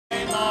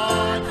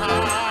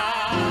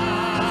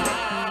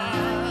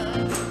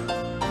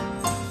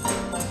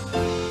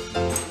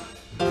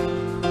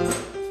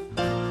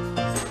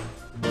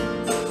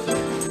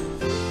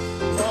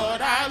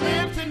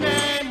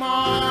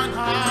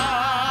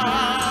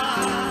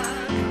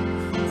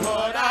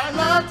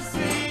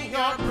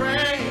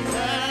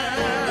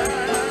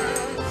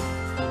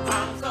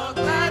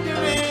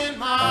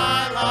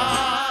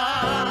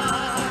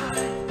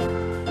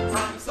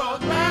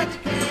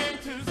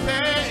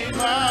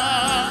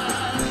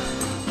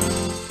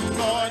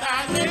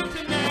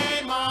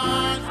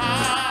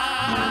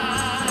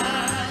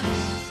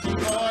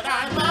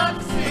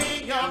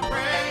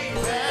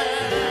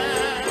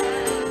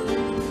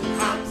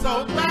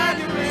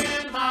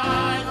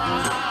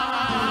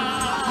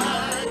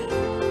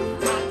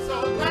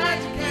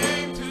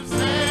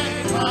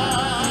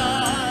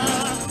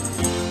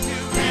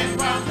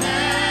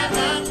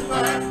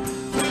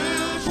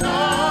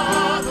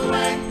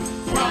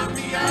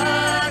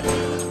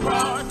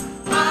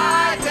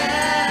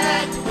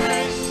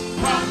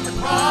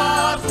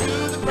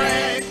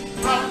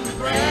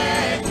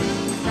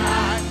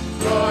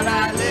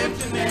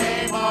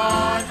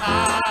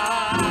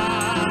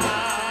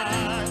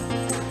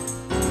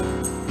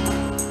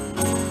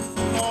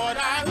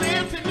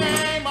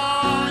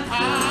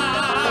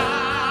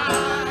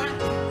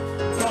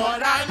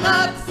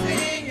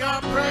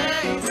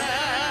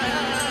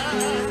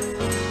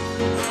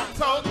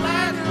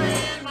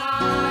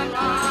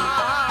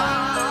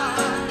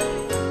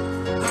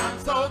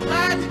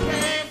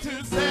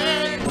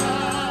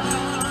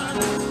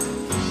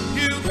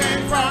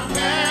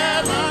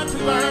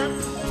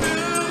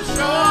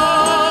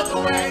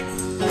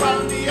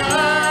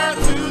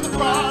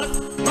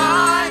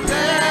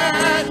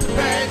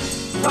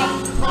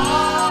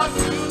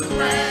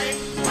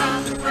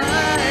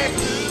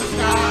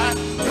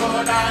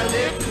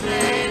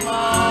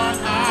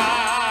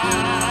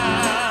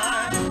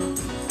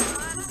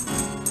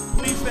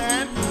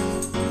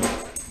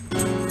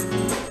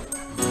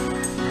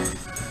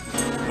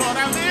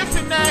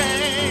lift your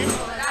name.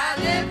 Lord, I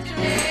lift your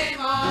name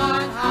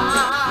on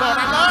high. Lord,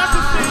 I love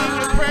to sing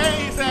your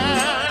praises.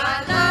 Lord, I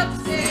love to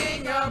sing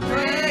your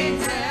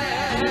praises.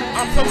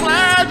 I'm so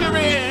glad you're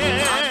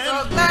in. I'm so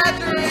glad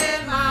you're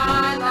in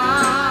my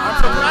life. I'm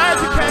so glad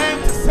you came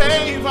to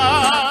save us.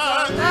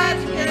 I'm so glad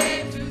you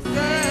came to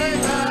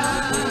save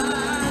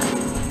us.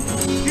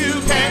 You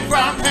came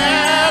from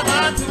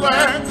heaven to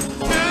earth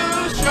to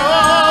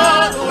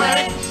show the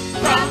way.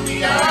 From the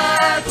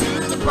earth to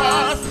the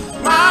cross,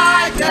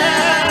 my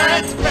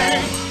debt to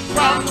pay.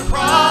 From the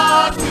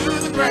cross to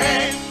the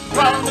grave,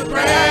 from the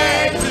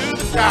grave to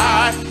the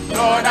sky.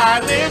 Lord, I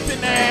lift your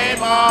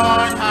name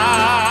on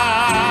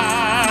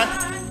high.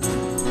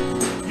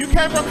 You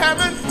came from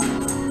heaven.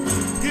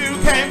 You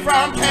came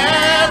from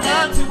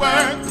heaven to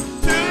earth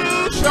to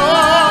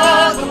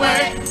show the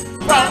way.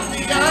 From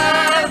the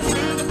earth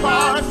to the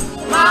cross,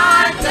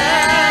 my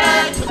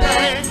debt to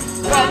pay.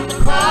 From the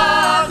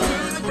cross to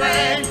the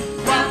grave,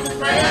 from the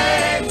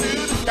grave to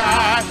the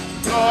sky.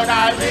 Lord,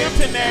 I lift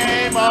your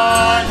name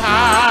on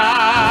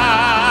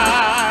high.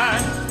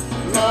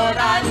 Lord,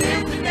 I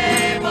lift your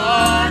name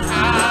on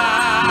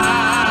high.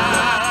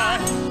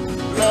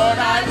 Lord,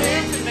 I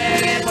lift your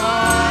name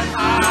on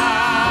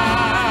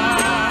high.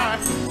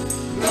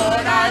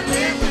 Lord, I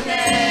lift your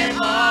name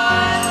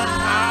on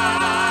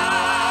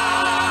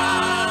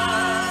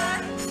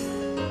high.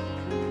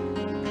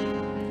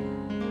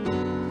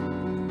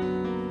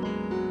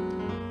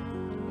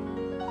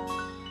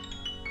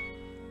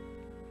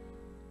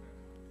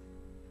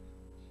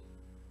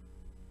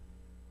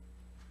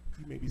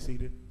 You may be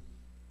seated.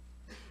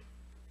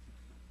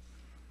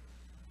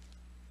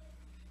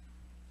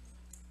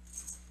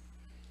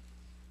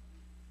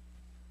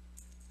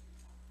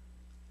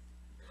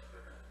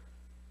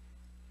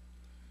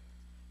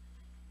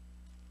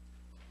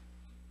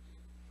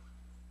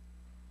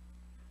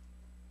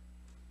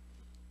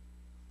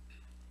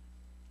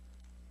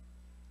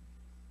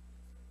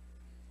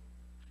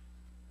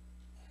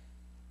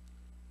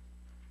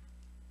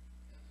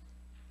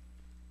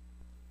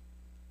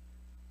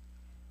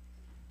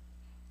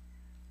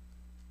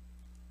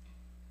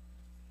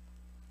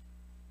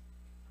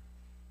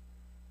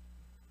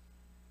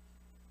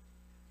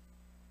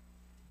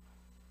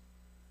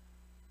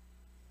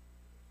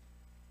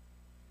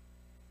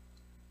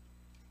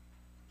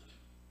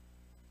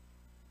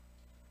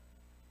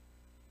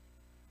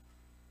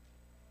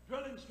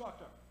 Drill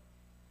instructor.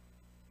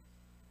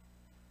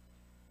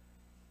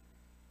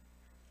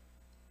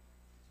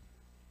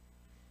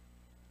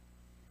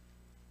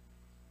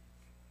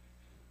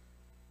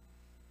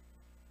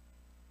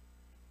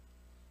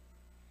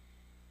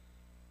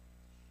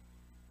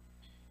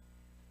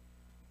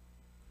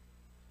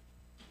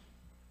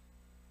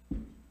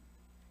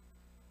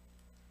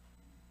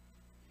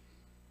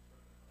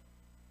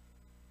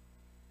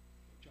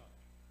 Charge.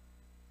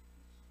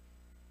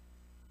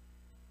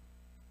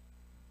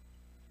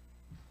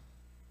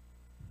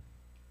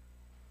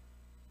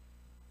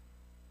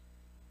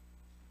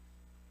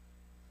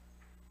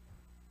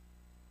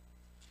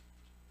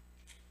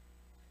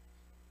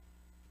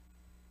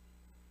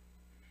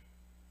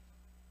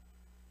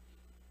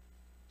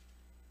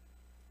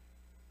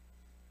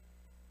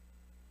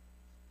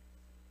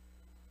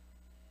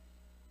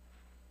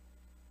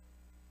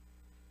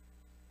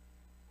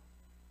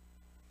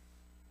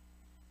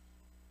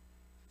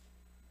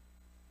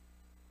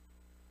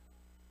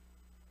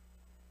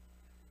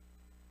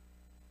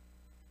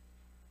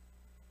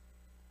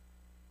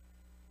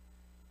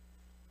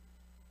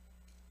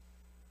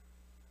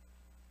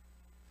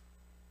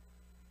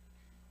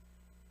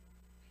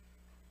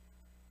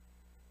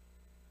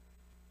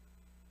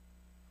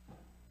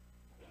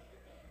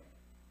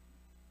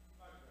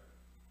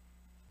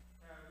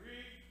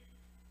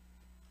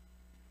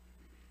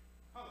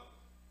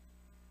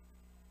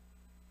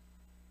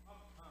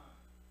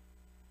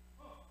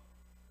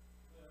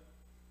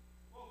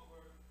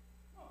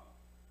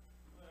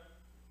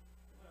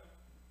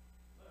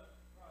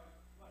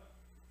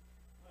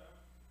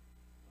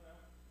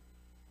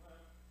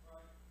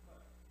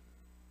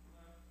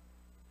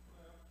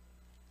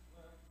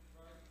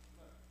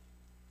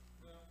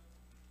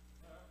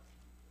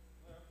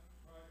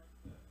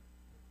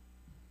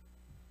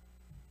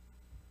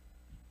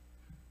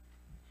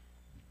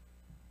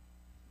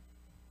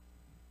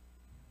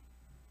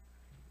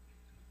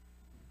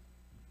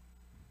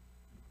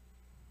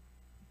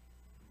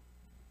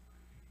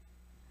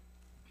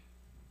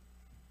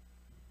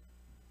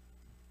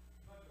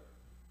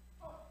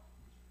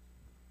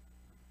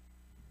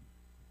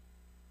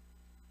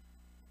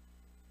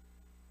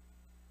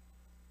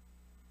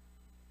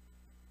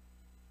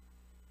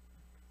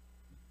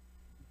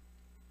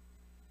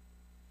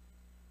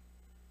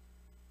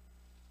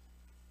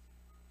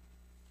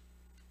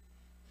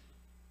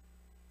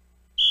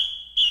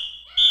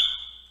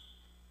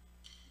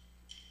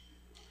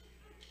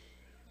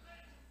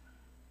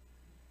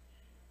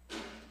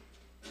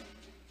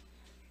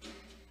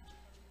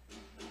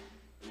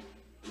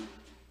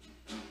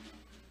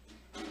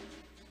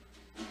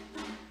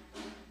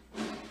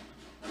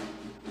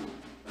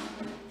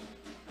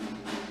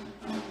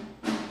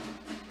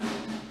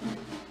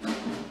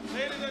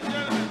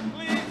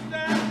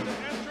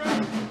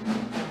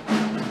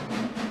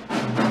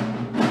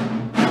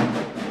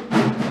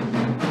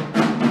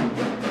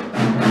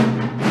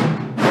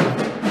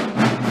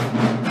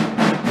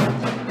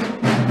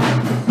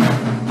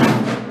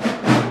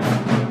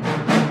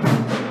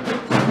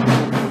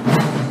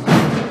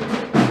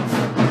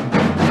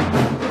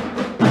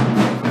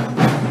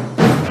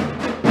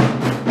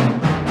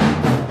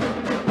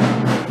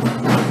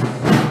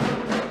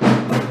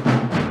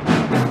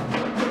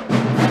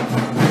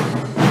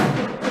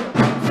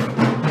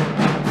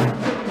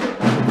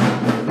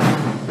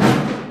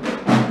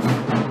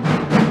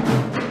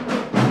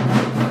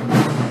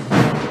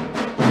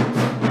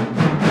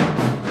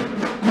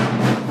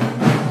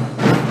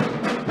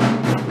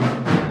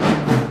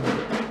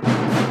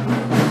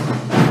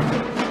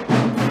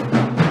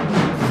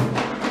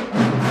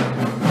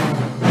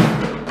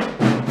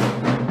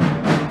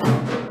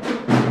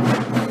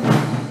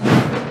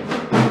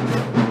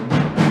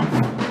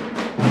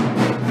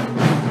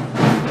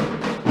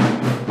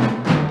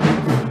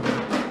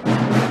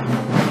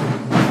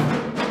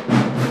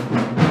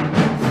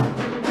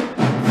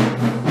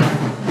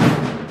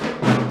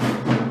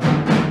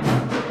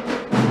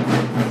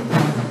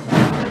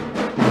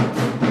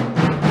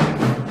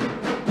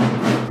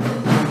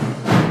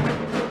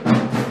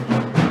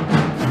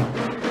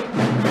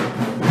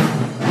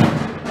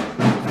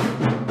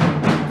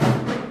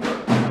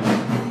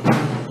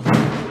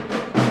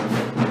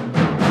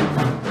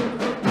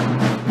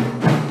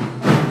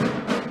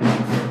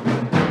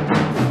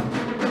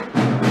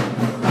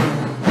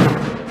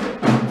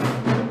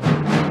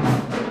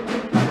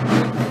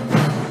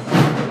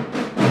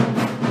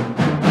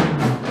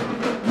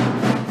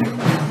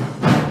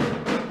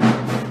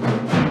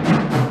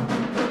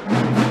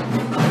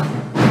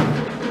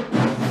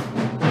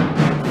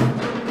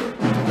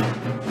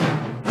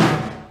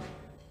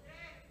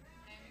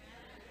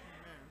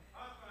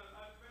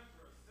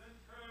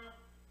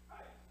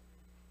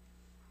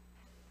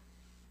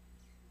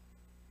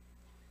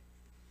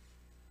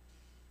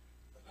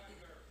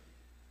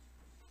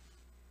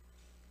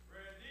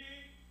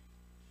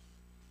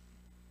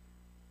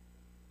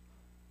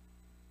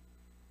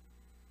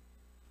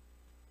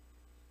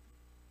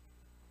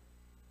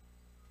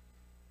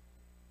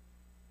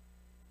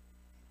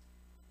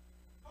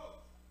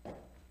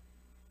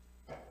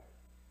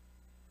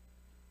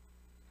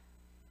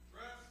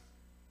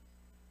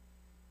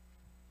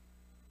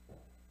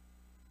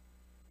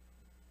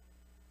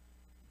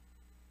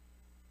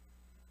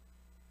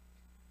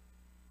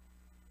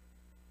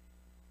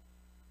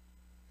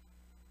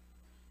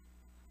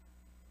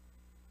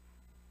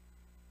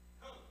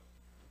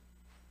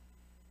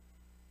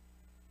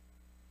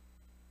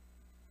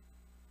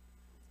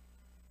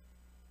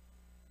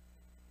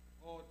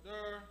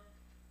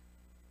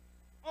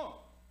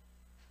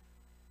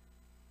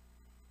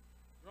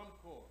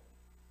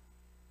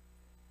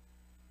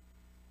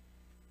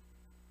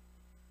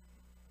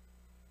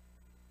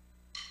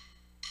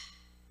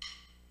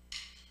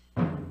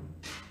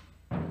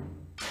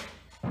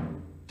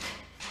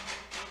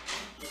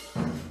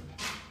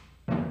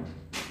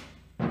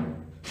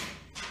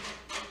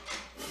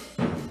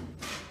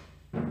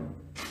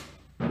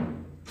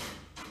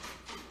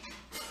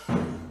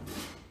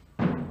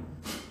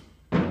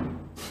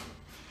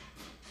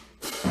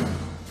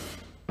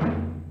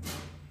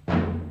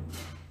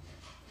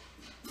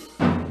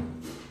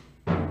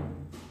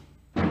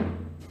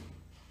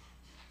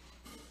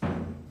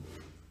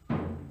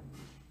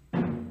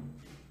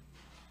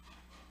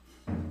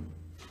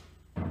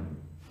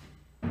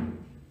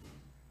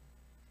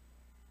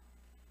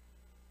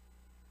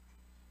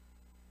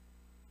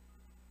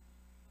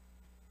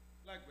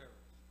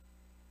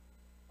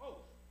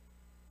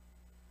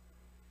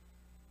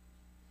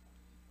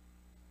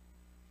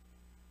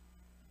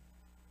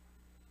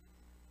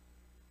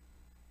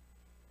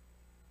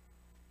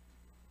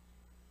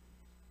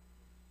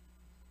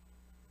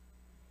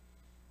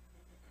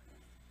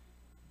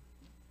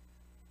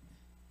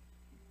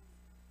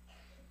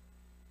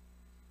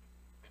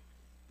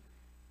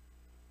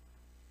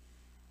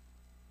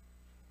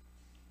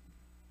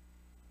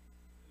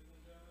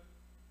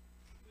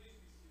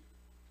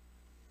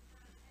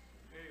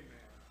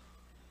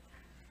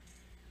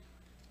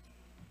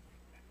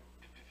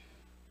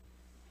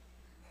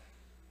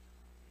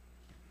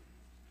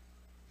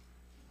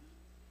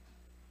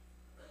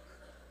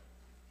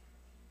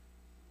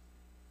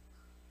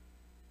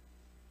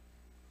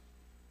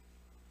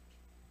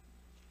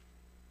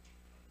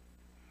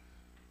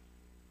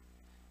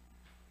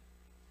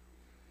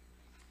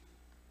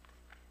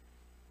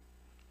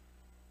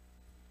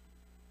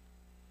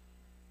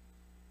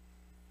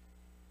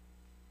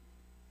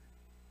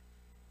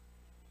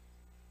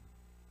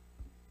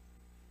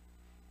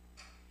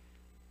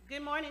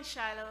 Good morning,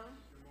 Shiloh.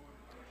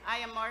 I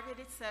am Margaret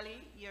Itzelli,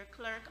 your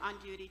clerk on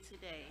duty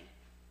today.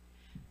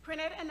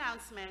 Printed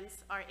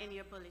announcements are in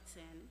your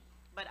bulletin,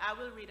 but I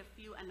will read a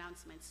few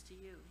announcements to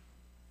you.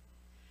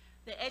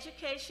 The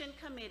Education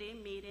Committee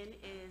meeting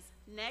is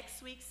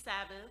next week,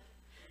 Sabbath,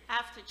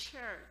 after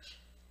church.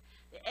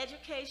 The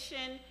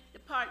Education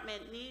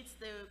Department needs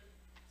the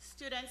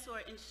students who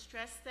are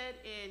interested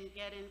in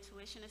getting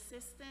tuition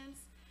assistance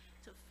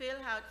to fill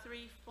out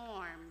 3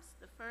 forms.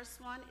 The first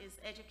one is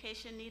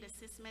Education Need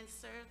Assessment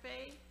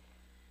Survey.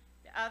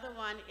 The other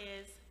one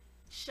is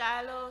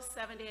Shiloh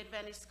Seventh-day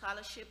Adventist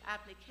Scholarship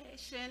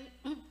Application.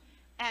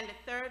 And the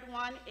third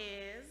one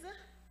is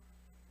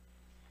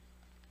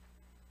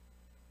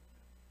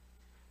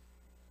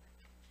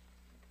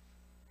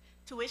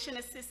Tuition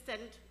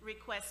Assistant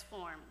Request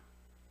Form.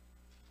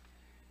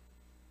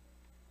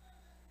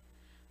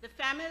 The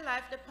Family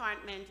Life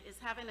Department is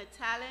having a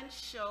talent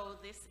show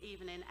this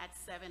evening at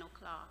 7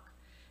 o'clock.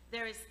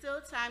 There is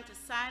still time to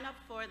sign up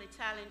for the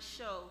talent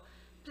show.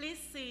 Please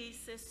see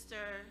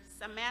Sister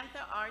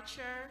Samantha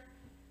Archer,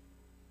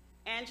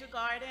 Andrew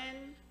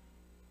Garden,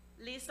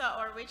 Lisa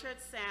or Richard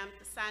Sam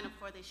to sign up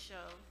for the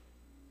show.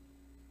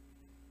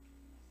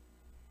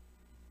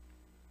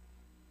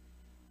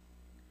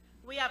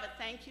 We have a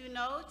thank you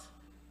note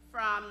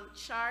from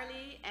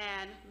Charlie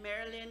and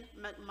Marilyn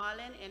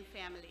McMullen and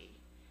family.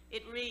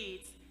 It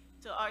reads,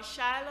 to our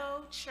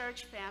Shiloh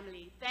Church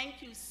family,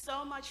 thank you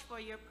so much for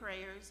your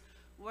prayers,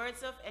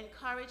 words of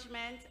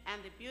encouragement,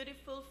 and the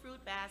beautiful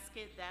fruit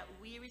basket that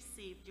we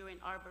received during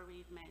our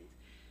bereavement.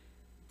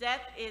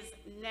 Death is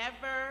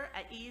never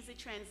an easy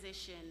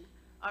transition.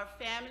 Our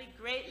family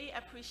greatly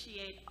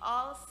appreciates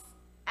all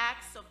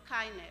acts of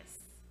kindness.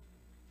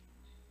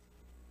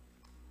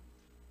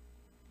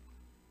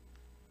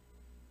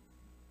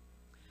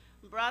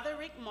 Brother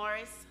Rick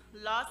Morris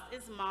lost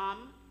his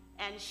mom,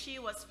 and she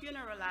was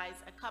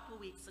funeralized a couple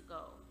weeks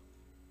ago.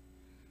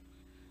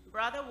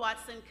 Brother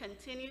Watson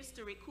continues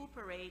to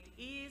recuperate.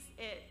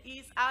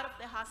 He's out of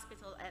the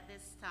hospital at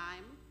this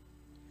time.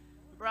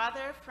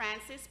 Brother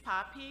Francis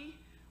Poppy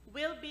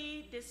will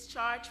be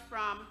discharged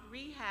from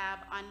rehab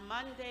on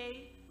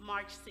Monday,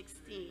 March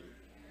 16.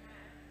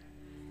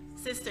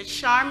 Sister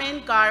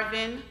Charmaine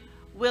Garvin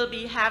will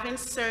be having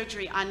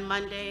surgery on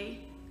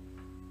Monday,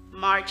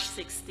 March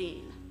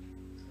 16.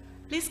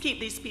 Please keep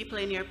these people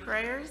in your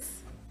prayers.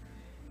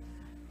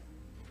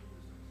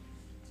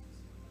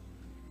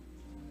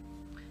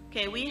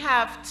 Okay, we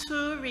have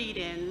 2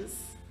 readings.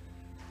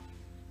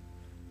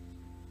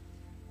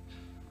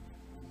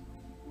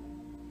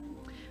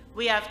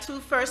 We have 2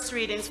 first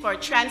readings for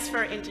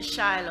transfer into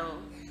Shiloh.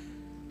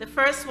 The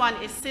first one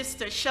is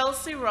Sister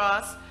Chelsea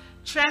Ross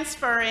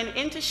transferring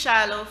into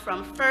Shiloh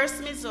from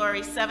First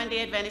Missouri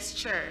Seventh-day Adventist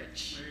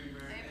Church.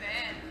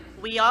 Amen.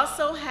 We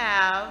also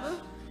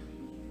have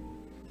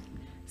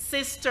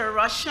Sister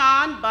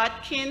Rashawn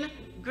Bodkin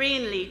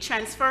Greenlee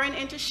transferring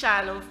into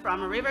Shiloh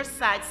from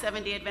Riverside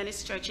Seventh-day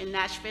Adventist Church in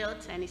Nashville,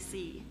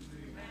 Tennessee.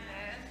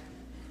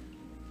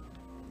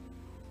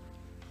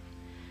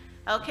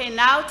 Okay,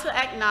 now to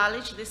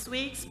acknowledge this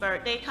week's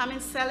birthday coming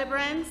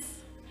celebrants.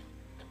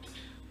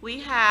 We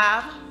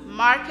have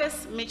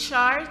Marcus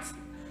Mitchart,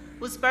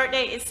 whose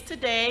birthday is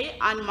today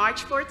on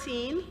March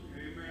 14.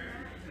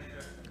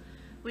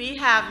 We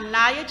have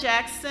Nia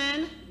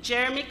Jackson,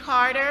 Jeremy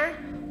Carter,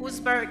 whose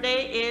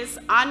birthday is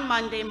on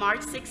Monday,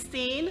 March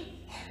 16.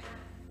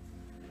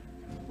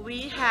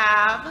 We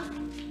have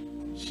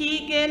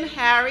Keegan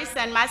Harris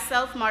and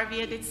myself,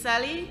 Marvia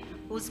Ditzelli,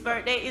 whose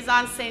birthday is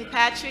on St.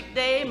 Patrick's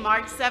Day,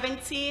 March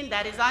 17.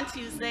 That is on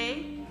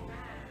Tuesday.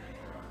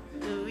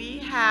 We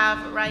have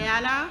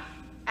Rihanna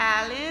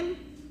Allen.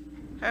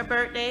 Her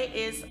birthday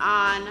is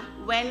on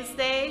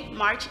Wednesday,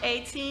 March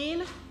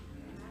 18.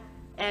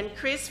 And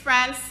Chris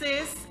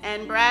Francis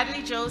and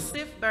Bradley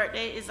Joseph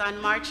birthday is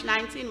on March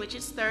 19, which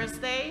is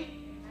Thursday.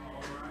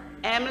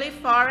 Emily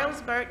Farrell's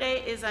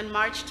birthday is on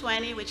March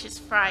 20, which is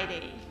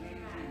Friday.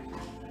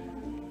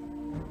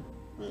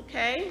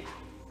 Okay.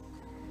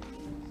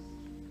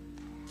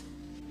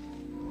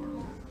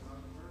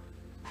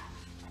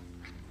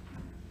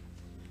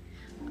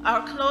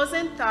 Our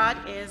closing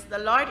thought is, the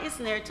Lord is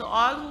near to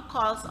all who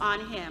calls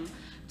on him,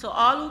 to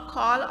all who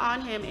call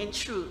on him in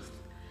truth.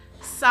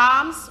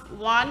 Psalms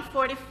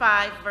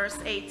 145, verse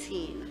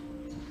 18.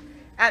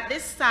 At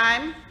this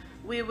time,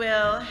 we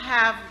will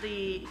have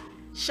the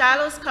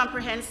Shiloh's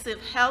Comprehensive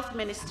Health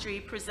Ministry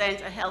present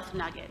a health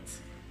nugget.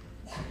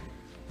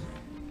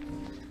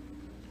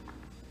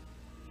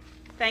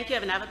 Thank you,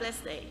 and have a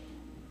blessed day.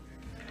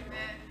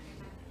 Amen.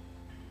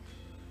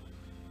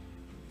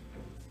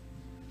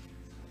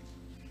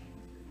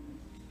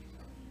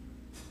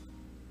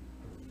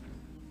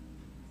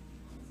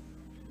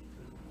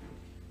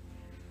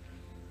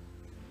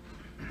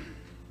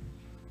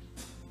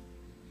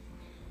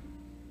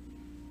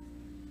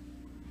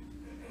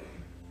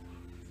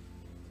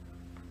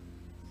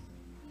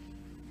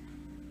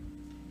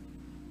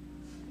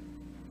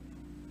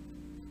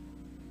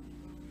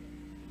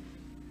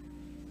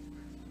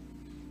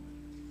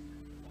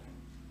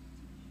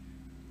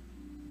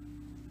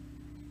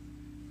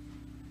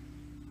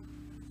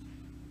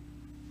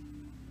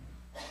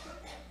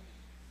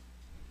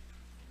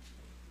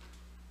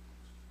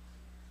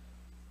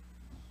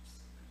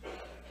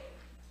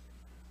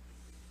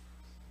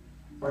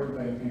 important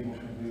thing people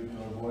can do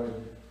to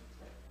avoid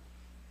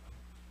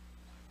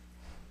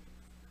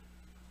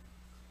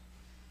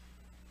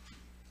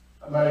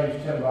My name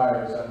is Tim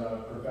Byers. I'm a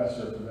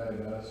professor of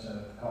preventive medicine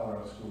at the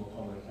Colorado School of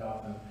Public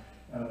Health, and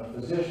I'm a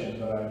physician,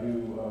 but I do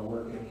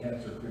work in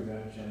cancer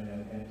prevention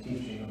and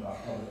teaching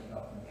about public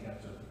health and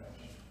cancer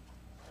prevention.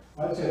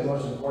 I'd say the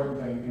most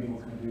important thing people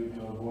can do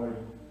to avoid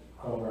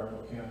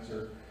colorectal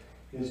cancer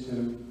is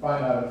to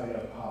find out if they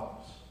have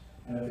polyps,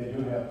 and if they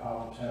do have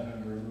polyps, have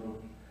them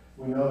removed.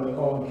 We know that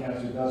colon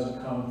cancer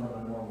doesn't come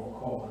from a normal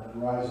colon. It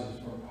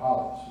arises from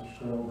polyps, which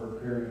grow over a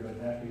period of a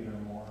decade or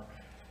more.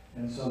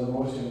 And so the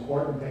most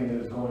important thing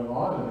that is going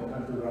on in the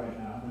country right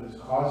now that is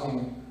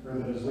causing, or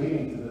that is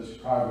leading to this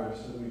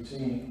progress that we've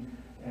seen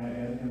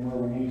and where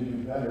we need to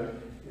do better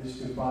is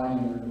to find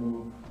and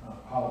remove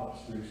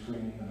polyps through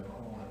screening in the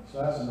colon.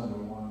 So that's number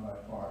one by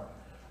far.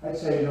 I'd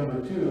say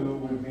number two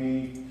would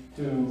be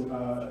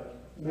to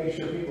make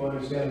sure people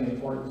understand the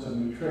importance of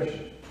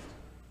nutrition,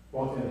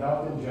 both in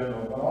health in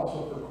general, but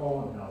also for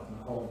colon health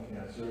and colon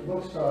cancer. It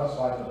looks to us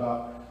like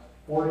about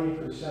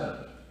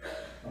 40%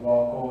 of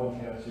all colon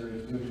cancer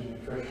is due to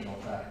nutritional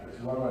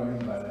factors. What do I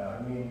mean by that?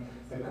 I mean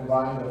the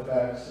combined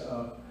effects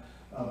of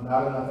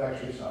not enough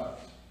exercise,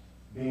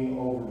 being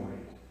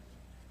overweight,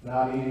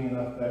 not eating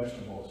enough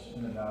vegetables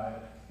in the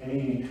diet, and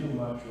eating too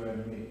much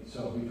red meat.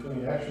 So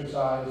between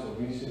exercise,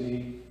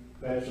 obesity,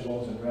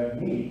 vegetables, and red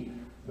meat,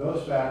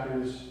 those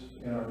factors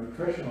in our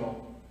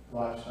nutritional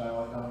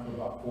lifestyle account for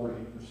about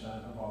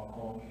 40% of all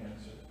colon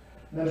cancer.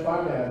 And then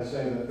finally, I'd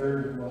say the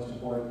third most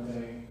important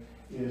thing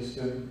is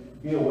to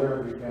be aware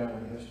of your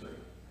family history.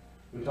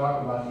 We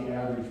talk about the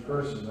average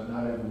person, but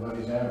not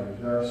everybody's average.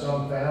 There are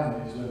some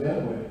families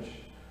within which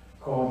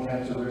colon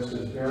cancer risk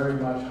is very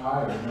much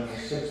higher than the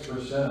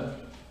 6%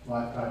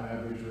 lifetime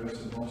average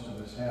risk that most of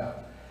us have.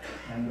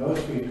 And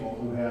those people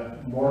who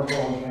have more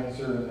colon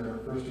cancer in their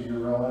first-degree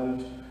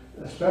relatives,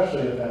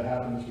 especially if that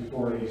happens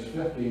before age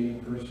 50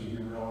 in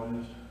first-degree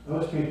relatives,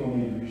 those people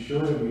need to be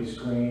sure to be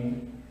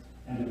screened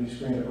and to be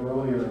screened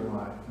earlier in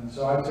life. And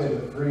so I'd say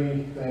the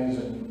three things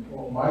in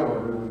my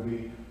order would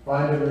be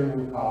find and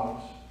remove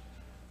polyps,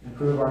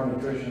 improve our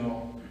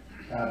nutritional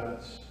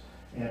habits,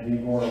 and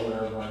be more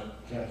aware of our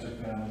cancer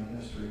family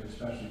history,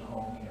 especially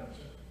colon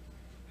cancer.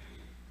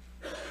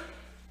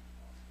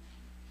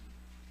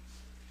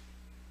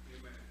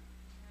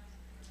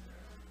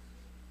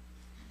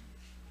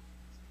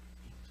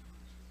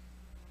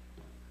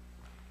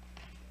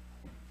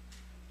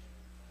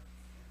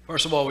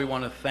 First of all, we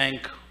want to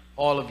thank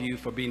all of you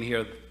for being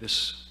here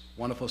this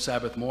wonderful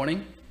Sabbath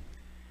morning.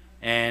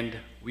 And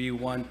we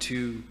want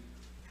to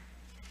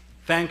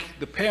thank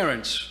the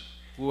parents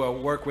who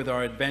work with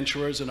our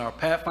adventurers and our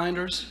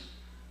pathfinders.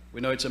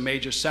 We know it's a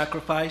major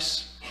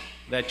sacrifice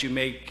that you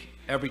make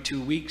every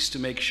 2 weeks to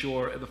make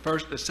sure the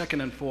first, the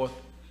second, and fourth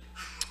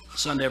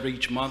Sunday of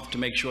each month to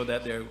make sure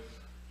that they're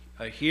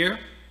here.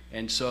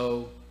 And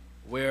so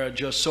we're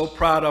just so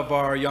proud of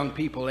our young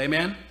people.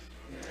 Amen.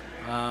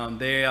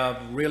 They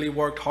have really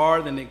worked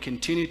hard, and they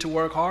continue to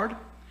work hard.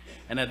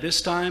 And at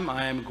this time,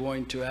 I am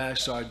going to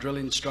ask our drill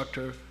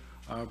instructor,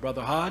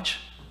 Brother Hodge,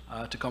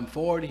 to come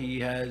forward.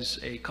 He has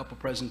a couple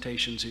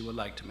presentations he would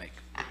like to make.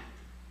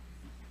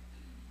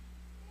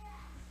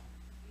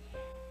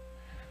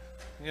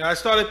 You know, I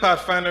started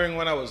pathfindering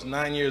when I was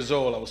 9 years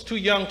old. I was too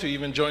young to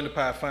even join the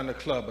Pathfinder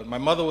Club, but my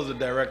mother was the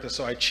director,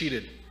 so I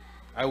cheated.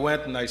 I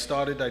went and I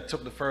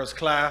took the first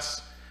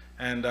class,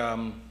 and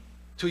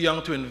too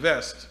young to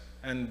invest.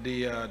 And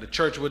the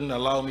church wouldn't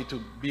allow me to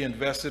be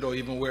invested or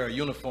even wear a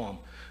uniform.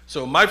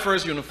 So my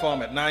first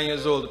uniform at 9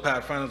 years old, the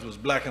Pathfinders, was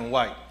black and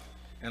white.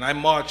 And I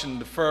marched in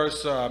the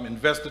first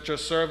investiture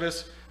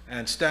service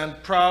and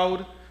stand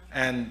proud,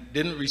 and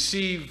didn't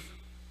receive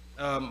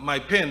my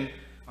pin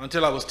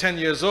until I was 10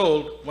 years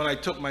old, when I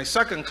took my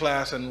second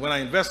class, and when I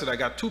invested, I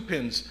got 2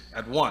 pins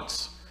at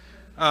once.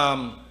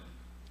 At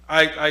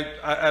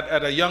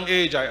a young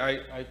age,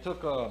 I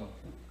took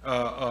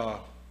an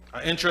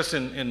interest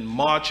in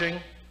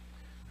marching.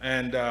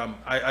 And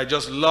I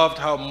just loved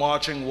how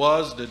marching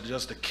was,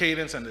 just the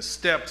cadence and the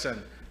steps,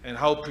 and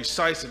how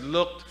precise it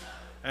looked.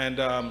 And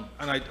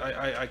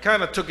I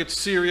kind of took it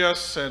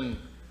serious, and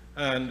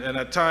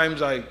at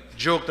times I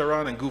joked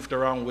around and goofed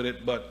around with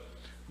it, but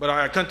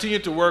I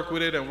continued to work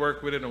with it and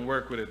work with it and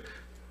work with it.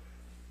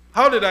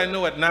 How did I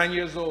know at 9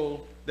 years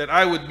old that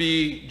I would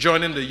be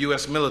joining the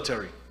U.S.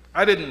 military?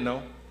 I didn't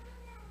know,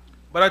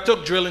 but I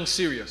took drilling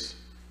serious.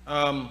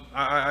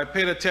 I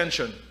paid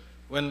attention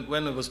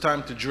when it was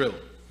time to drill.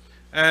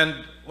 And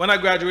when I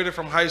graduated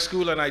from high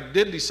school and I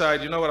did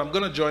decide, you know what, I'm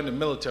going to join the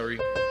military,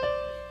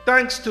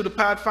 thanks to the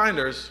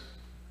Pathfinders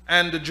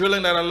and the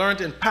drilling that I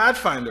learned in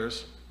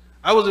Pathfinders,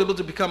 I was able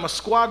to become a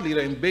squad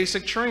leader in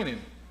basic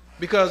training,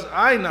 because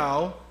I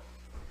now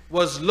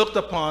was looked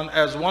upon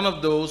as one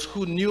of those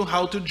who knew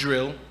how to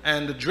drill,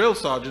 and the drill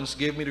sergeants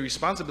gave me the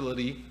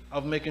responsibility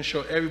of making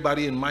sure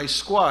everybody in my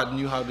squad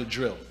knew how to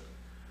drill.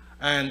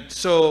 And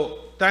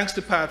so thanks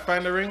to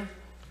Pathfindering,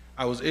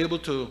 I was able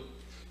to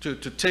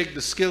take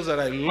the skills that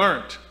I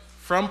learned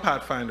from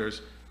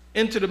Pathfinders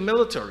into the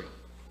military.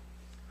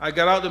 I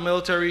got out of the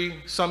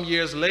military some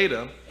years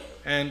later,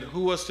 and who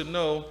was to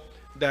know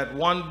that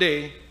one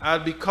day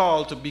I'd be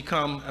called to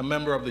become a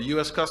member of the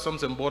U.S.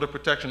 Customs and Border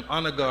Protection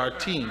Honor Guard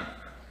team.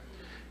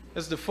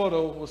 As the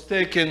photo was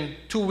taken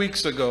 2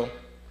 weeks ago,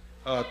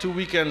 2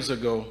 weekends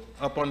ago,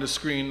 up on the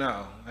screen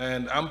now.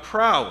 And I'm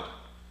proud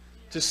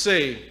to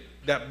say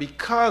that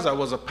because I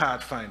was a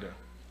Pathfinder,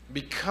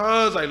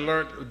 because I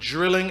learned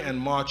drilling and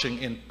marching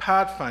in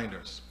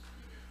Pathfinders,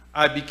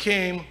 I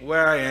became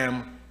where I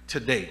am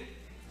today.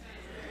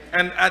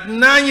 And at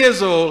 9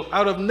 years old, I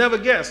would have never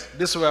guessed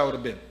this is where I would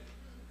have been.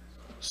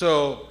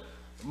 So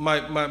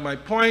my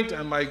point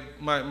and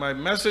my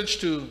message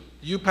to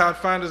you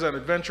Pathfinders and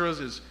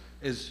adventurers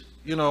is,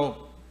 you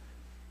know,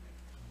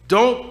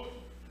 don't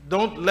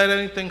let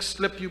anything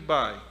slip you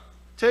by.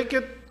 Take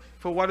it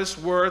for what it's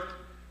worth.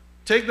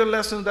 Take the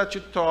lessons that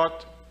you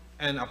taught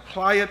and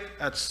apply it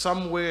at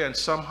some way and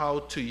somehow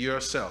to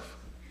yourself.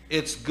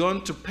 It's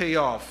going to pay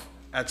off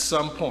at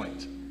some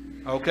point.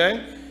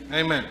 Okay?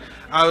 Amen.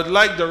 I would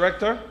like,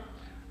 Director,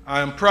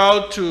 I am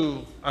proud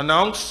to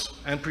announce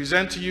and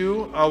present to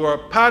you our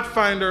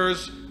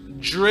Pathfinders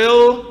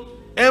Drill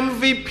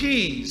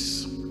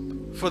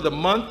MVPs for the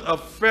month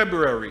of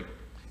February.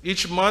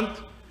 Each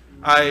month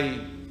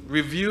I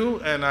review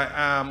and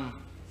I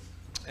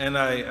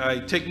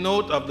take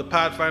note of the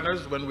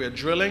Pathfinders when we're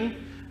drilling,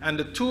 and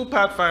the 2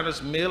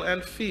 Pathfinders, male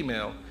and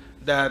female,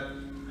 that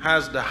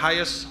has the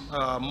highest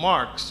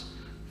marks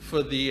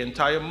for the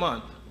entire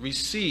month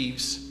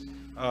receives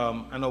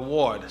an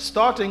award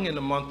starting in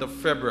the month of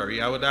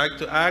February. I would like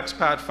to ask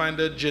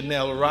Pathfinder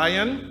Janelle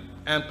Ryan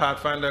and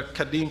Pathfinder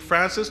Kadeem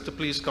Francis to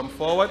please come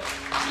forward.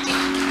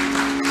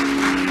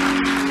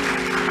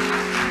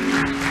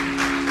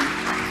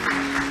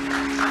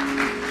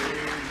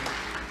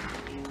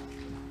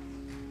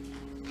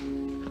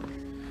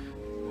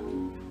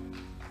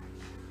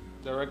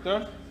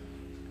 Director,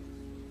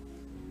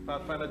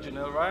 Pathfinder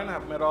Janelle Ryan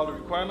have met all the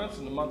requirements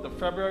in the month of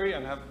February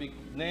and have been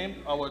named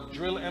our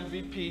Drill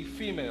MVP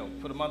female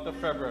for the month of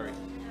February.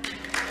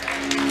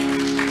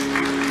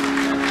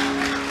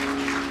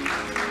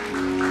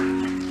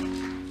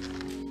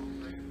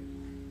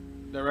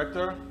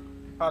 Director,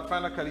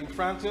 Pathfinder Kadeem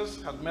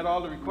Francis has met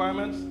all the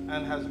requirements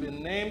and has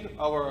been named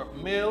our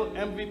male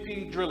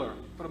MVP driller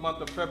for the month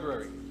of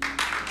February.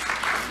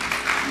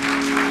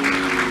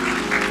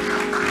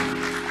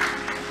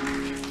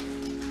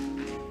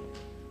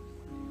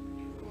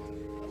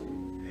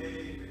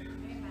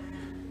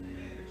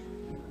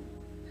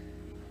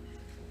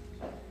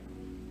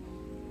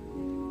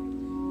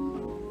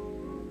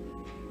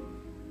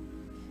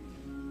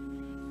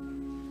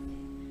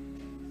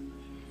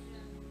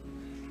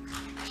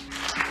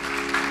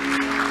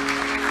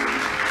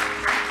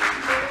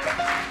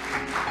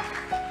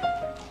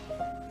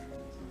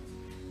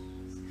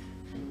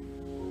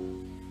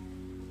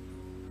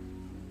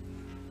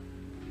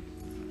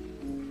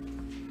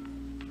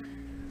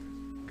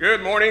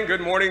 Good morning,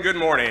 good morning, good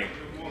morning.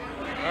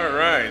 All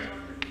right.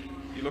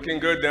 You're looking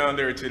good down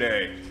there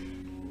today.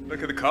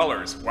 Look at the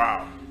colors.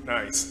 Wow,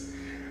 nice.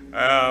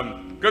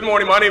 Good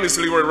morning. My name is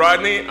Leroy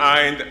Rodney,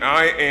 and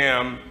I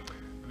am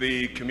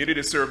the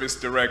Community Service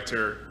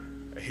Director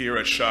here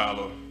at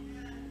Shiloh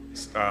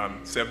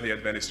Seventh-day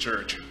Adventist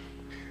Church.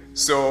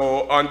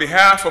 So on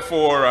behalf of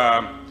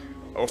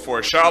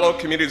our Shiloh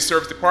Community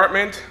Service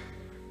Department,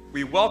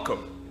 we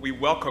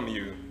welcome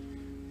you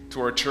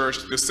to our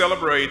church to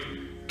celebrate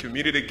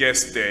Community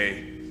Guest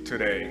Day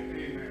today.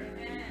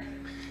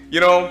 Amen. You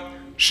know,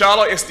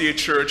 Shiloh SDA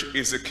Church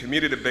is a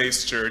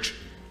community-based church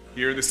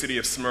here in the city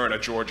of Smyrna,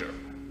 Georgia.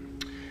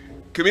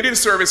 Community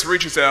service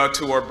reaches out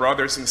to our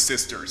brothers and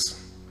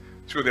sisters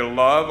through the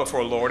love of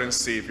our Lord and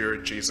Savior,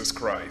 Jesus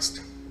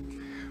Christ.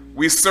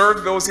 We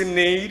serve those in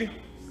need.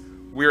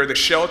 We are the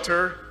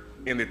shelter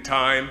in the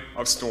time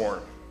of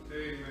storm.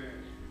 Amen.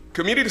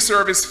 Community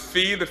service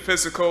feeds the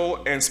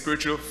physical and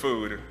spiritual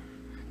food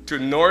to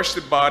nourish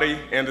the body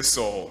and the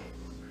soul.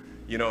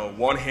 You know,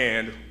 one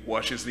hand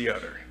washes the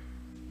other.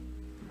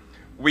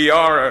 We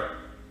are a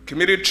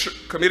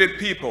committed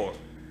people.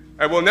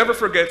 I will never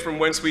forget from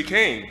whence we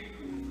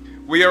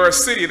came. We are a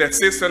city that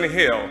sits on a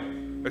hill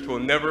that will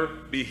never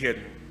be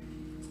hidden.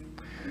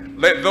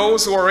 Let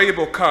those who are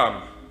able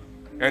come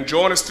and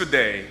join us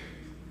today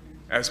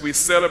as we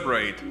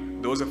celebrate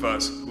those of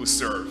us who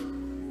serve.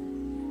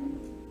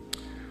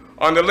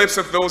 On the lips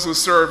of those who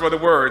serve are the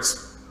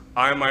words,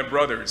 I am my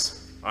brother's,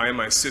 I am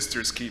my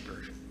sister's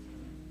keeper.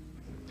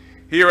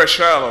 Here at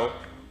Shiloh,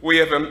 we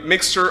have a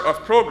mixture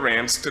of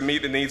programs to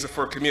meet the needs of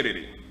our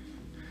community.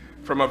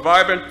 From a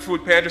vibrant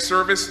food pantry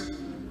service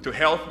to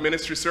health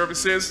ministry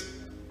services,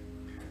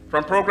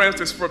 from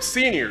programs for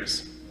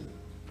seniors,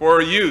 for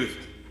our youth,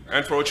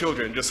 and for our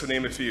children, just to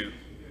name a few.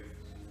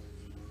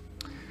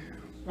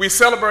 We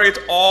celebrate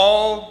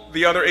all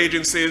the other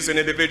agencies and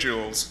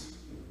individuals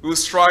who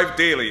strive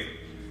daily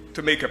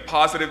to make a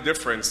positive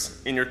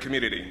difference in your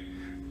community,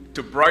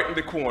 to brighten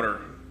the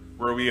corner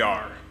where we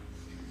are.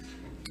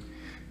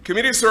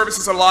 Community service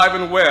is alive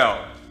and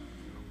well.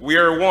 We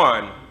are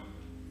one.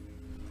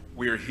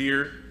 We are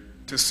here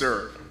to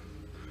serve.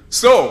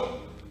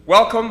 So,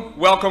 welcome,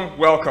 welcome,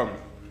 welcome.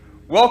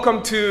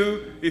 Welcome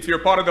to, if you're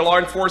part of the law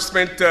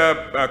enforcement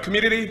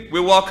community, we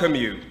welcome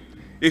you.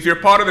 If you're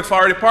part of the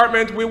fire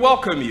department, we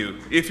welcome you.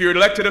 If you're an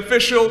elected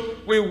official,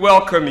 we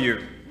welcome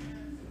you.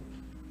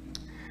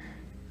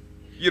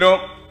 You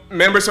know,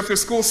 members of the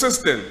school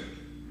system,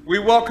 we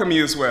welcome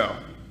you as well.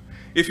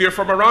 If you're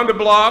from around the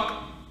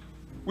block,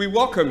 we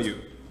welcome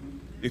you.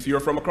 If you're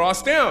from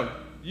across town,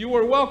 you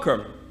are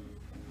welcome.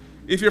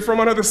 If you're from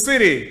another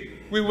city,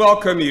 we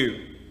welcome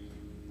you.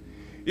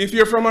 If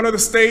you're from another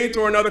state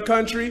or another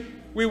country,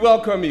 we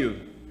welcome you.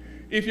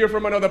 If you're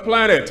from another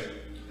planet,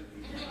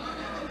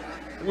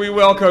 we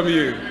welcome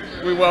you.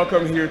 We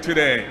welcome you here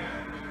today.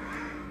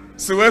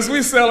 So as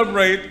we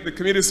celebrate the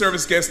Community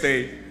Service Guest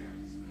Day,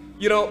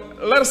 you know,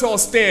 let us all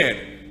stand.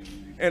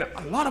 And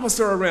a lot of us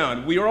are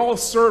around. We are all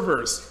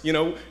servers, you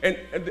know, and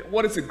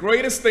what is the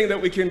greatest thing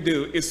that we can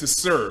do is to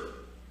serve.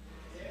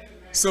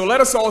 So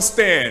let us all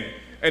stand,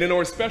 and in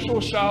our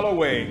special, shallow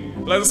way,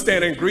 let us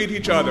stand and greet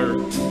each other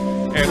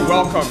and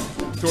welcome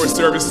to our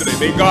service today.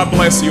 May God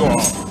bless you all.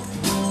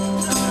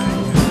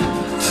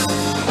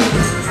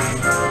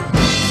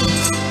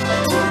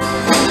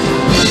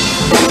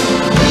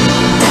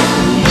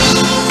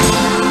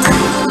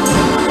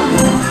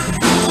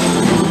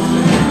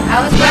 I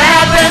was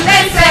glad when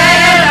they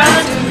said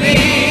unto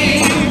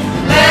me,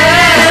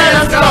 let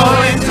us go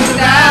into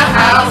the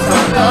house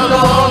of the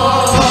Lord.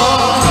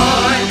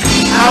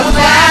 I was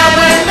glad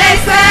when they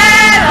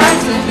said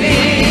unto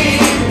me,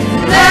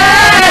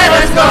 let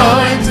us go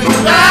into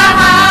the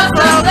house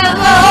of the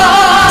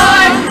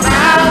Lord.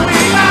 Now we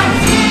are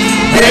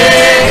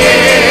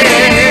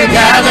here,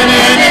 gathered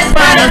in His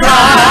presence,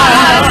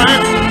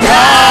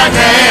 the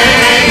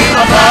name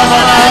above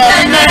all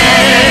other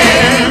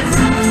names.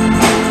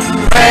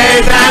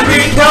 Praise and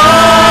rejoice.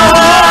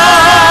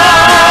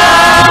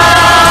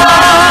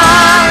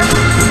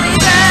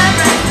 We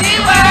reverence, we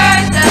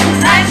worship,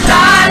 and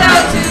shout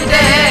out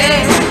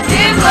today.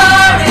 Give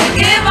glory,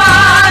 give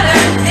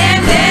honor in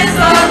His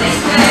holy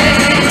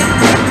name.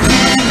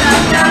 Lift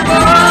up your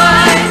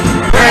voice,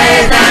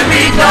 praise and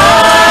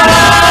rejoice.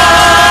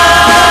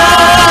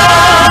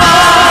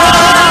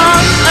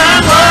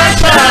 And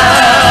worship,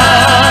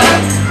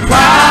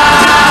 Christ,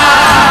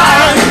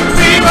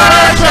 we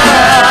worship.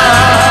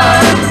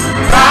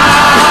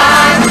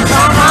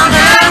 Come on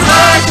and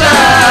worship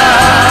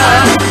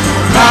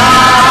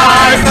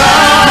Christ the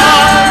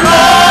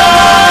Lord.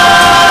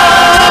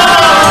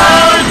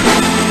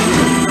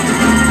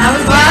 I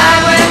was glad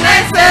when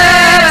they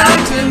said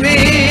unto me,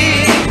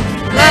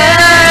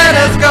 let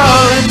us go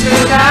into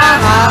the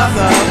house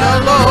of the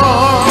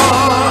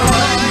Lord.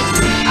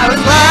 I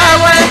was glad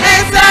when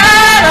they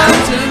said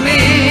unto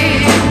me,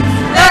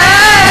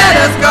 let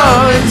us go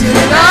into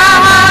the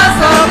house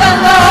of the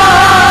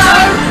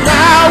Lord.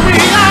 Now we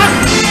are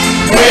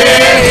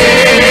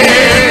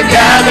here,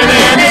 gathered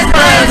in His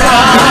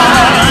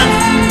presence,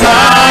 the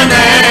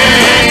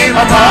name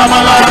above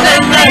all other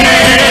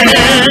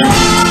names.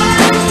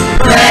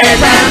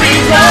 Praise and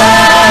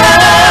rejoice.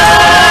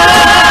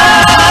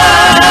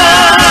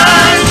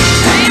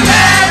 We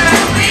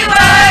reverence, we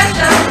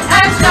worship,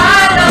 and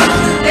shout out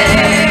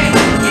today.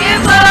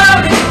 Give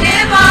glory,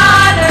 give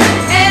honor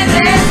in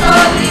His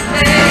holy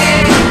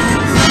name.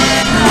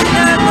 Lift up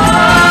your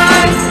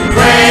voice,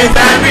 praise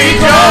and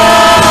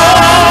rejoice.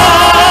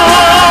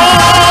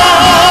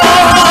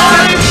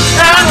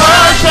 And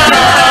worship,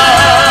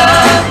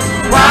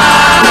 why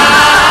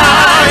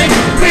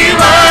we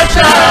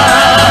worship,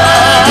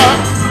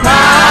 why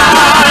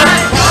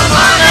come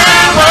on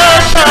and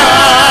worship,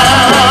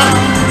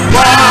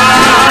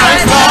 why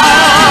the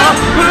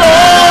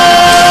Lord.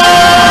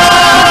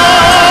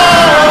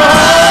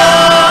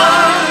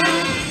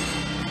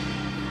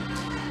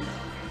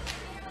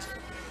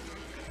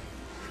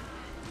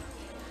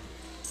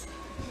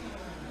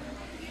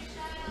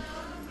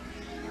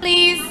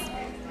 Please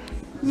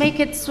make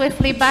it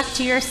swiftly back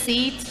to your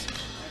seat.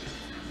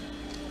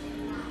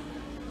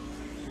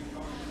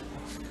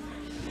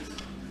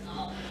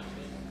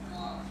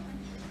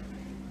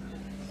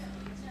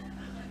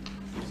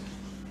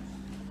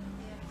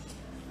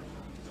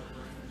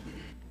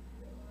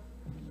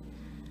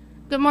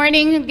 Good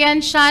morning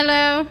again,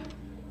 Shiloh.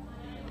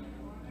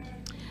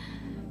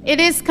 It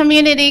is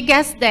Community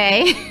Guest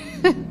Day.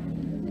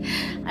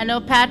 I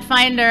know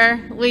Pathfinder,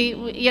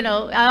 you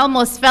know, I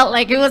almost felt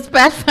like it was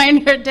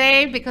Pathfinder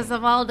Day because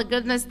of all the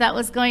goodness that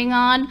was going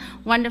on.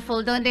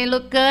 Wonderful, don't they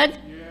look good?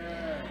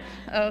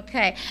 Yeah.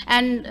 Okay,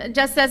 and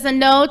just as a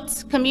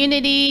note,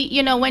 community,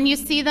 you know, when you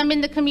see them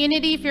in the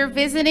community, if you're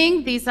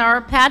visiting, these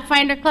are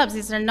Pathfinder clubs.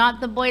 These are not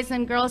the Boys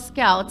and Girl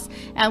Scouts,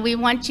 and we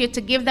want you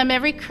to give them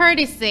every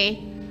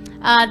courtesy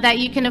that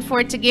you can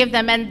afford to give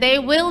them, and they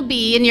will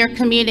be in your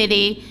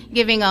community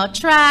giving out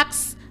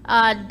tracts,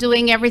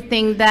 doing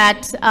everything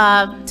that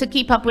to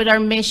keep up with our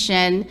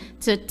mission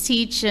to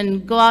teach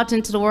and go out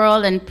into the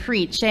world and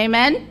preach.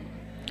 Amen?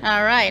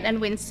 All right,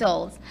 and win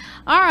souls.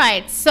 All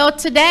right, so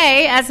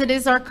today, as it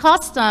is our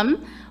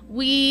custom,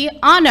 we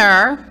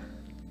honor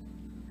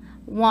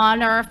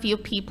a few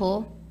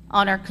people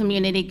on our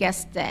Community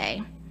Guest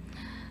Day.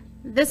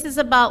 this is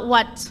about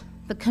what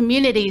the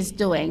community is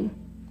doing.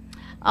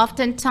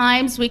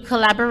 Oftentimes we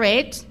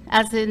collaborate,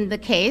 as in the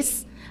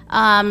case,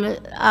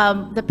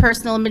 the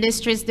Personal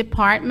Ministries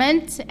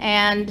Department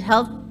and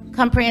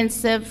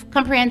Comprehensive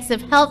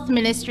Health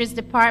Ministries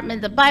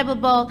Department, the Bible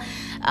Bowl,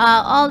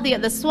 all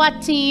the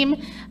SWAT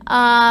team,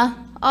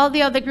 all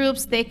the other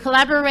groups, they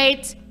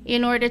collaborate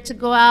in order to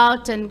go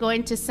out and go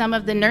into some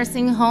of the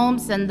nursing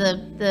homes and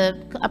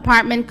the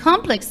apartment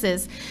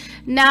complexes.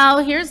 Now,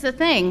 here's the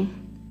thing.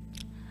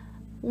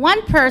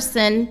 One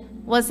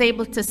person was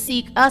able to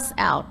seek us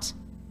out.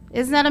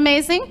 Isn't that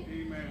amazing?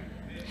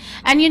 Amen.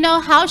 And you know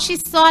how she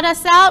sought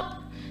us out?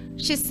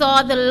 She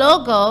saw the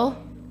logo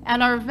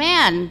and our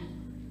van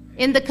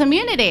in the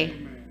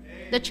community,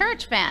 the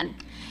church van.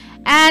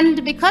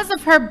 And because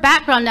of her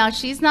background now,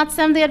 she's not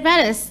Seventh-day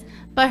Adventist,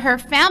 but her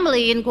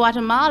family in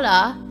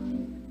Guatemala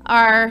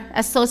are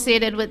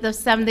associated with the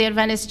Seventh-day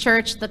Adventist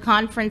Church, the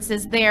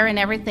conferences there and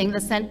everything,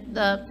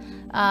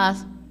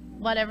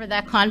 whatever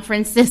that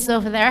conference is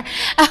over there,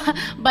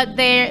 but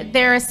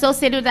they're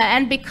associated with that.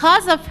 And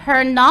because of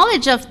her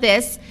knowledge of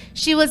this,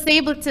 she was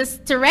able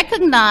to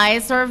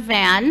recognize our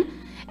van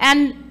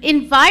and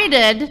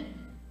invited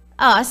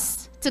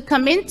us to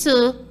come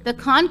into the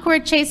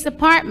Concord Chase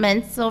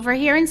Apartments over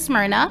here in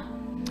Smyrna,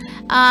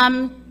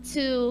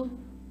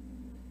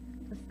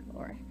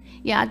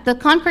 the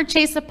Concord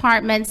Chase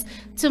Apartments,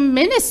 to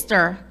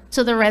minister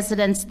to the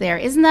residents there.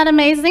 Isn't that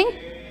amazing?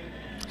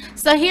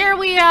 So here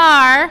we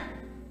are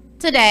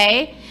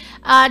today,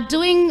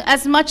 doing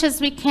as much as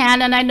we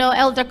can, and I know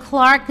Elder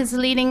Clark is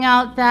leading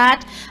out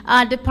that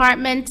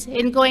department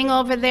in going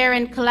over there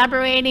and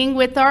collaborating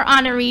with our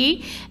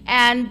honoree,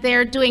 and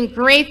they're doing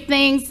great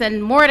things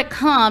and more to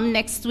come.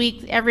 Next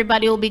week,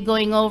 everybody will be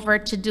going over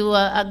to do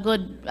a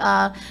good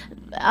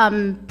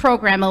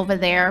program over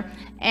there.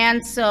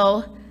 And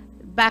so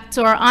back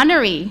to our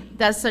honoree.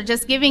 So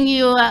just giving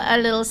you a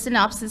little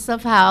synopsis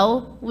of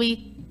how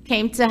we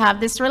came to have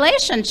this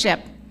relationship.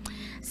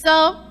 So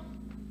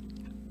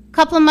a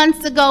couple of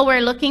months ago,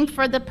 we're looking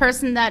for the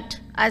person that,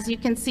 as you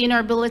can see in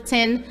our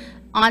bulletin,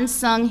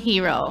 unsung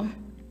hero.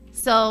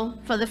 So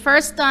for the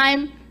first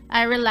time,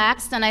 I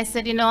relaxed and I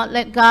said, you know what,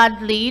 let God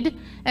lead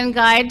and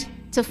guide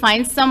to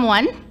find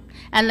someone,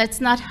 and let's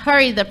not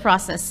hurry the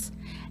process.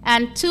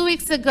 And 2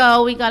 weeks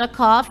ago, we got a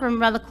call from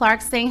Brother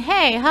Clark saying,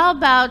 hey, how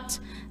about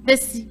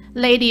this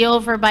lady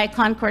over by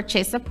Concord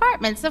Chase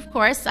Apartments? Of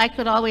course, I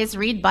could always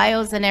read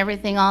bios and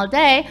everything all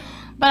day,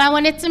 but I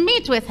wanted to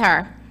meet with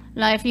her.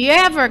 Now, if you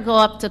ever go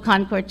up to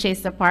Concord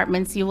Chase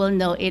Apartments, you will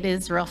know it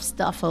is rough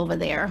stuff over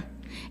there.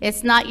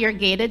 It's not your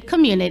gated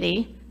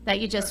community that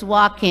you just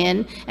walk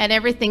in and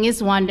everything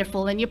is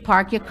wonderful and you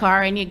park your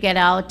car and you get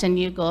out and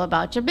you go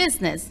about your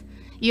business.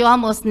 You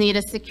almost need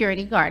a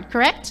security guard,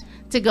 correct,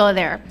 to go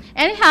there.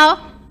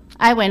 Anyhow,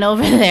 I went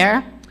over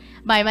there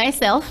by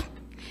myself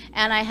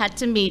and I had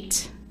to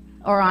meet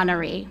our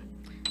honoree.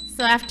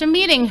 So after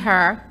meeting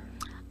her,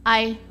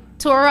 I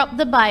tore up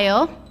the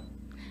bio,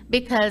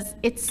 because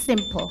it's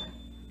simple.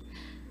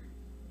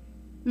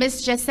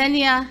 Miss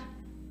Yesenia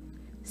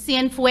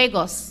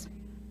Cienfuegos.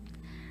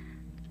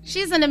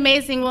 She's an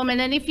amazing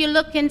woman, and if you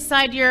look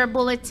inside your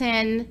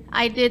bulletin,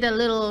 I did a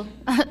little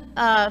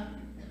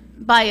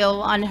bio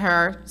on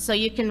her, so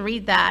you can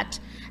read that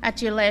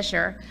at your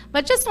leisure.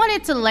 But just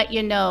wanted to let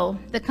you know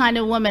the kind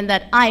of woman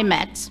that I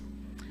met.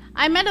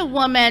 I met a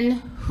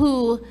woman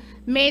who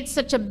made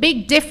such a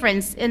big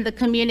difference in the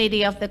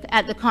community at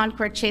the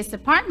Concord Chase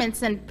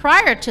Apartments, and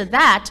prior to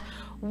that,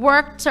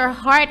 worked her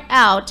heart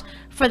out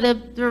for the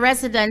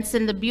residents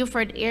in the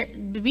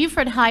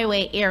Buford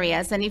Highway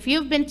areas. And if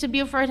you've been to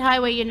Buford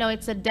Highway, you know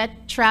it's a death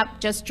trap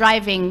just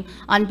driving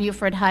on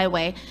Buford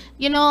Highway.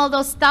 You know all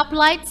those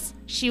stoplights?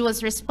 She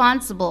was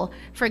responsible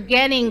for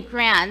getting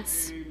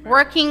grants,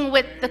 working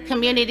with the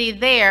community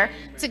there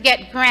to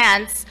get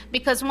grants,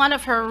 because one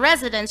of her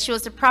residents, she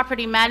was a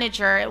property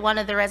manager, one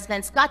of the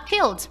residents got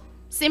killed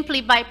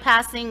simply by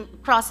trying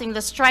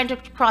to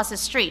cross the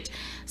street.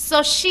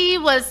 So she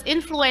was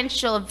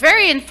influential,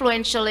 very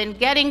influential in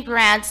getting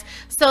grants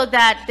so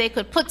that they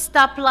could put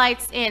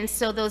stoplights in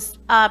so those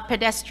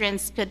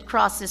pedestrians could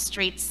cross the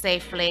street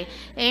safely.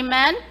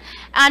 Amen?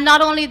 And not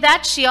only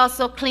that, she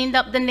also cleaned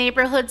up the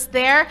neighborhoods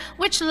there,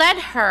 which led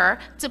her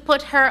to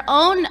put her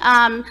own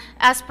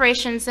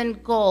aspirations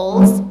and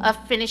goals of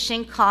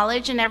finishing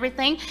college and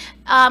everything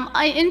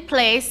in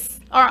place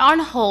or on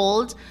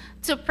hold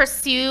to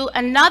pursue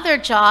another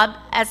job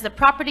as the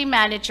property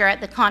manager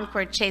at the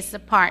Concord Chase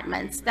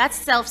Apartments. That's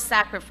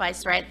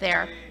self-sacrifice right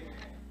there.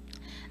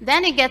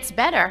 Then it gets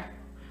better.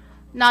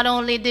 Not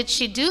only did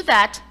she do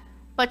that,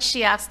 but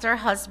she asked her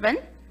husband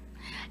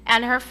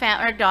and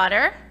her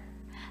daughter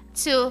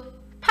to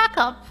pack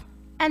up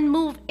and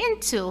move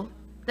into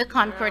the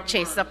Concord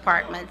Chase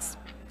Apartments.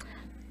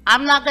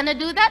 I'm not going to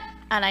do that,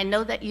 and I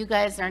know that you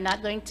guys are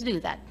not going to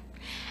do that.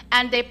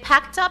 And they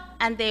packed up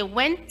and they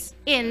went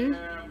in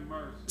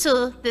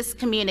to this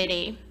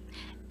community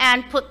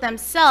and put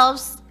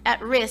themselves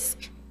at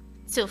risk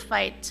to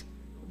fight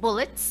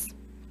bullets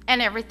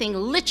and everything,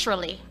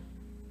 literally,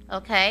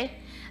 okay?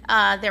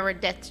 There were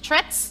death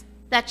threats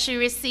that she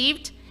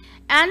received,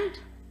 and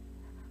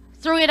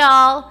through it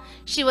all,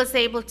 she was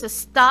able to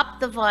stop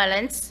the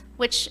violence,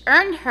 which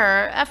earned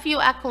her a few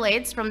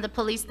accolades from the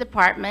police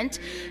department,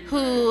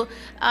 who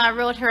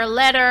wrote her a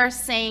letter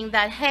saying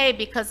that, hey,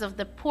 because of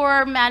the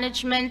poor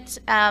management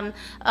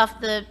of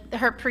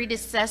her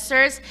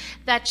predecessors,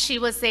 that she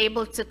was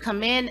able to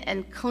come in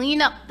and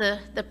clean up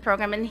the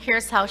program. And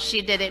here's how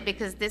she did it,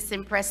 because this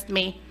impressed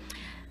me.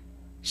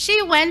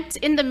 She went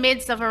in the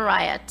midst of a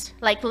riot,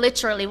 like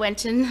literally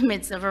went in the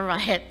midst of a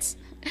riot,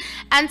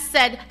 and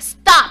said,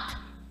 stop.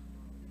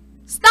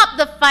 Stop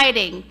the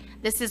fighting.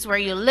 This is where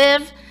you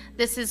live.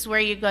 This is where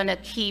you're going to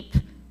keep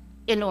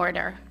in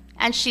order.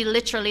 And she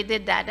literally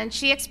did that. And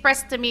she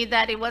expressed to me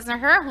that it wasn't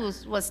her who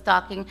was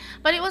talking,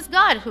 but it was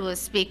God who was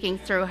speaking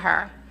through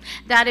her.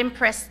 That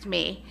impressed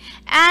me.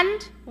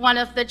 And one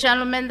of the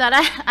gentlemen that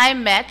I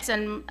met,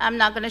 and I'm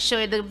not going to show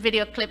you the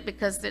video clip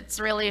because it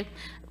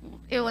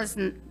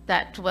wasn't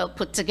that well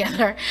put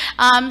together.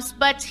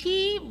 But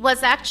he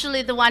was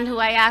actually the one who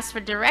I asked for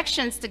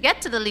directions to get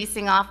to the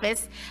leasing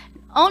office,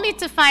 only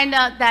to find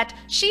out that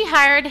she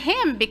hired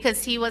him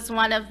because he was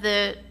one of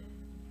the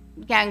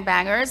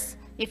gangbangers,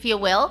 if you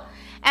will.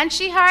 And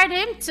she hired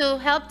him to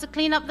help to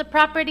clean up the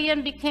property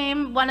and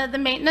became one of the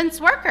maintenance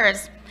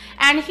workers.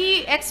 And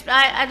he,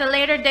 at a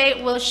later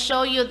date, will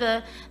show you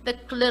the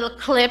little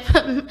clip,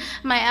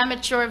 my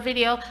amateur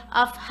video,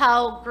 of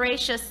how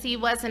gracious he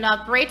was and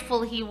how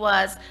grateful he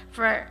was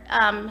for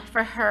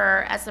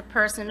her as a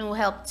person who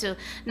helped to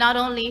not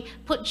only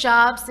put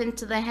jobs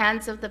into the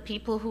hands of the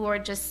people who are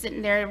just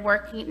sitting there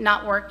working,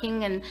 not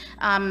working,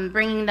 and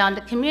bringing down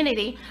the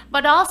community,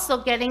 but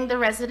also getting the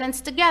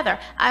residents together.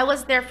 I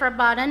was there for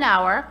about an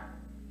hour,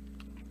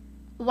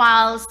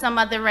 while some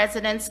of the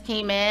residents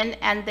came in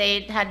and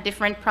they had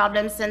different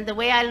problems. And the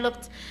way I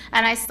looked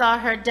and I saw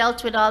her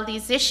dealt with all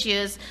these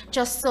issues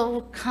just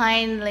so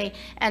kindly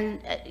and,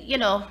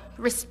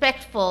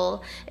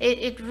 respectful,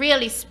 it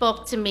really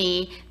spoke to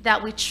me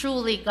that we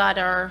truly got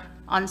our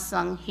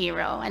unsung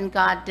hero, and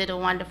God did a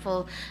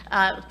wonderful,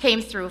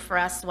 came through for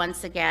us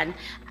once again.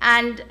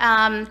 And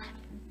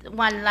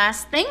one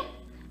last thing,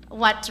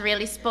 what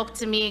really spoke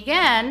to me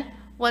again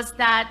was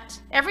that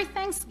every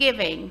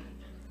Thanksgiving,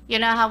 you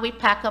know how we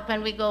pack up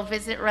and we go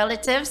visit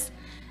relatives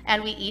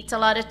and we eat a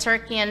lot of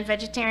turkey and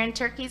vegetarian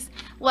turkeys?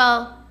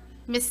 Well,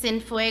 Miss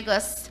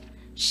Cienfuegos,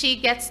 she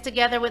gets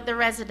together with the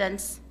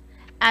residents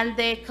and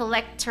they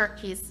collect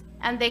turkeys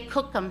and they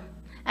cook them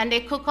and they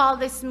cook all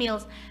these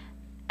meals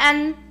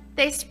and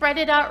they spread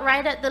it out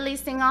right at the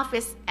leasing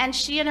office, and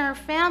she and her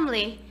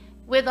family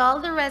with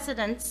all the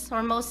residents,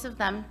 or most of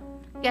them,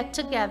 get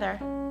together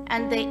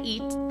and they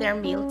eat their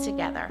meal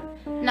together.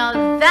 Now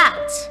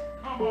that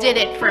did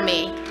it for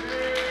me.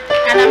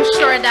 And I'm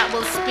sure that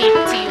will speak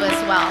to you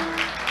as well.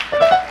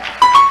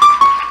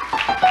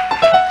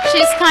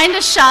 She's kind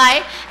of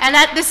shy, and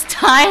at this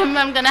time,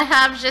 I'm going to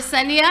have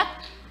Yesenia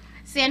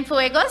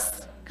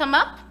Cienfuegos come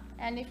up,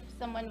 and if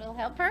someone will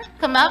help her,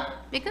 come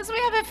up, because we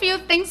have a few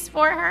things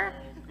for her.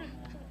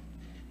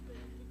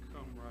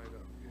 Come right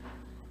up here.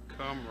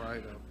 Come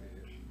right up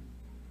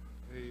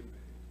here.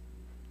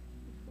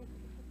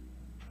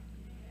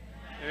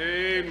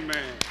 Amen.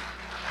 Amen.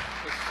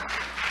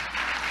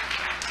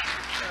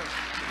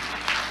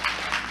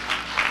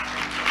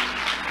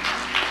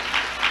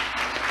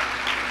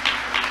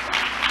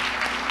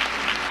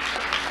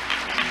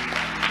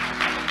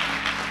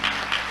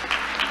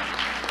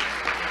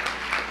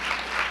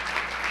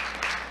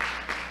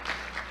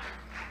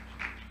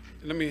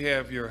 Let me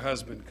have your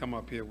husband come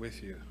up here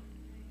with you.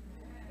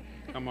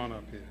 Come on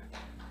up here.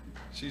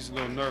 She's a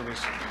little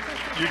nervous.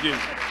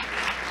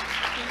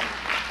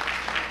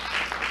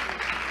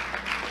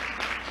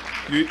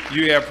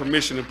 You have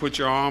permission to put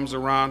your arms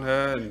around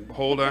her and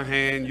hold her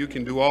hand. You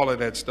can do all of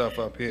that stuff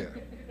up here.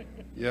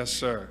 Yes,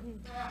 sir.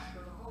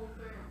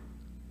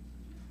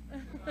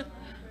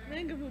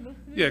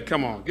 Yeah,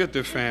 come on. Get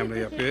the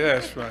family up here.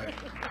 That's right.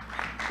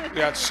 We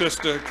got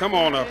sister. Come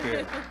on up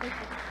here.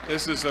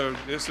 This is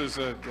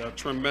a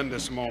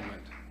tremendous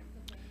moment.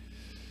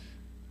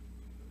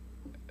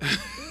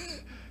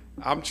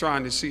 I'm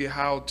trying to see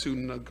how to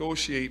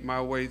negotiate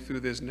my way through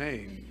this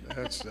name.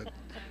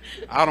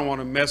 I don't want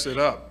to mess it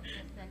up.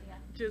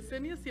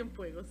 Yesenia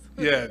Cienfuegos.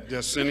 Yeah,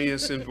 Yesenia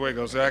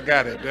Cienfuegos. I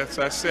got it.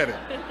 I said it.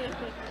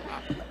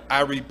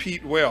 I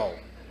repeat well.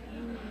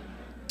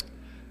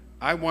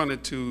 I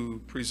wanted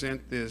to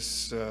present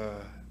this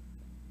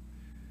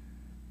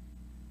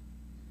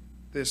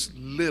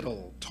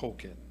little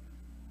token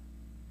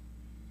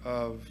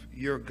of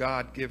your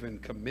God-given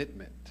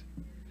commitment.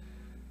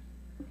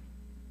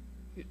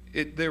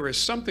 There is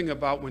something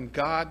about when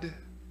God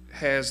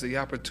has the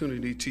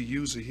opportunity to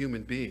use a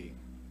human being,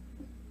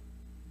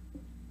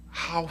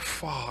 how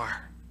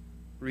far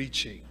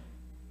reaching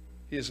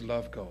his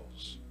love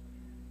goes.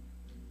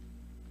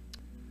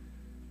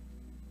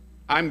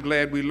 I'm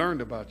glad we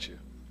learned about you.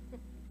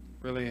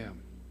 Really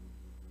am.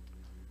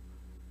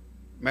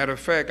 Matter of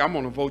fact, I'm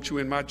going to vote you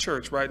in my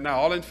church right now.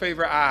 All in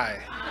favor, aye.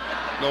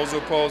 Those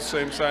opposed,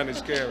 same sign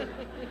as carried.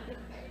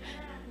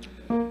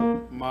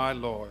 My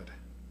Lord,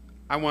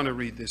 I want to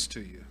read this to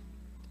you.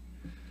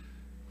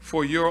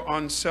 For your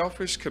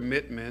unselfish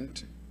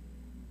commitment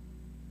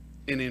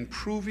in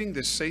improving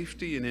the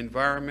safety and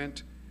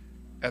environment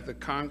at the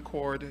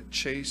Concord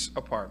Chase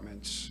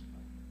Apartments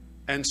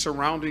and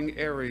surrounding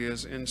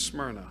areas in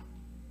Smyrna.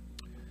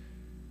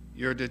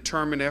 Your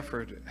determined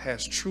effort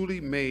has truly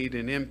made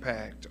an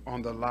impact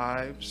on the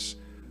lives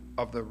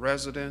of the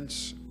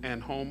residents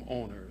and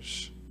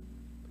homeowners.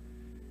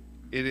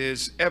 It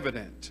is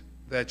evident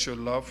that your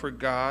love for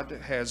God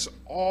has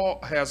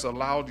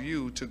allowed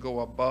you to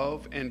go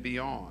above and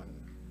beyond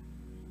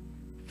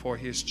for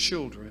his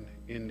children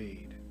in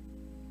need.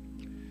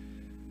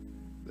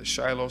 The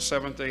Shiloh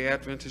Seventh-day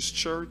Adventist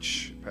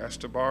Church,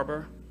 Pastor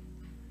Barber,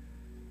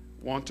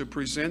 want to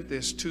present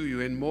this to you,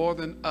 and more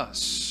than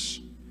us,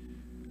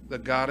 the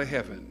God of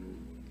heaven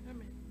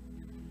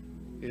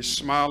is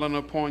smiling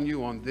upon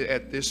you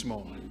at this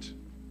moment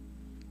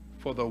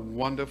for the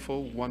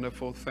wonderful,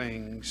 wonderful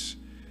things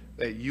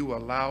that you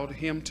allowed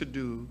him to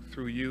do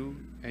through you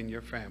and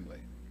your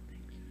family.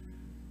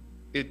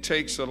 It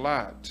takes a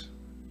lot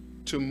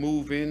to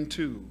move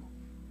into,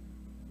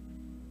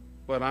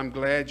 but I'm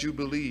glad you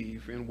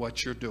believe in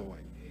what you're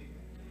doing.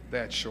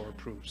 That sure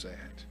proves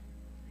that.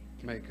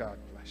 May God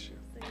bless you.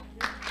 Thank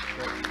you.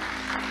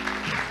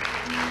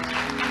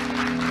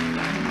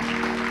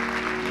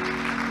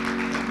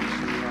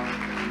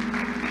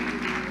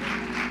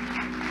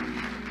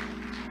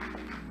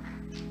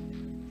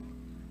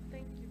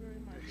 Thank you very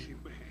much.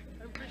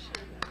 I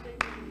appreciate that.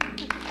 Thank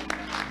you.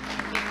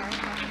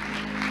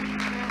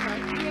 All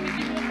right. You want to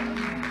give me a hug?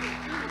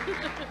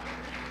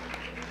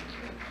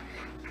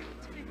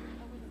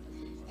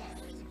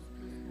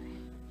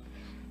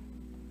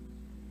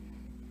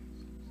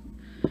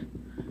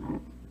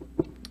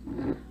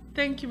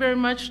 Thank you very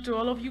much to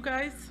all of you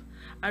guys.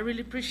 I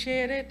really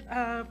appreciate it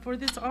for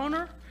this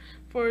honor,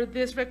 for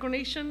this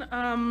recognition.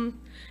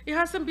 It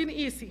hasn't been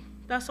easy,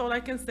 that's all I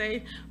can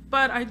say,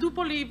 but I do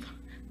believe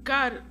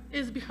God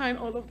is behind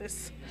all of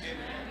this.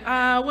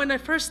 When I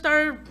first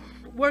started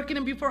working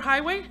in Before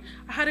Highway,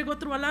 I had to go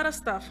through a lot of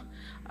stuff.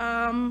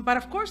 But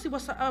of course, it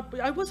was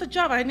a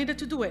job, I needed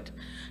to do it.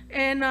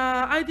 And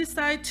I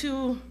decided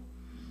to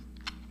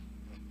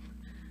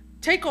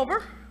take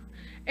over.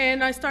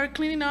 And I started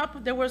cleaning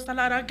up. There was a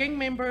lot of gang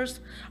members,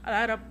 a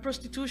lot of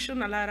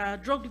prostitution, a lot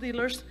of drug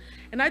dealers,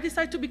 and I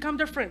decided to become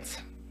their friends.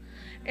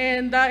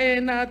 And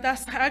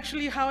that's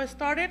actually how it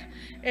started.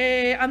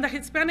 And the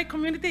Hispanic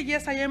community,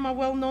 yes, I am a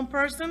well-known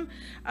person.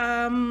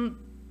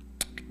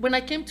 When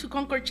I came to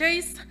Concord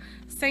Chase,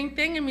 same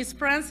thing, and Miss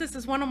Francis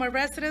is one of my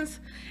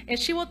residents, and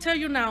she will tell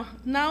you now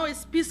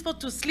it's peaceful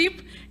to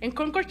sleep in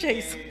Concord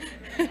Chase.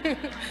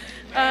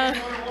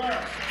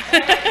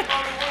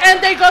 And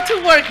they go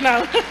to work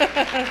now.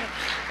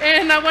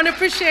 And I want to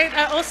appreciate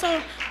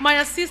also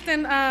my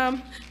assistant,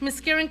 Miss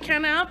Karen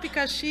Canal,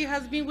 because she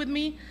has been with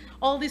me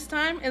all this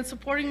time and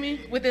supporting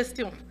me with this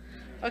too.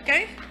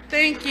 Okay?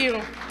 Thank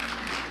you.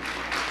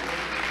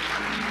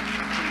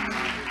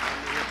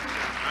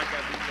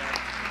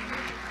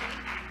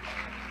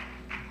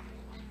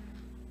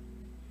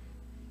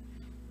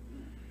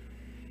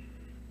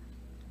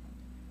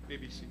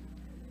 BBC.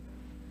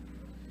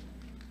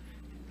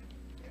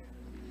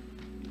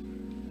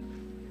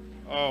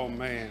 Oh,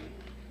 man.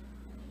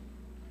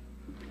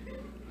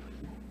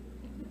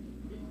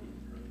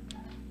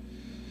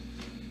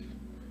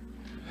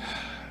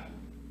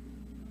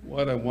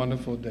 What a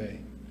wonderful day.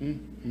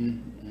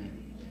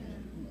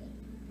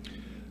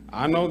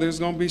 I know there's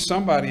going to be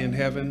somebody in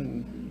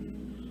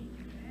heaven.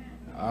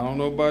 I don't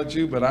know about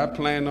you, but I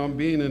plan on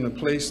being in a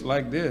place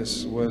like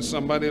this, where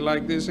somebody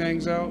like this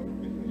hangs out.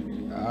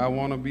 I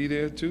want to be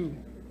there too.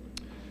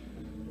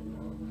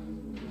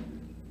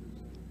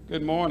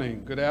 Good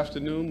morning, good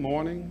afternoon,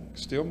 morning,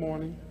 still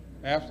morning,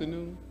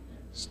 afternoon,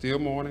 still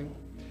morning.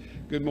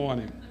 Good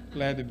morning,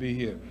 glad to be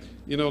here.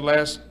 You know,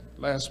 last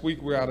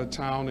week we were out of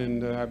town,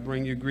 and I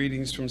bring you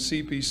greetings from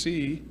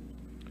CPC.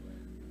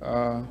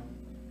 I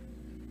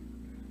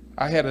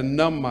had to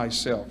numb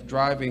myself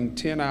driving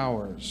 10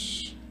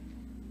 hours.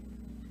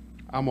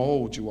 I'm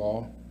old, you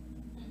all.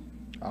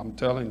 I'm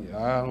telling you,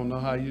 I don't know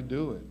how you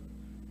do it.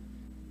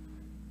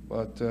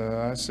 But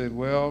I said,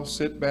 well,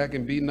 sit back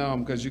and be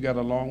numb, because you got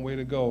a long way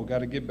to go. Got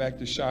to get back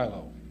to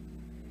Shiloh.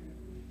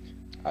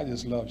 I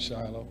just love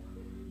Shiloh.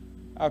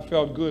 I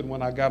felt good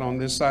when I got on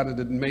this side of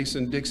the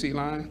Mason-Dixie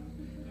line.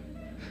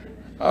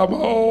 I'm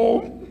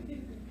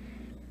home.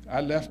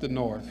 I left the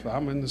north.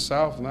 I'm in the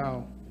south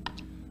now,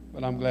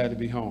 but I'm glad to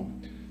be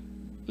home.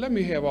 Let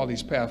me have all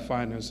these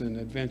Pathfinders and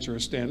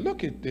adventurers stand.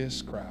 Look at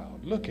this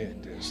crowd. Look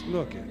at this.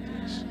 Look at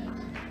this.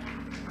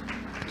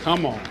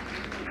 Come on.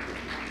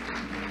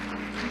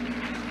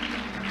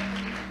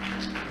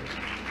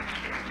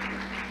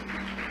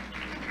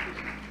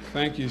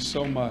 Thank you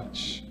so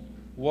much.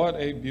 What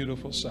a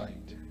beautiful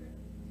sight.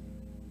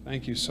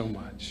 Thank you so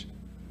much.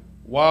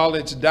 While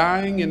it's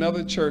dying in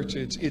other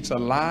churches, it's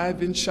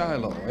alive in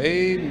Shiloh.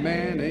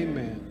 Amen,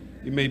 amen.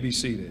 You may be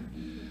seated.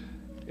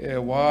 Yeah,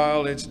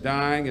 while it's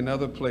dying in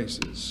other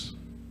places,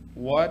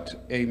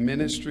 what a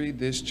ministry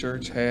this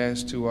church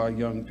has to our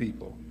young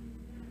people.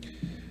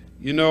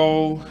 You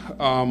know,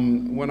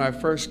 when I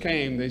first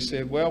came, they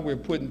said, well, we're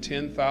putting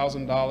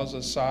 $10,000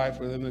 aside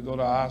for them to go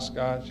to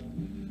Oshkosh.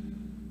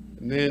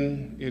 And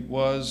then it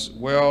was,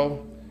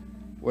 well,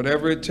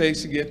 whatever it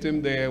takes to get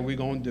them there, we're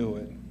going to do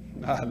it.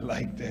 I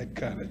like that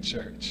kind of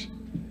church.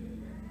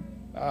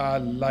 I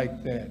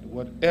like that.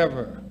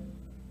 Whatever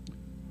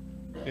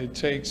it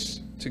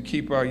takes to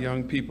keep our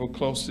young people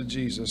close to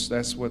Jesus,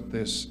 that's what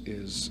this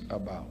is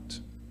about.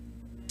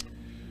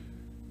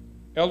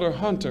 Elder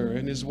Hunter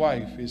and his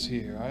wife is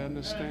here. I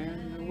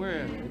understand.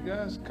 Where are they?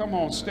 Guys, come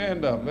on,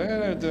 stand up.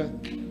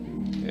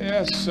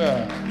 Yes,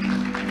 sir.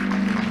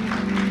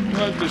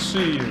 Good to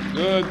see you.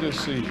 Good to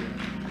see you.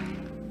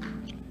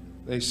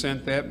 They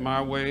sent that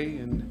my way.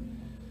 And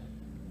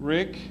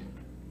Rick,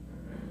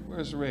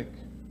 where's Rick?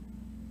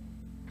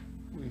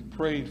 We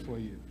prayed for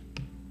you.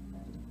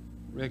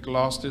 Rick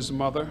lost his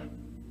mother.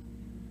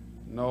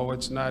 No,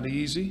 it's not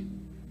easy.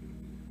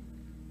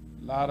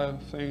 A lot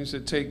of things to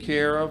take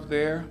care of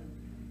there.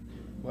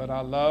 But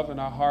our love and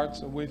our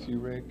hearts are with you,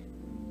 Rick.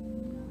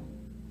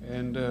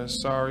 And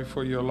sorry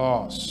for your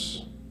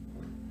loss.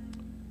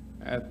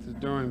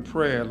 During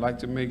prayer, I'd like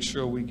to make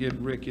sure we get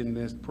Rick in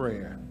this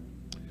prayer.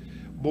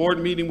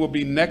 Board meeting will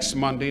be next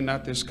Monday,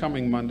 not this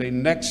coming Monday,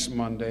 next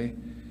Monday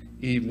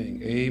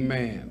evening.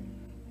 Amen.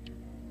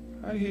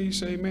 I hear you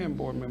say amen,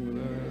 board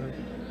member.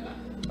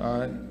 All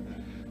right.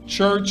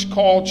 Church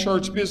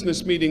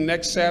business meeting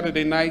next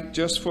Saturday night,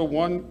 just for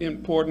one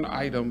important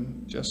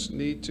item. Just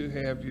need to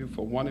have you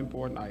for one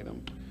important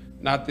item.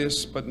 Not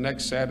this, but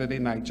next Saturday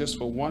night, just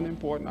for one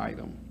important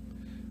item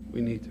we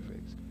need to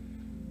fix.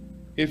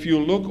 If you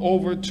look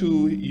over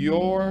to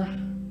your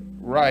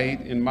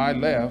right and my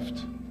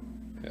left,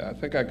 I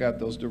think I got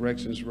those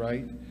directions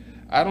right,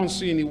 I don't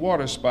see any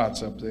water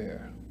spots up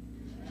there.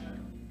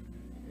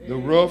 The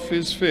roof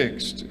is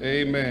fixed.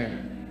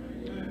 Amen.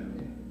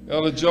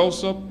 Elder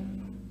Joseph,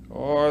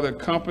 or the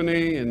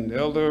company, and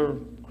Elder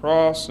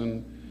Cross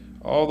and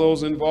all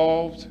those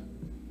involved,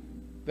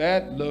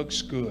 that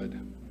looks good.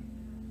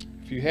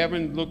 If you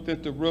haven't looked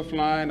at the roof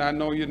line, I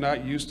know you're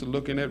not used to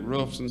looking at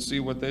roofs and see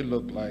what they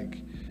look like.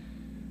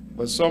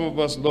 But some of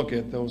us look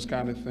at those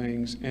kind of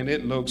things, and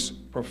it looks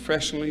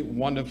professionally,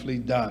 wonderfully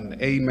done.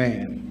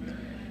 Amen.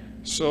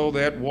 So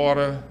that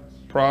water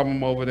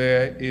problem over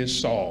there is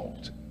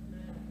solved.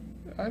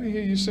 I didn't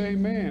hear you say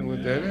amen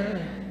with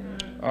that.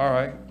 All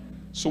right.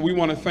 So we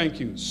want to thank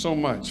you so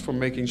much for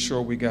making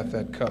sure we got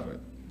that covered.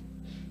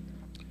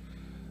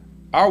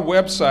 Our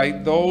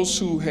website, those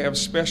who have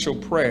special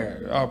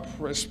prayer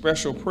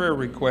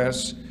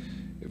requests,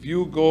 if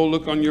you go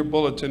look on your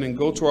bulletin and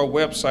go to our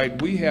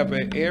website, we have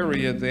an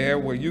area there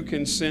where you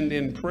can send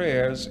in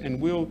prayers, and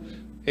we'll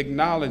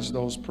acknowledge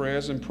those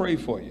prayers and pray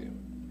for you.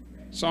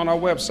 It's on our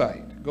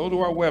website. Go to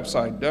our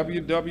website,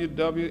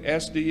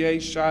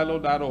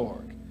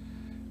 www.sdashiloh.org.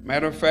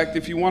 Matter of fact,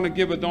 if you want to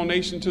give a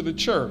donation to the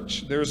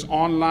church, there's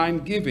online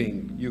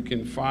giving you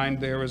can find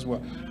there as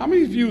well. How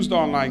many have used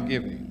online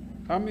giving?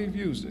 How many have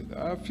used it?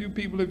 A few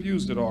people have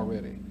used it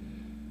already.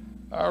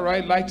 All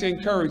right, like to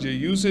encourage you,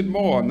 use it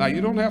more. Now, you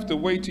don't have to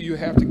wait till you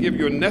have to give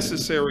your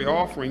necessary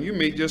offering. You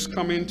may just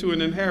come into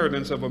an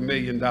inheritance of $1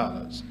 million,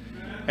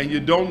 and you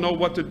don't know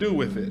what to do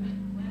with it.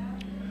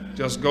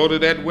 Just go to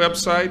that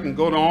website and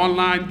go to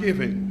online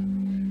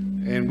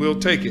giving, and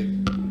we'll take it.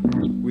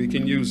 We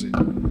can use it.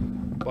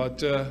 But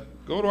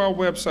go to our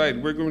website.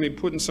 We're going to be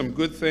putting some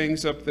good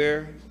things up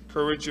there.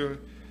 Encourage your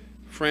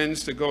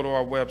friends to go to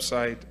our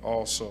website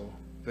also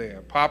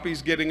there.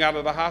 Poppy's getting out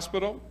of the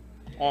hospital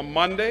on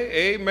Monday.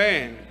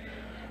 Amen.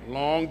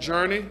 Long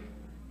journey.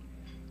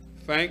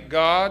 Thank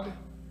God.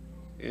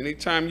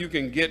 Anytime you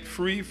can get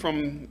free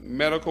from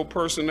medical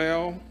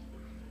personnel,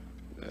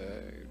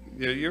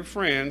 you're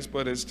friends,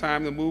 but it's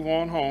time to move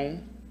on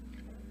home.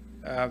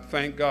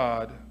 Thank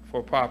God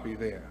for Poppy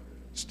there.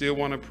 Still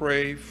want to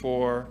pray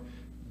for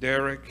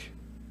Derek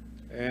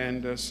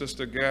and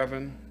Sister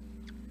Garvin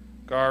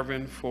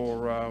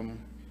for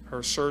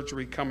her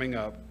surgery coming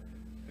up,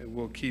 and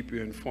we'll keep you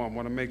informed.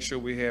 Want to make sure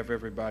we have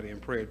everybody in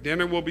prayer.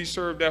 Dinner will be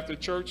served after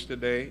church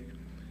today,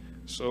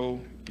 so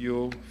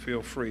you'll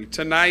feel free.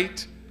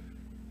 Tonight,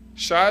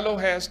 Shiloh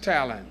has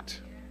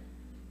talent.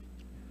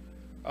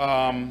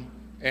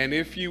 And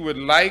if you would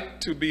like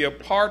to be a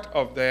part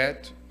of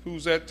that,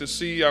 who's that to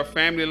see our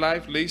family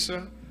life,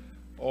 Lisa,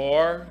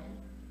 or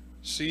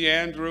see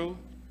Andrew?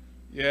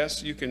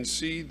 Yes, you can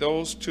see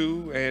those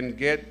two and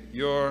get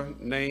your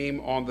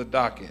name on the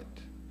docket.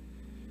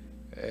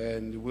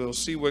 And we'll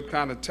see what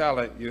kind of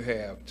talent you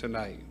have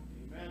tonight.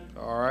 Amen.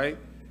 All right?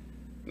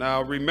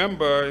 Now,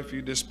 remember, if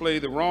you display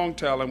the wrong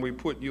talent, we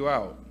put you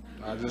out.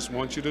 I just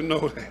want you to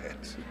know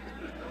that.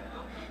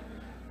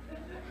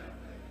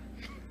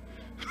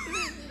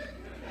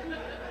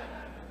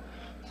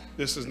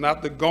 This is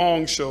not the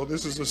Gong Show.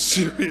 This is a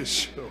serious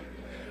show.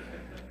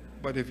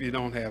 But if you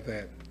don't have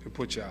that, we'll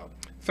put you out.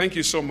 Thank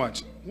you so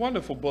much.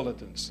 Wonderful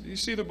bulletins. You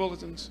see the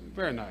bulletins?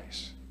 Very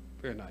nice.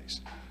 Very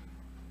nice.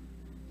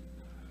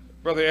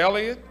 Brother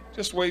Elliott,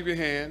 just wave your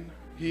hand.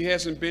 He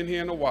hasn't been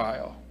here in a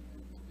while.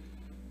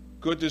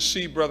 Good to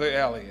see Brother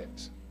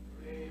Elliott.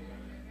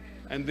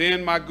 And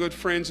then my good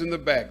friends in the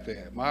back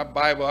there. Our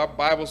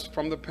Bibles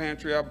from the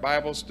pantry, our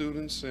Bible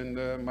students,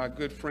 and my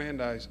good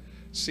friend, I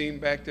see him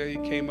back there. He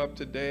came up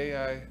today.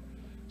 I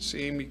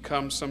see him. He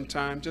comes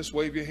sometime. Just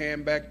wave your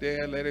hand back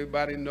there. Let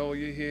everybody know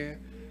you're here.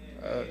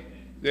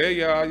 There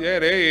you are. Yeah,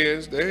 there he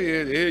is. There he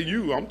is. There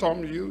you. I'm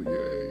talking to you. Yeah,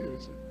 there he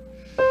is.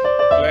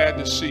 Glad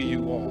to see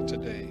you all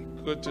today.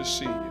 Good to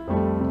see you.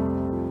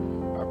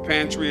 Our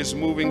pantry is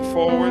moving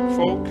forward,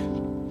 folk.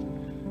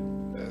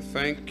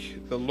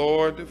 Thank the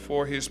Lord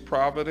for his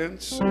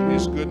providence and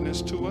his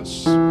goodness to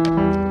us. We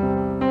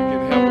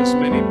can help as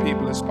many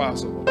people as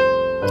possible.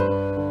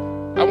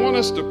 I want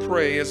us to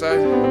pray as I'm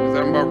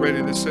about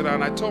ready to sit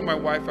down. I told my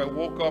wife I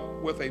woke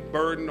up with a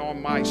burden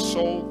on my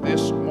soul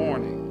this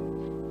morning.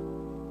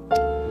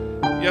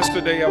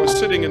 Yesterday I was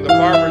sitting in the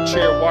barber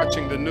chair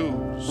watching the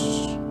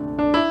news.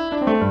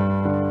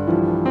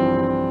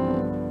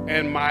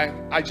 And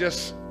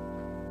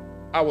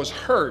I was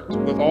hurt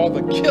with all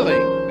the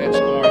killing that's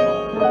going on.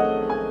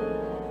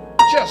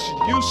 Just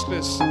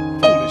useless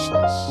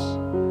foolishness.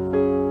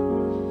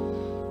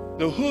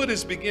 The hood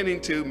is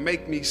beginning to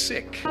make me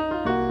sick.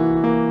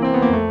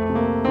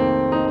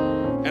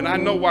 And I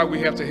know why we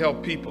have to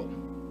help people.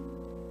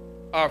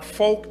 Our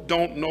folk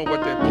don't know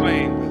what they're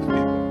playing with,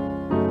 people.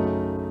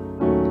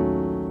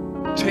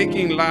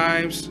 Taking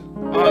lives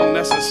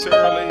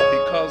unnecessarily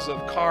because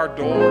of car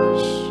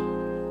doors,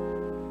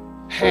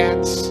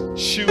 hats,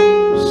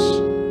 shoes.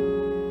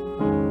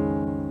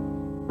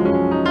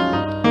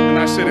 And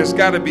I said,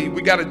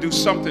 we got to do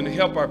something to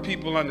help our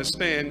people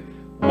understand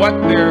what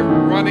they're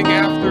running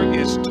after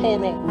is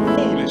total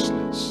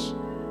foolishness.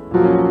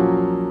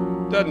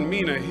 Doesn't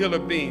mean a hill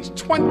of beans.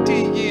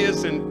 20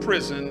 years in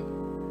prison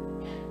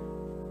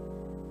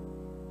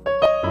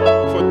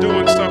for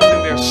doing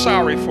something they're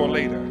sorry for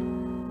later.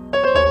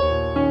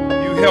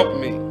 You help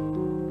me.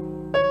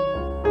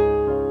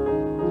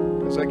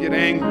 Because I get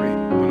angry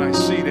when I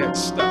see that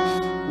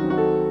stuff.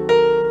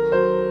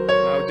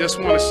 I just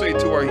want to say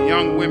to our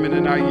young women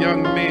and our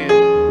young men,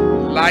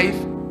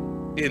 life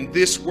in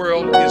this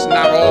world is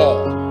not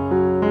all.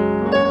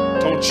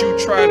 Don't you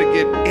try to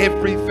get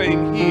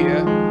everything here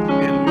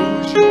and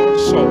lose your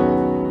soul.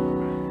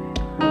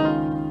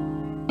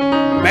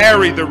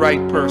 Marry the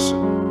right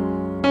person.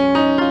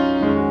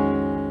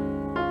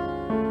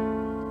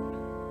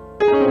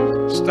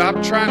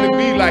 Stop trying to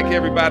be like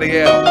everybody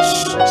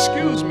else.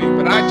 Excuse me,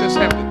 but I just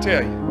have to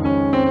tell you.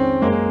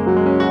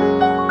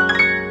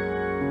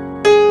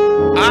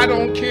 I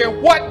don't care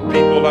what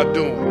people are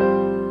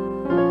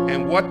doing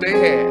and what they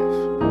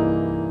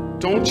have.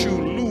 Don't you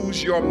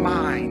lose your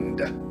mind.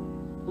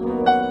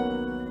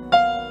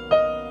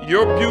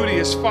 Your beauty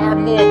is far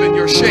more than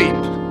your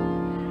shape.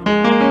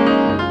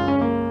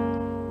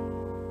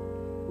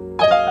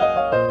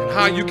 And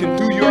how you can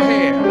do your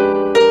hair.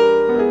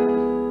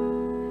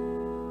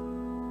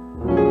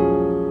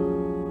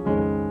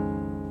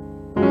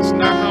 It's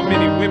not how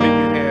many women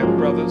you have,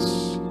 brothers.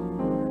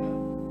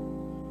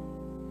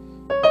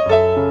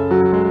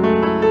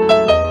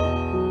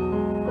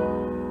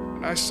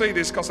 I say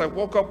this because I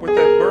woke up with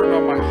that burden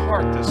on my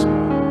heart this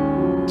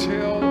morning.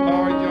 Tell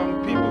our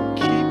young people,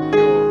 keep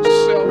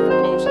yourself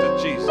close to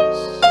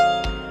Jesus.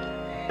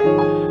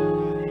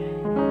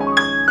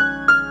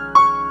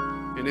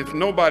 And if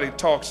nobody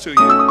talks to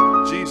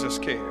you, Jesus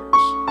cares.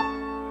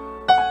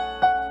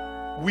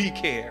 We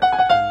care.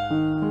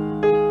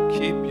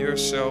 Keep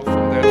yourself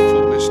from that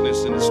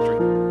foolishness in the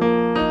street.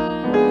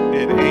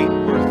 It ain't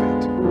worth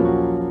it.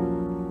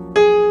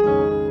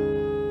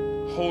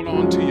 Hold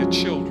on to your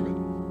children.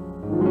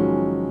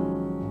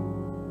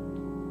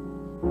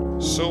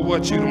 So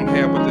what, you don't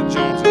have what the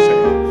Joneses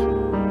have.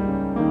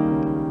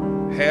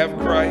 Have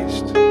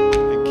Christ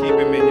and keep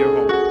him in your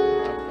home.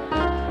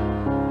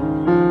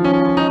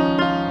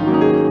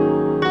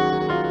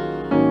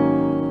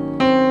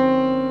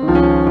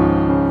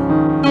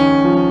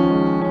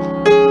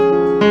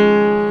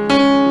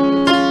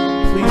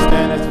 Please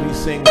stand as we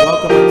sing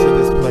Welcome into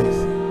this place.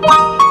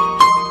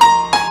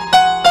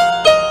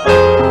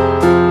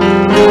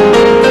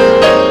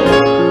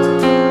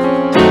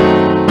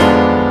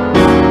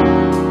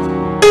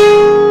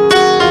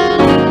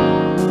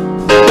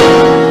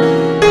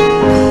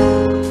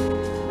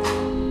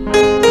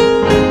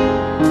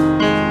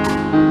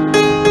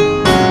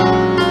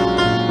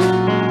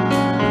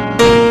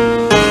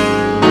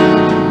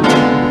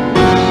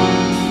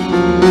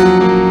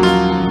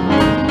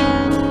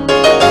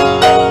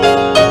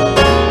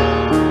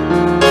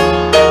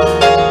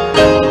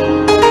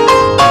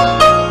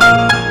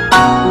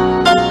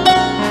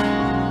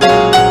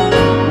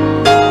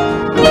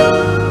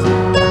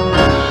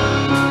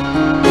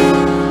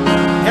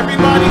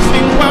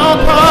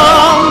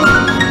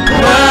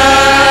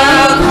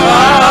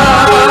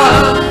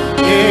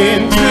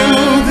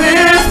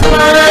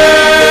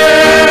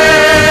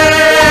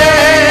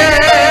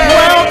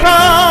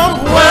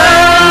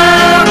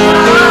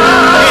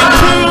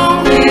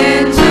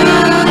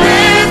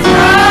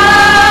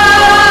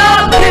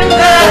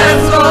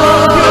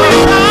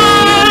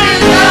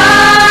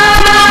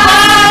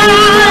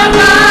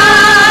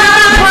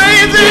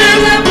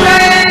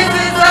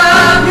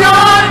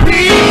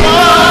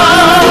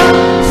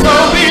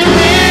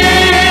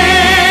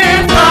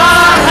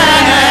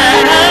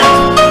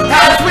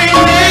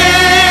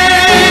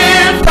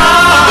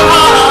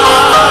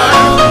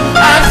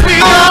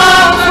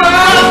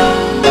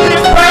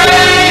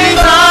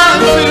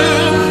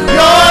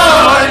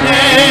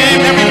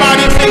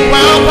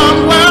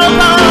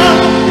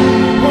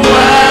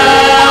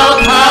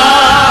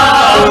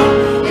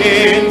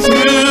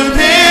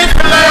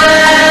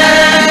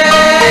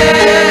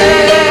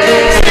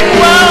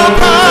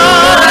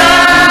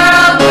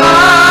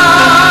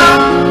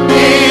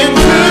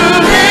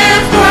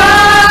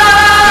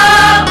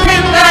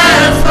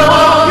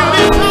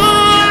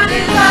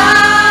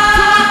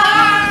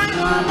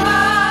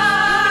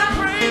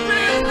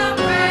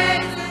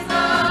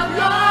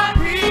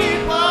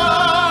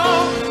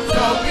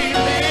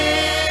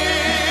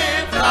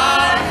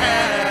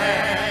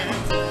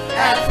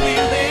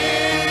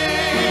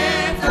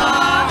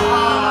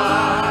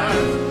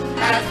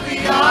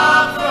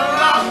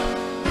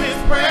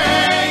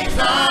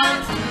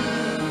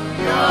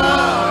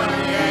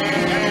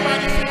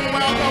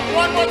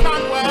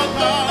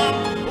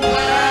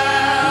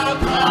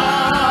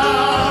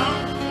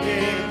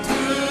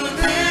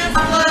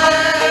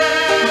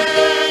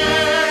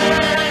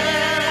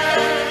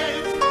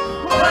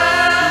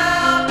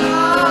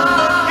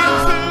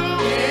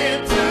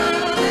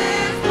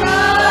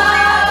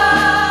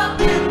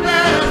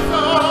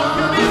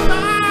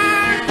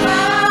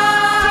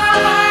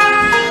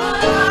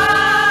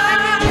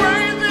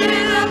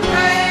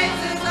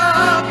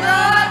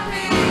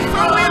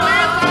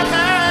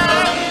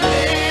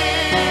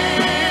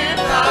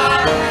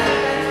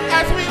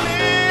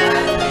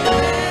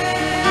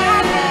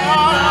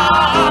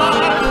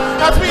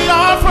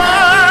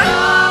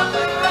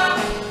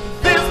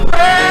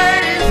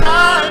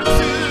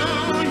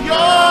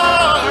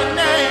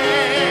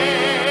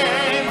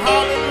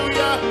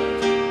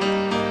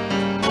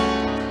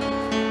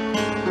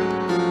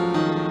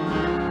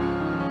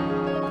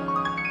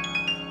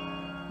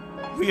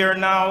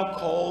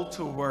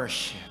 called to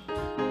worship.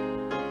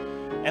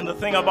 And the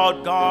thing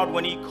about God,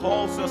 when he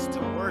calls us to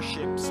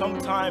worship,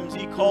 sometimes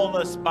he calls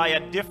us by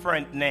a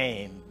different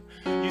name.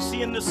 You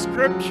see, in the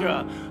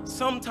scripture,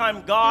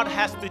 sometimes God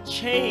has to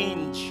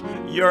change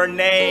your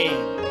name.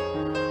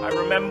 I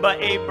remember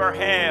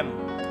Abraham.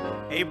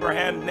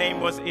 Abraham's name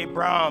was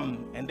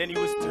Abram, and then he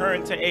was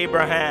turned to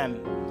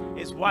Abraham.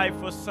 His wife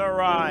was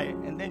Sarai,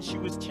 and then she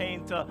was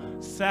changed to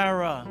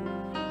Sarah.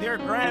 Their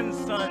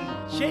grandson,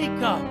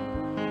 Jacob,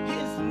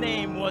 his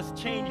name was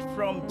changed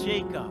from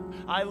Jacob.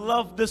 I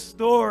love the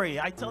story.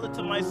 I tell it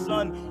to my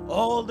son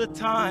all the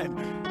time.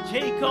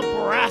 Jacob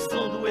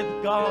wrestled with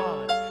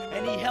God,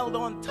 and he held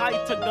on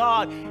tight to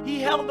God. He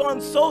held on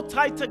so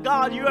tight to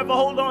God. You ever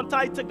hold on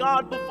tight to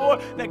God before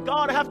that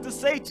God have to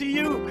say to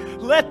you,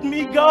 let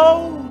me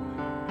go?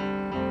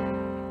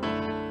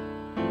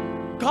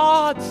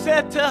 God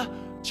said to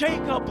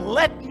Jacob,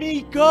 let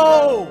me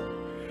go.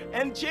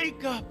 And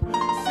Jacob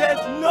says,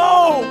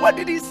 no. What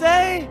did he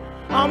say?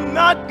 I'm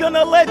not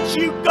gonna let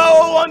you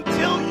go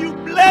until you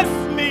bless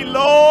me,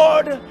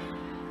 Lord.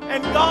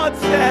 And God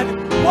said,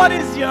 what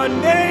is your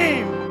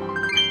name?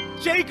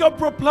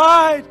 Jacob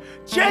replied,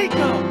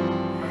 Jacob.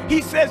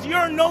 He says,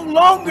 you're no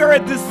longer a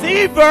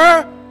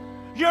deceiver.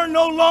 You're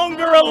no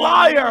longer a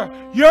liar.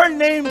 Your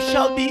name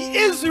shall be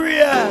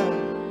Israel.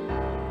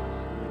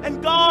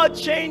 And God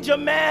changed a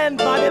man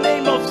by the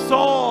name of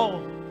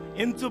Saul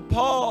into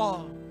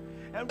Paul.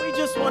 And we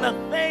just want to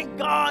thank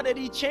God that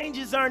he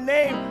changes our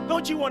name.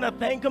 Don't you want to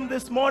thank him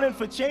this morning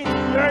for changing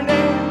your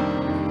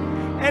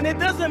name? And it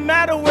doesn't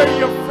matter where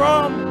you're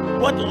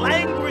from, what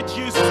language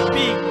you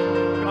speak.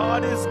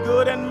 God is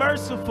good and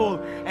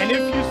merciful. And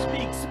if you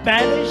speak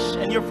Spanish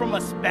and you're from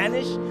a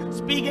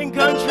Spanish-speaking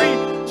country,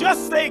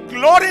 just say,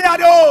 Gloria a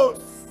Dios.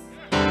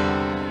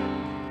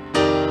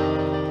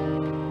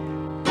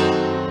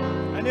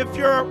 And if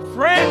you're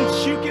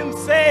French, you can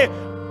say,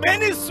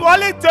 Béni soit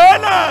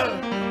l'Éternel.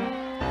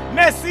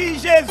 Merci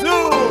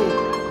Jésus.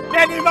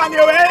 Béni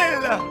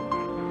Emmanuel.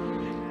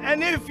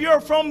 And if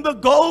you're from the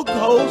Gold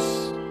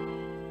Coast,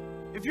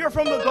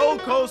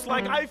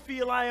 like I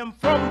feel I am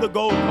from the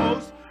Gold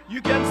Coast,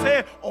 you can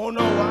say,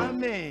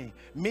 Onowame,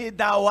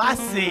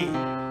 Medawase.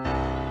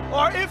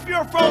 Or if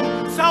you're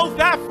from South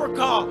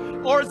Africa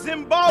or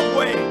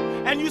Zimbabwe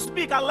and you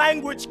speak a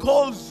language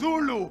called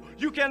Zulu,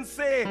 you can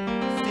say,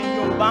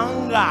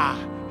 Siyobanga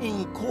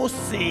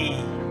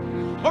Inkosi.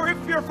 Or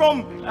if you're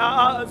from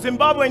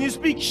Zimbabwe and you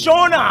speak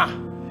Shona,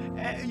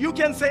 you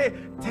can say,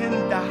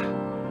 Tendada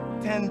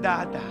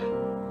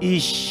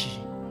Ishi.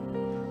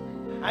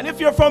 And if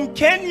you're from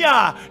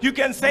Kenya, you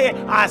can say,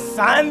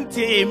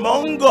 Asante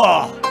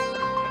Mongo.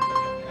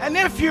 And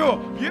if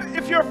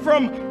you're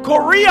from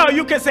Korea,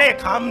 you can say,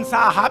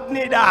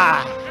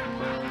 Kamsahamnida.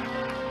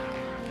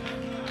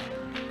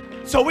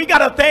 So we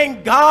gotta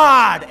thank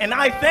God, and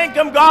I thank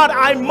him, God.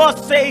 I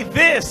must say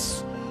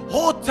this: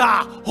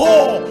 Hota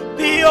ho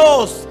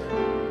Dios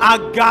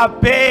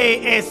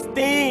agape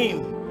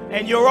esteem.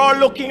 And you're all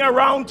looking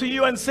around to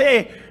you and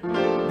say,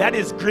 that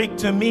is Greek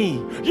to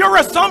me. Your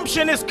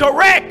assumption is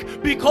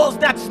correct because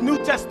that's New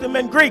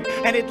Testament Greek,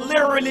 and it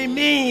literally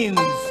means,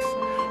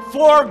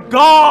 for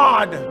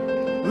God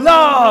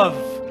love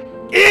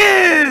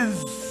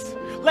is.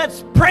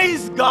 Let's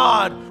praise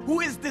God. Who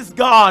is this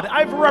God?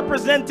 I've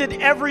represented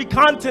every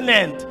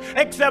continent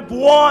except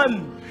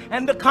one.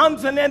 And the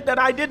continent that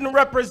I didn't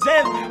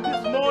represent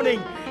this morning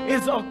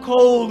is a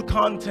cold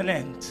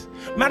continent.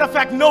 Matter of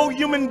fact, no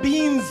human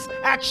beings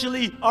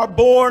actually are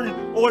born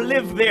or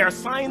live there.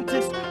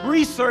 Scientists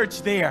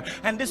research there.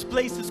 And this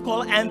place is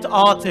called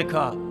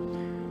Antarctica.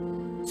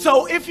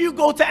 So if you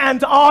go to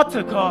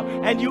Antarctica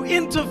and you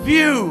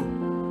interview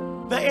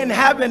the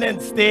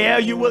inhabitants there,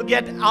 you will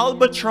get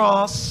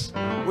albatross,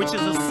 which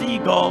is a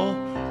seagull,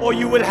 or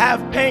you will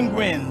have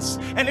penguins.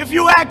 And if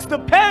you ask the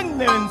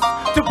penguins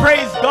to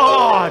praise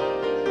God,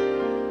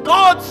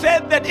 God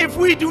said that if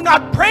we do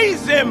not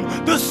praise him,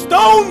 the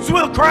stones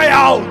will cry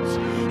out.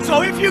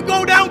 So if you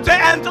go down to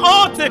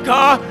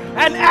Antarctica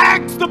and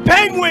ask the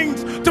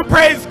penguins to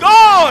praise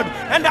God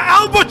and the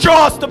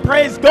albatross to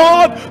praise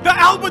God, the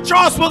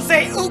albatross will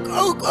say, ook,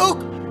 ook,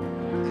 ook.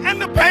 And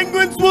the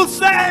penguins will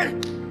say,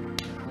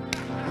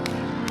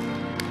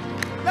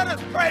 let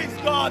us praise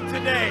God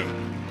today.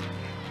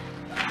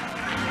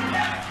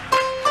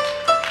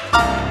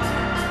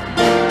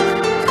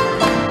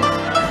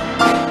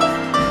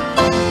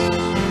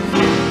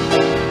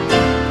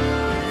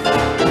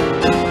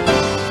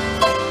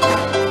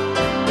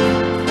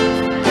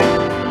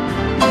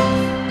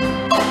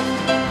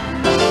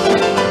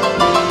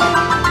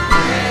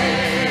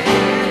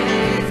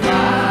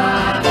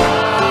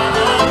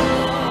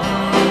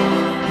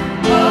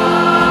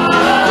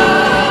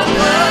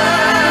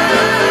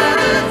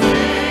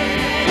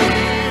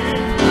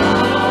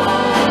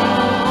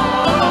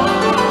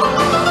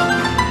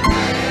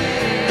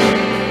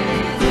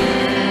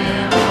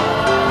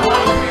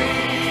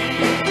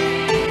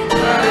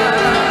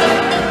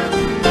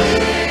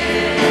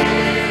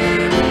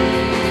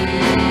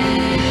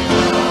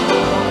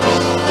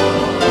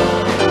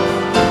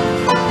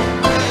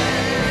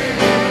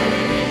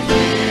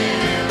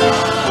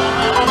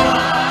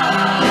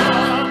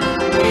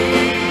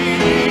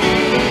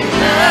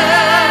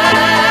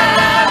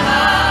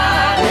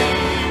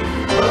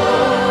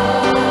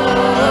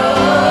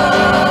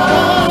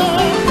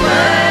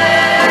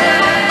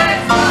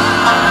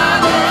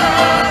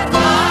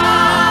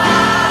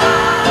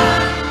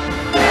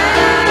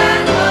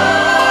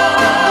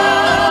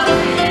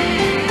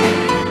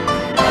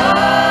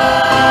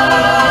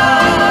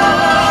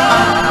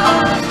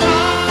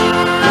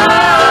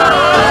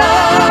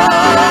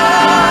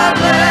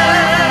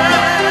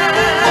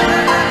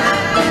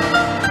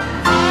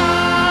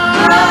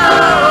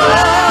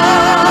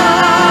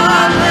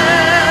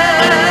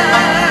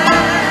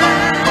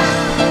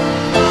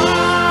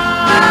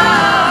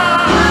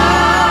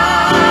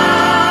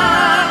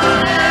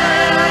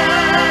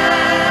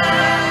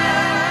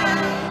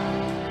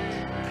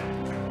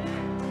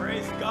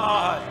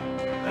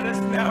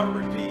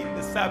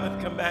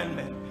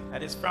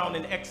 found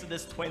in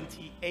Exodus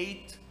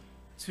 28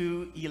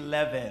 to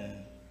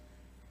 11.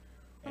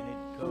 And it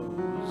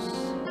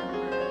goes,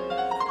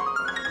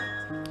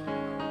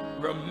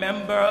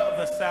 remember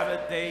the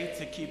Sabbath day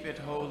to keep it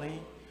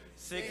holy.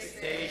 6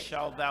 days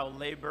shalt thou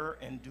labor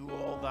and do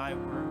all thy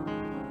work.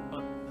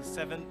 But the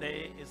seventh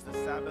day is the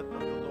Sabbath of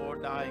the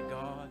Lord thy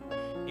God.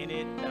 In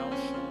it thou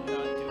shalt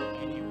not do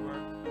any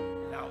work,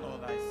 thou nor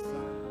thy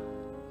son,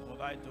 nor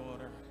thy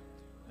daughter,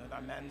 nor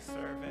thy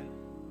manservant,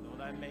 nor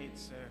thy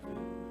maidservant,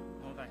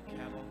 nor thy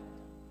cattle,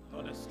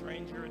 nor the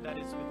stranger that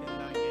is within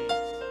thy gates.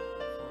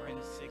 For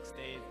in 6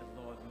 days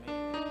the Lord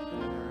made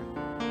the earth,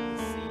 the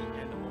sea,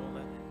 and all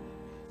that in it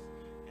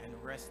is, and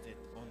rested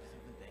on the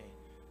seventh day.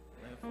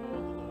 Therefore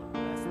the Lord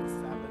blessed the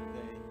Sabbath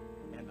day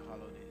and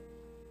hallowed it.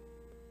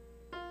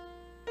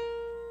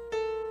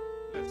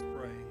 Let's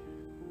pray.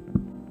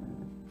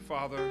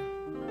 Father,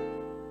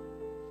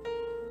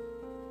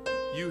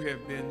 you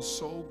have been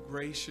so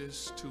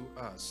gracious to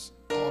us,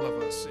 all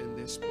of us in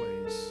this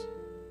place.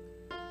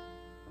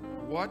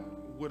 What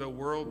would a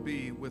world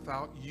be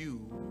without you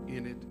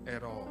in it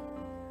at all?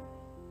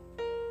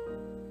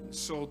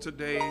 So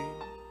today,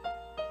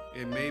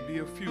 it may be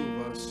a few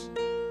of us,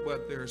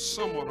 but there's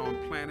someone on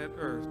planet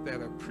Earth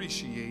that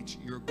appreciates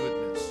your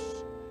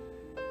goodness.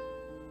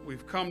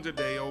 We've come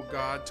today, oh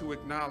God, to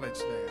acknowledge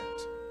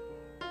that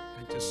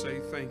and to say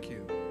thank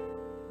you.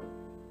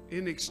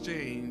 In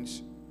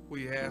exchange,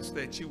 we ask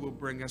that you will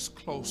bring us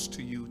close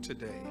to you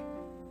today.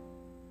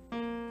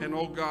 And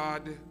oh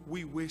God,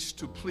 we wish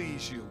to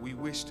please you. We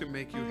wish to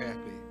make you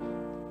happy.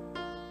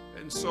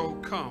 And so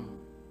come,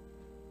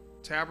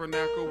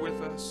 tabernacle with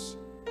us,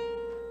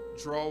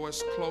 draw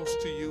us close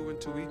to you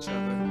and to each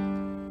other.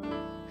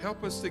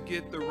 Help us to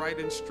get the right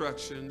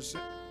instructions.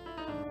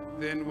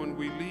 Then when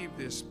we leave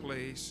this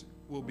place,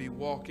 we'll be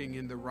walking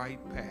in the right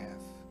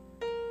path.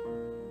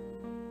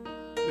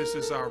 This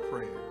is our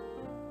prayer,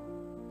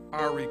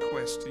 our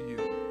request to you.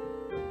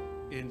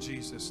 In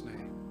Jesus'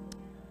 name,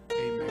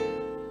 amen.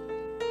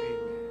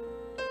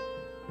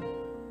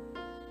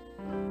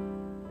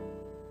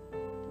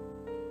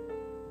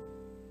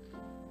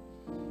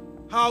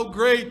 How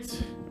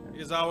great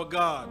is our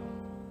God.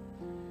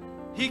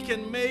 He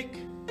can make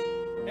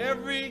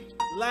every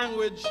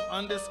language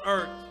on this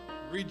earth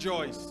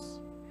rejoice.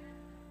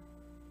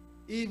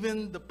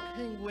 Even the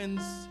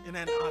penguins in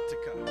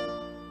Antarctica.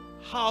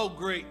 How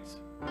great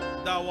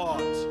thou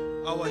art.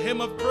 Our hymn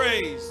of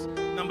praise,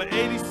 number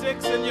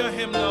 86 in your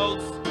hymn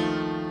notes,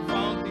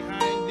 found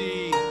behind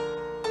the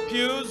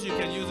pews. You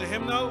can use a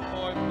hymnal,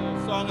 or if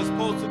the song is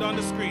posted on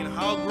the screen.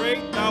 How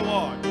great thou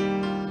art.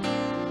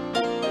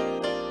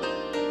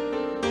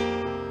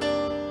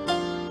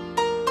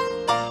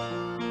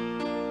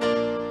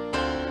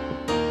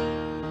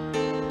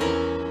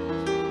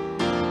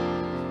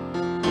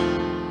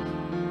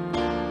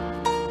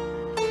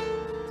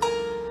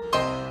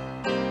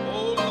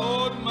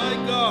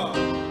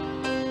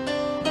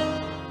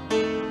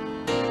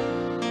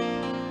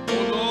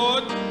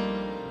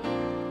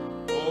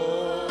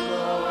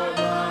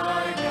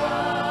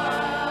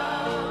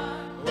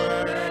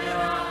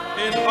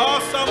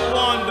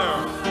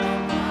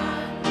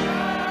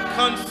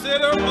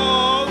 Consider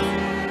all the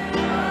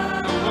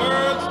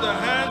words the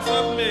hands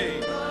have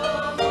made.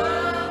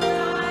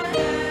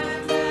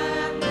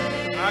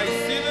 I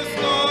see the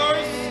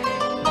stars.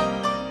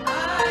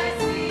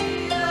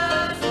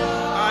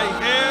 I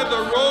hear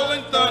the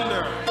rolling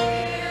thunder.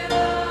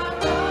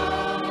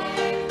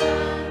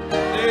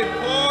 They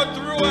pour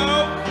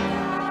throughout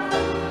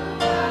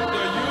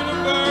the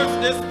universe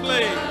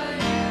displayed.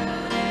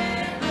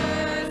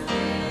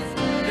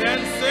 Then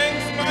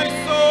sings my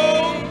soul.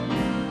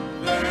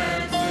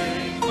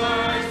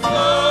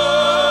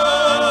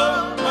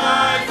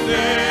 My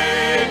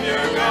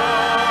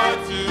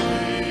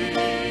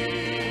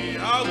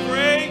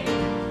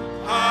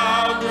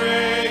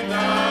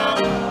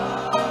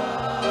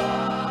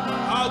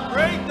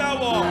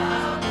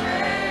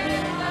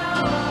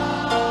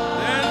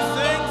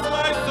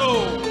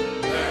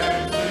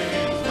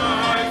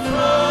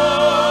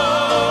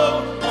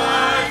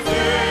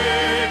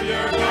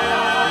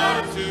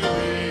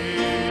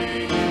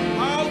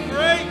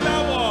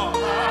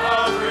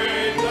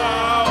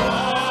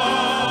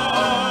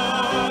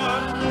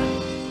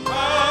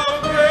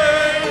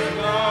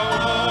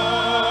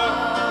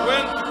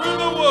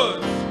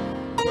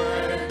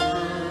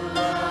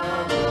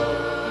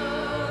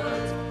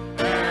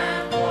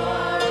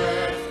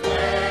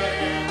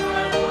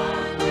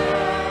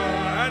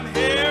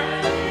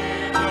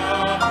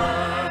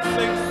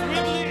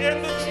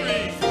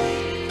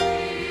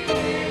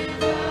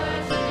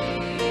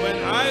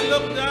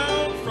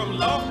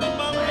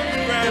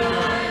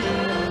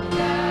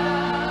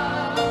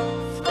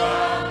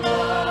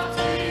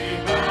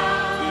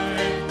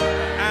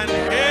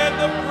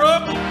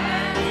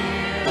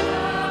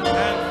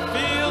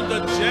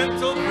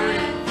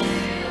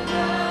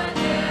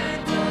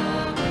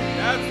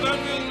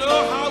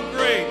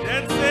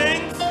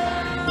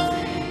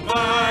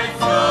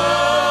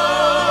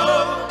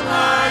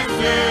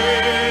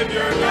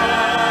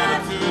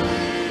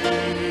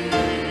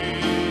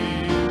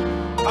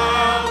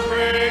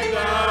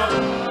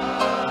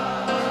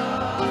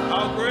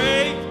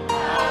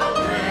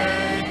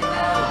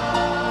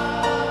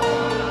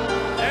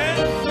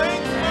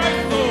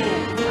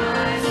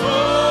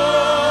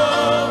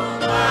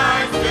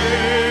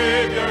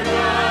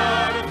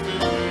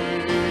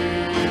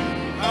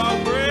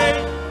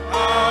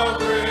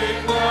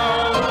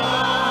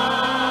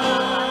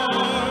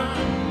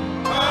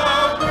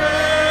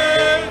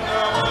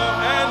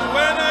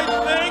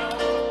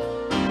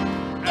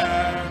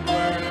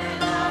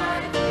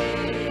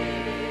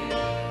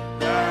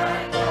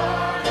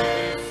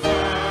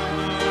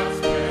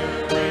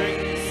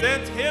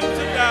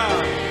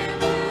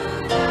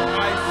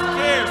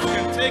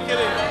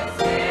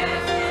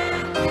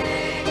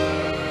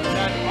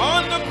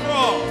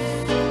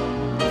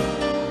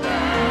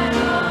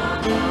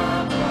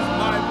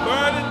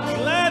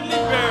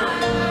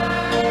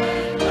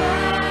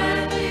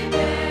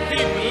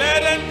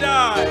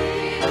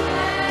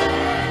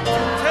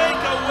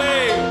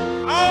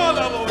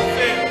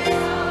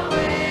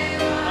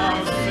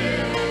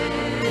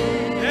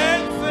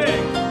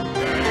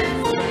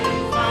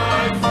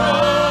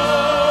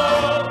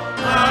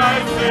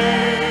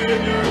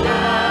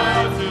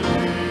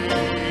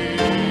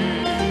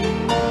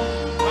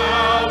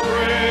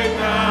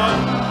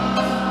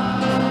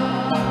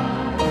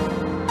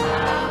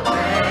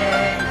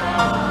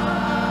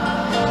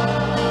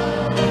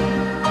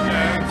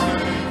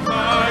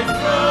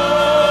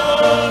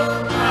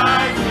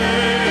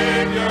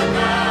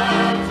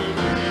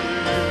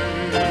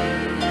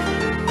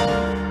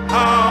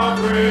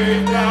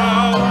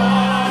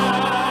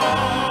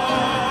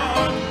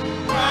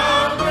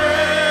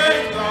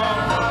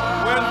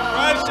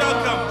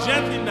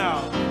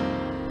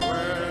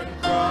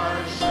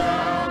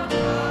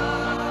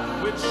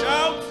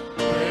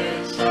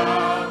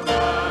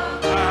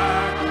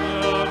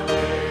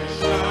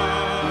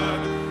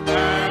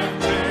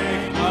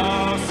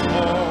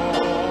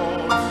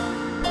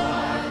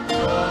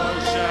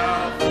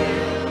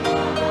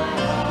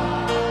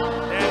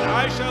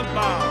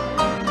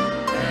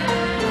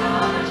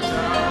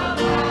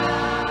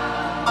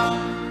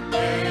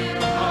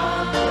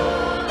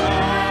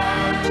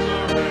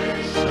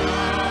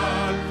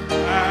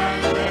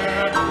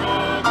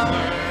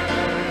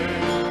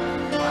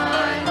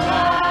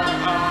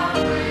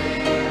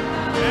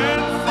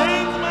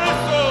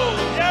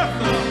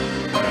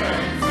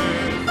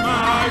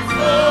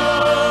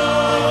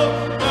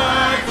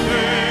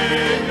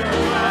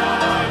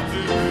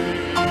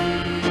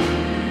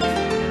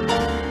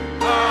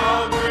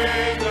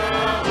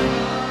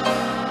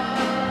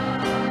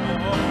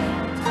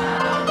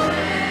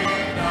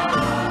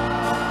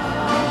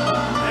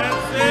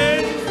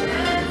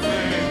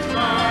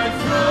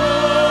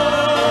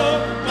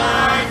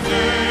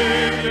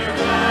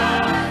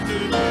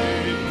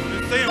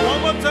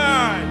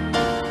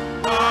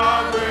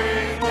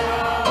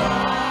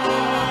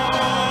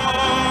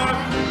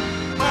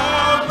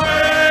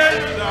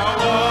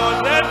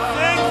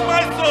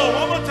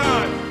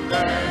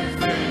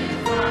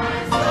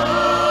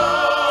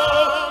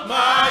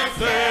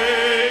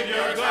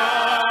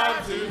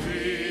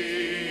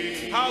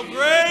How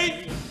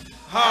great,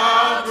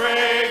 how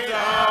great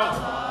thou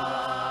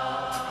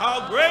art.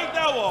 How great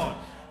thou art.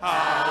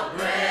 How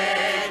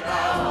great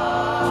thou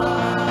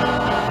art.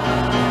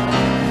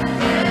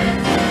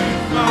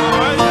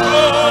 My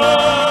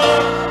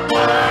soul,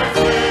 my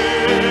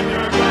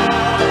Savior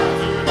God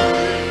to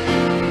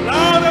thee.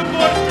 Loud and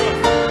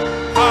boisterous.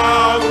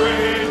 How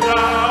great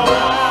thou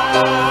art.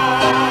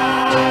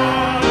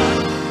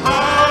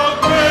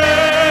 How great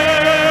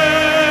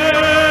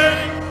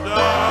thou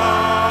art.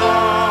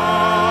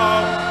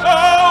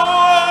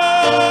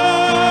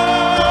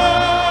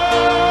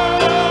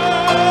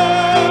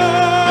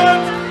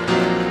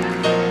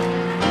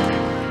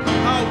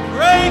 How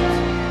great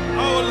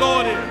our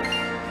Lord is.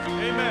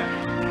 Amen.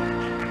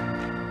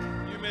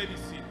 You may be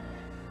seated.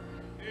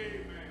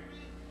 Amen.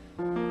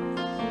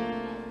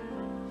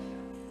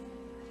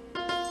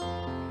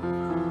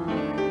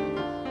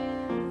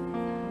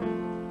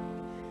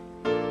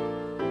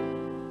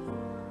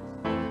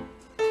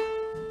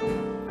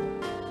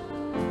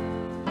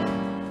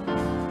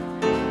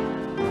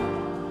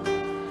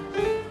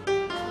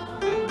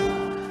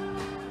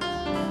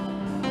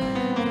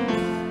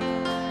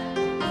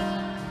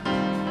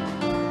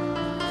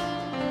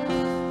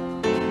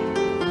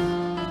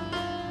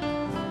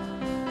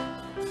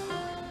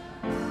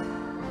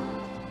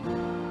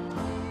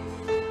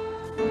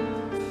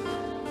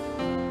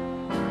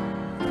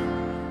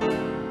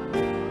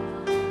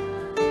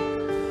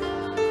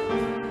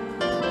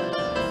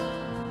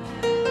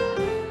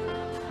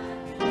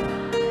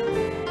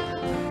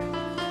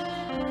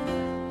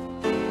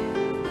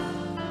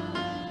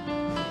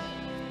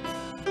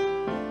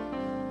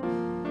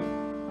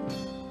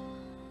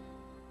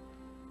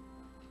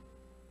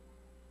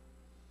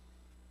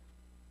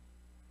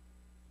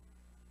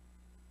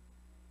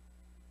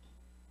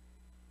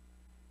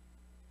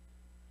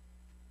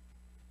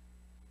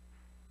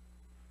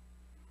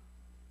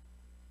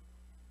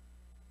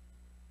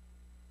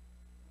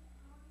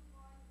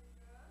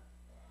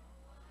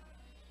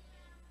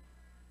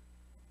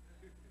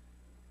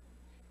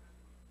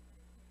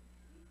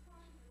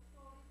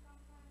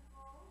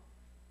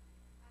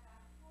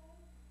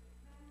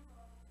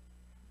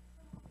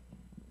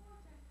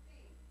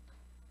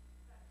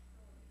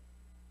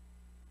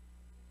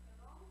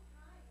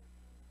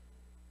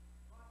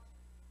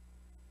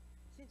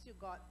 Since you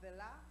got the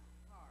last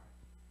part,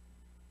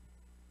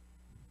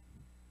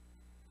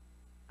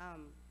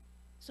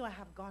 so I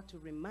have got to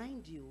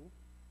remind you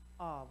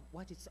of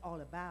what it's all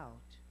about.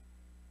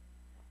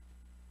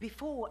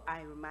 Before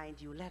I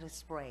remind you, let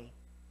us pray.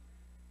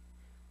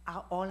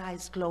 Are all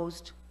eyes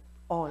closed?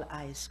 All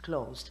eyes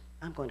closed.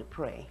 I'm going to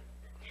pray.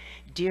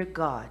 Dear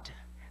God,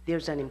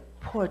 there's an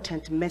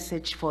important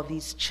message for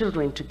these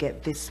children to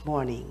get this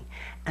morning,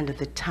 and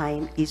the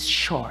time is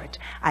short.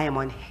 I am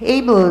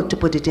unable to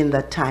put it in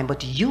that time,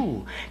 but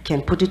you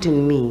can put it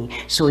in me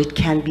so it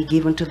can be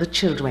given to the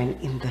children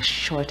in the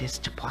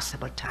shortest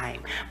possible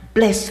time.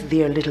 Bless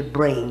their little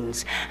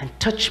brains and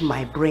touch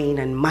my brain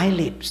and my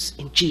lips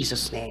in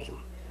Jesus'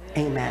 name.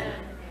 Amen.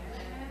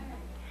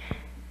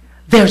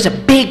 There's a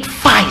big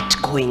fight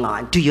going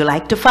on. Do you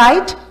like to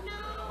fight?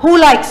 Who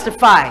likes to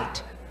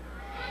fight?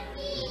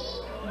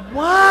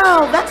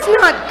 Wow, that's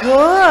not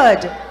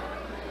good.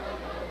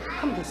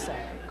 Come this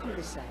side, come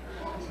this side,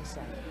 come this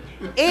side.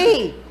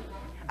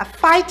 A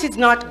fight is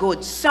not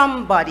good.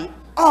 Somebody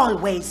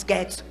always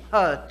gets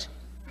hurt.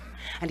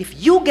 And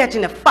if you get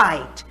in a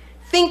fight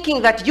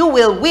thinking that you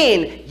will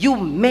win, you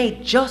may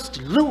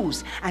just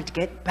lose and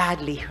get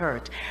badly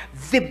hurt.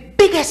 The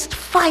biggest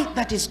fight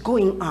that is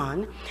going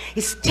on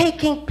is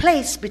taking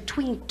place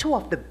between two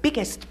of the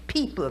biggest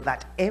people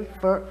that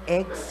ever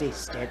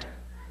existed.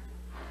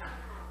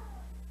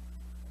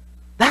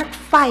 That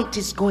fight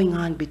is going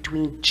on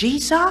between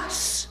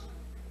Jesus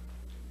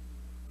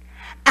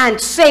and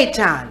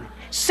Satan.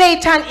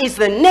 Satan is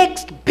the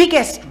next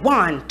biggest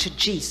one to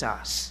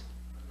Jesus.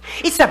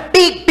 It's a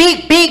big,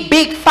 big, big,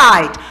 big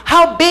fight.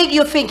 How big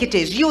you think it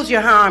is? Use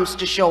your arms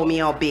to show me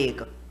how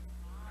big.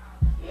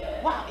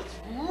 Wow, it's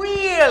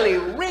really,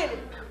 really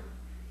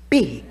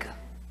big.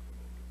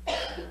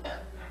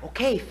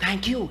 Okay,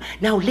 thank you.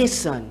 Now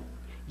listen,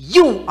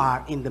 you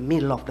are in the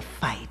middle of the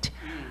fight.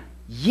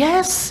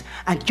 Yes,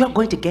 and you're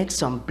going to get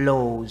some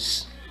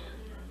blows.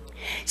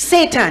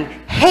 Satan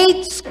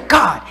hates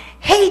God,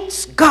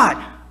 hates God.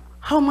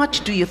 How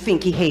much do you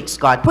think he hates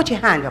God? Put your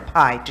hand up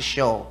high to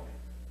show.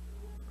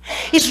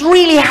 It's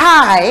really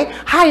high,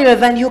 higher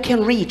than you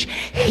can reach.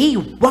 He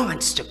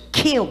wants to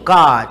kill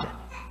God.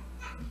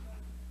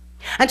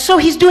 And so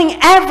he's doing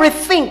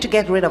everything to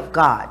get rid of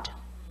God.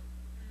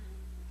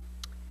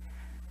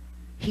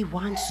 He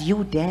wants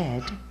you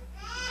dead.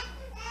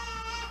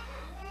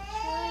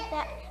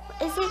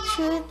 Is it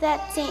true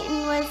that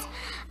Satan was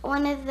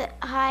one of the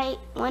high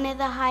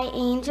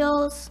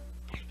angels?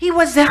 He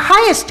was the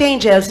highest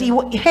angel.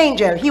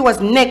 He was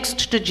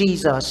next to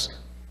Jesus.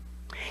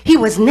 He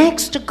was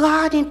next to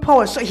God in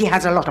power, so he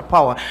has a lot of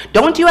power.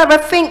 Don't you ever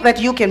think that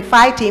you can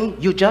fight him.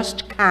 You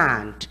just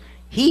can't.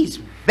 He's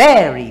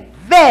very,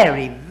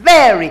 very,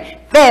 very,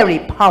 very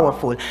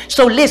powerful.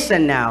 So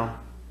listen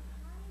now.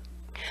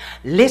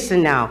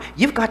 Listen now.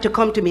 You've got to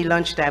come to me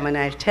lunchtime and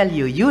I'll tell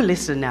you. You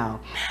listen now.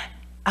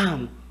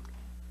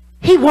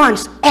 He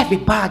wants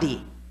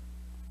everybody.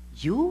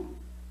 You,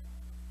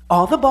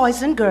 all the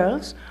boys and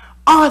girls,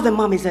 all the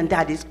mommies and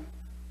daddies,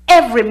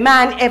 every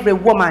man, every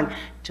woman,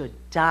 to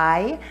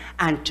die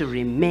and to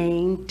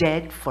remain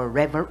dead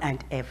forever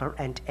and ever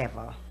and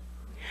ever.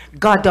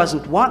 God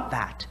doesn't want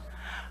that.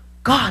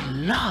 God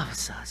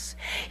loves us.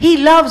 He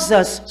loves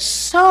us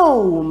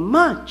so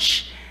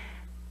much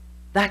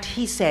that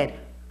he said,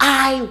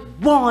 I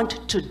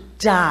want to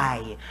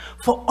die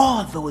for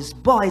all those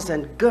boys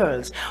and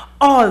girls,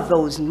 all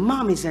those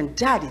mommies and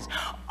daddies,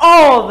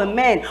 all the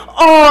men,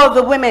 all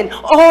the women,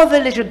 all the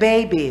little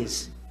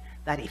babies,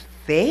 that if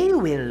they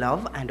will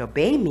love and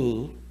obey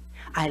me,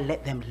 I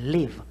let them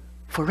live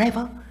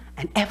forever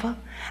and ever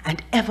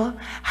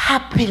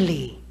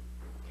happily.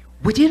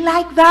 Would you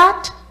like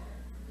that?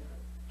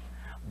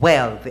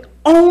 Well, the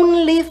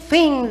only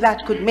thing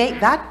that could make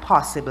that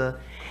possible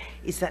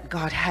is that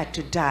God had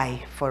to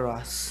die for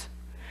us.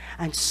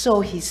 And so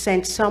he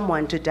sent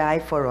someone to die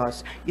for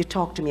us. You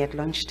talk to me at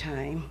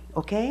lunchtime,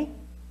 okay?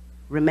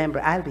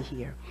 Remember, I'll be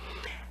here.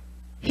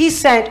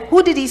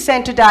 Who did he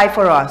send to die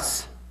for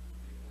us?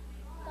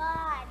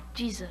 God.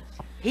 Jesus.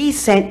 He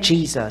sent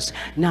Jesus.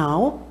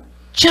 Now,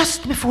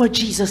 just before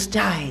Jesus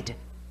died,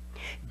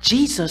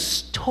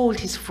 Jesus told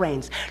his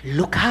friends,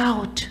 look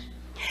out.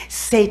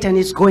 Satan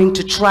is going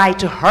to try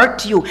to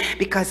hurt you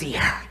because he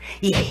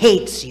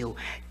hates you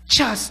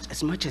just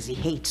as much as he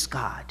hates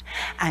God.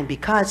 And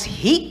because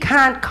he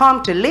can't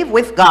come to live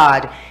with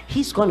God,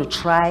 he's going to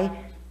try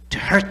to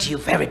hurt you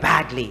very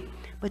badly.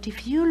 But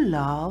if you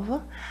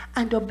love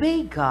and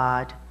obey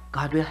God,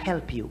 God will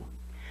help you.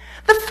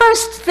 The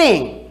first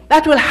thing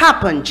that will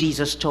happen,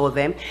 Jesus told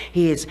them,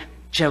 is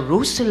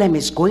Jerusalem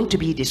is going to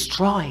be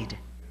destroyed.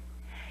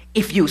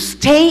 If you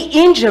stay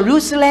in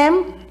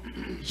Jerusalem,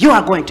 you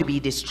are going to be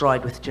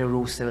destroyed with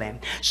Jerusalem.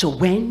 So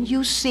when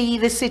you see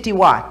the city,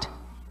 what?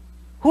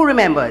 Who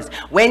remembers?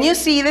 When you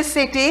see the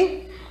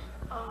city?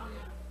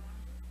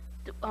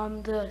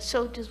 The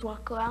soldiers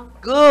walk around.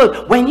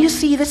 Good. When you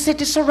see the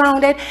city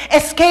surrounded,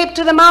 escape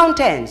to the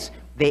mountains.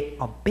 They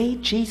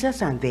obeyed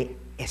Jesus and they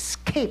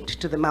escaped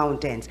to the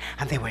mountains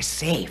and they were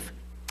safe.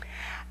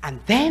 And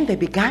then they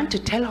began to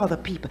tell other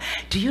people,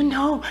 do you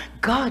know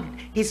God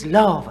is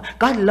love?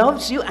 God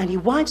loves you and he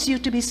wants you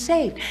to be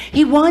saved.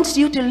 He wants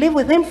you to live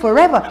with him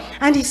forever.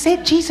 And he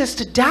sent Jesus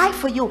to die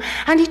for you.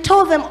 And he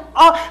told them,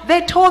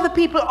 they told the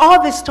people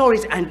all the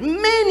stories. And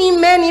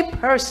many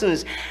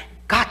persons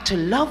got to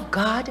love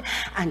God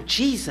and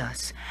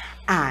Jesus.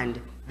 And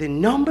the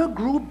number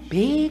grew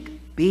big.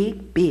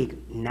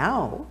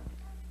 Now,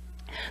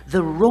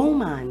 the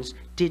Romans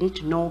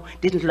didn't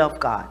love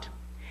God.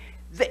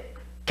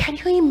 Can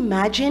you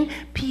imagine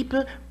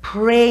people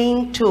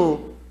praying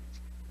to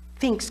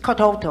things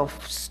cut out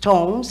of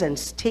stones and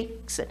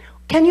sticks?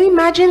 Can you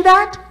imagine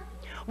that?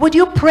 Would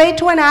you pray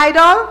to an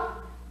idol?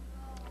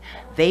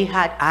 They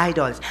had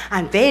idols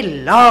and they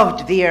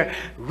loved their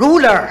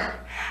ruler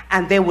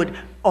and they would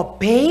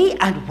obey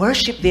and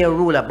worship their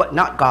ruler, but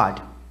not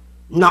God,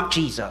 not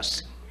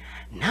Jesus.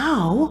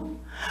 Now,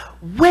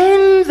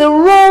 when the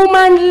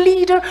Roman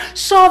leader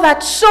saw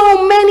that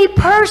so many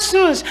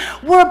persons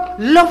were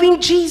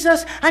loving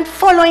Jesus and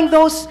following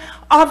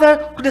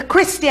the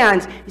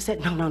Christians, he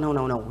said,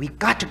 no, we've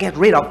got to get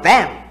rid of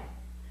them.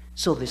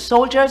 So the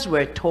soldiers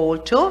were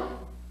told to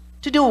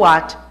do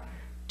what?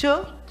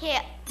 To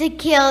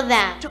kill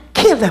them. To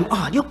kill them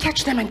all. You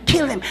catch them and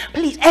kill them.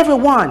 Please,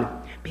 everyone.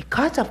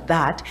 Because of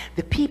that,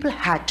 the people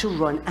had to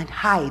run and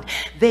hide.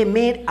 They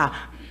made a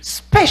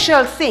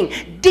special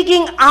thing,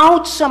 digging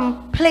out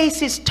some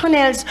places,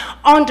 tunnels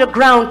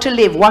underground to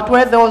live. What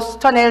were those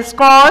tunnels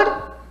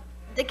called?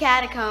 The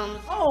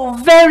catacombs. Oh,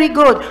 very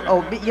good.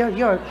 Oh,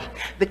 you're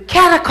the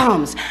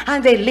catacombs.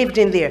 And they lived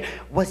in there.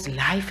 Was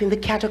life in the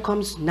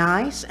catacombs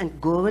nice and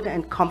good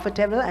and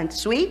comfortable and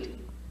sweet?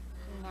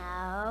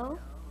 No.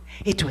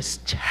 It was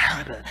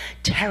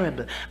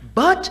terrible.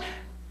 But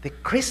the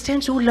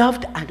Christians who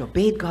loved and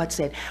obeyed God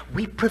said,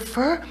 we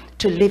prefer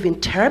to live in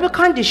terrible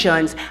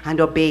conditions and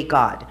obey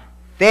God.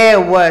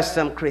 There were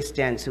some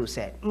Christians who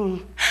said,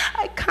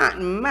 I can't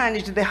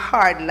manage the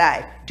hard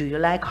life. Do you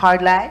like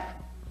hard life?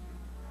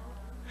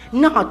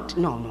 No,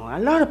 a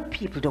lot of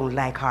people don't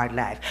like hard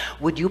life.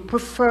 Would you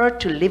prefer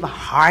to live a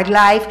hard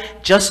life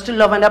just to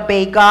love and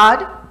obey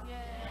God?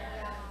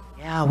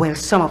 Yeah, well,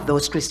 some of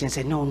those Christians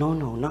said, no,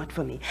 not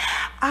for me.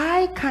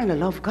 I kind of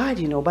love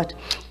God, but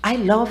I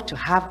love to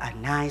have a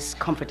nice,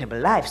 comfortable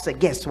life. So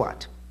guess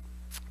what?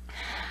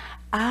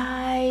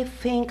 I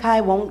think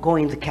I won't go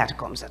in the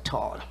catacombs at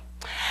all.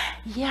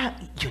 Yeah,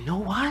 you know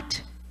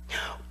what?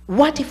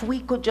 What if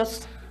we could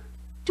just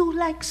do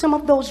like some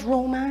of those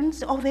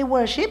Romans or they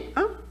worship?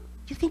 Huh?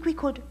 You think we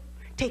could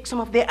take some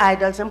of their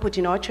idols and put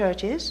in our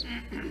churches?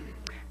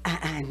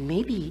 And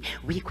maybe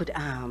we could,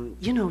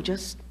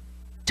 just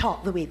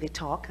talk the way they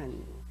talk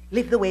and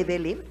live the way they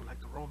live.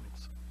 Like the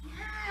Romans.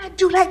 Yeah,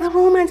 do like the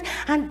Romans.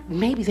 And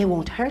maybe they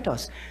won't hurt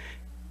us.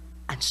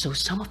 And so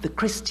some of the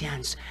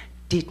Christians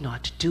did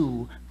not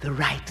do the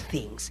right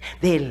things.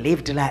 They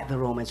lived like the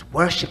Romans,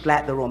 worshiped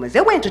like the Romans. They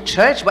went to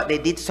church, but they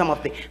did some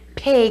of the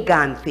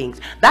pagan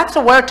things. That's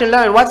a word to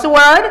learn. What's the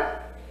word?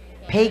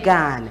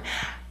 Pagan.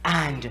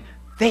 And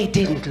they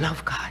didn't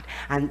love God.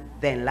 And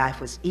then life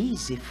was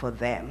easy for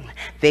them.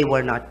 They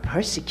were not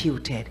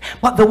persecuted.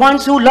 But the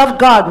ones who loved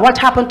God, what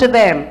happened to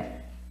them?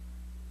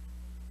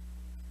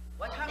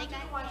 What happened to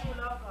the ones who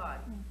loved God?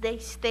 They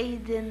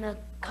stayed in the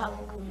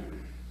catacombs.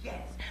 Yes.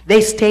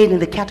 They stayed in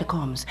the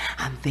catacombs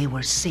and they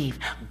were safe.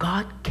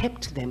 God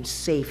kept them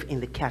safe in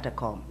the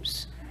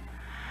catacombs.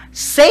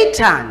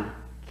 Satan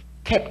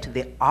kept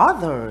the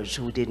others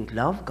who didn't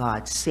love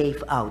God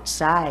safe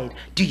outside.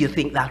 Do you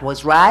think that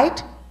was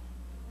right?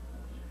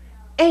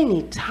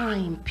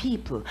 Anytime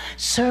people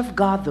serve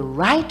God the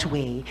right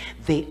way,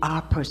 they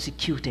are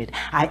persecuted.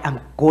 I am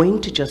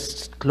going to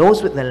just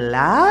close with the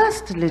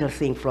last little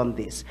thing from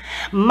this.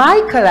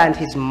 Michael and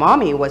his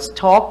mommy was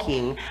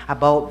talking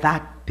about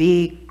that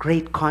big,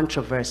 great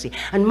controversy.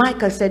 And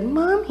Michael said,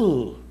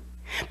 "Mommy,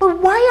 but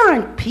why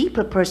aren't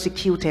people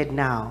persecuted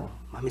now?"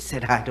 Mommy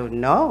said, "I don't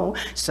know.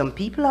 Some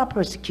people are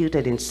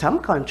persecuted in some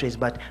countries,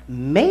 but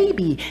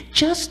maybe,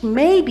 just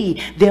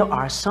maybe, there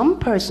are some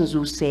persons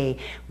who say,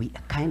 we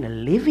are kind of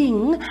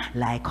living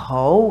like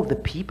how the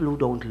people who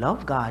don't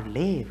love God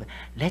live.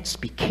 Let's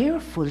be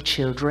careful,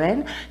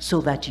 children,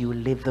 so that you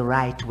live the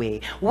right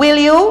way. Will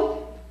you?"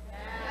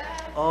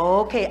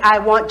 Okay, I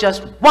want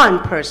just one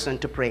person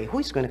to pray.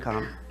 Who's going to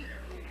come?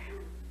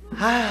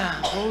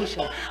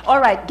 All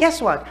right, guess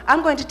what?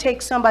 I'm going to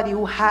take somebody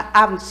who I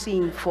haven't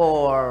seen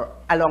for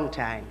a long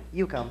time.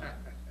 You come.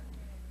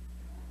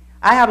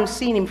 I haven't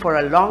seen him for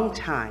a long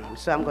time,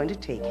 so I'm going to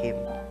take him.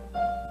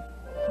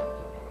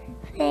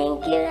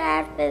 Thank you,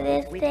 God, for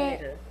this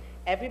day.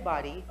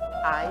 Everybody,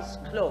 eyes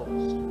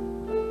closed.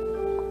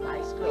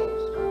 Eyes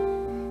closed.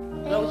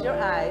 Close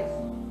your eyes.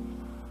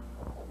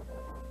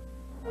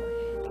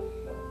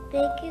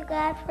 Thank you,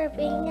 God, for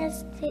bringing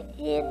us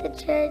here to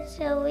church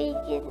so we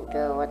can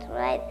do what's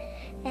right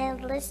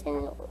and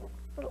listen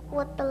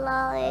what the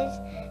law is,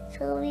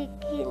 so we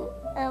can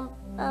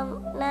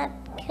not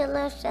kill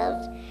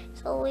ourselves,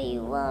 so we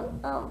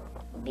won't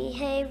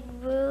behave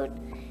rude.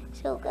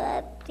 So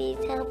God,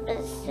 please help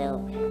us so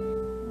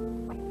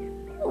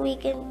we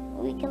can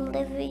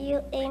live with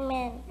you.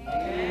 Amen.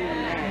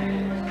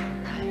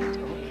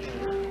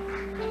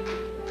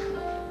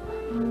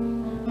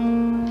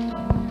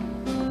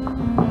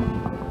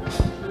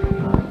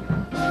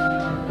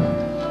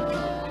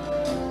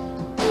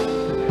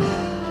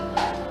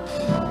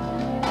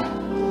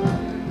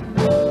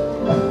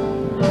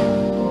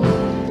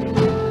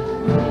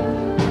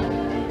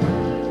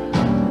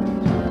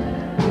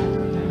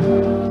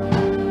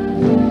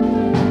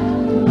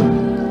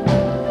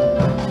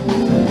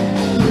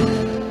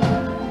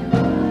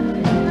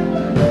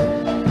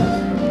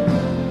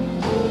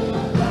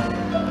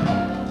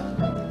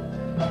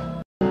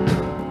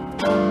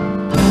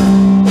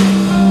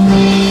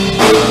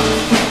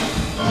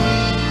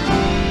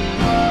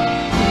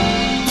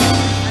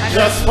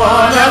 Just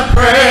wanna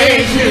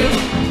praise you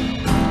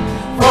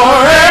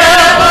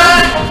forever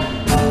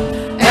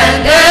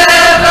and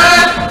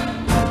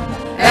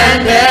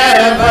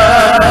ever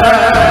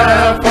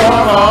for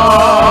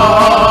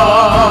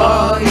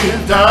all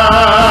you've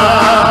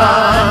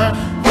done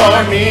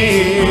for me.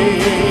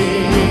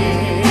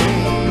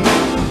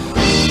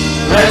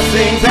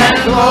 Blessings and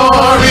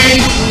glory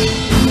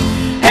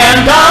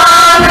and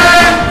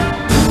honor,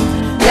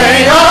 they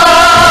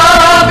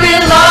all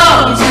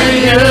belong to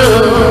you.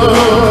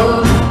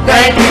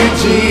 Thank you,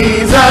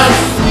 Jesus,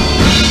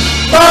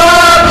 for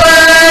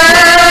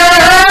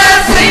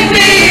blessing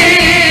me.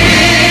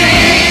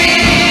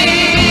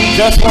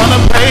 Just wanna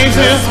praise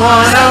you,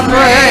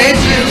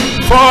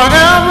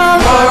 forever,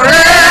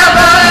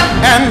 forever,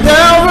 and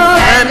ever,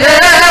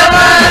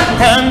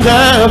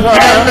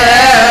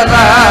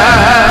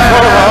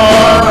 for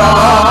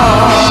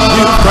all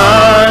you've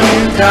done.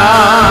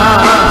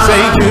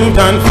 Say you've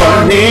done for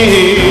me.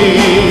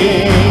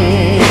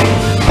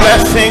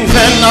 Blessings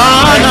and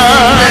honor,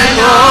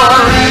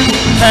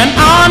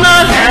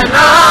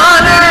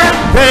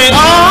 they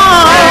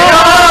all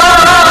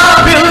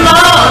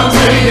belong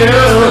to you.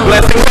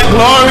 Blessings and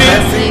glory,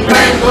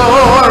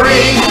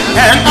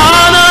 and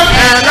honor,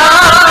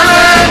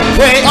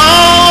 they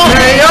all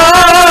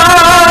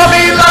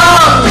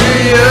belong to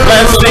you.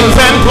 Blessings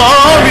and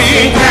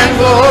glory,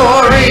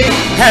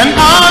 and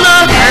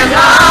honor,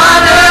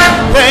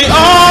 they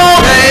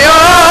all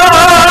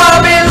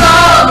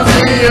belong to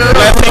you.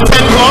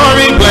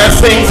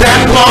 Blessings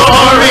and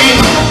glory,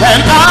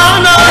 and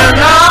honor,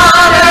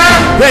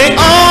 they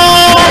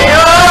all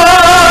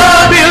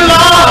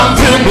belong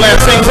to.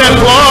 Blessings and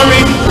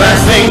glory,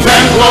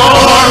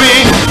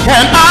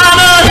 and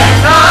honor,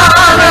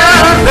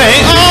 they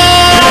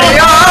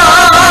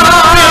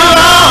all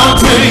belong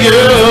to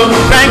you.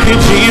 Thank you,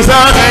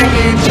 Jesus,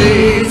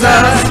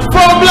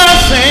 for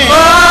blessing me.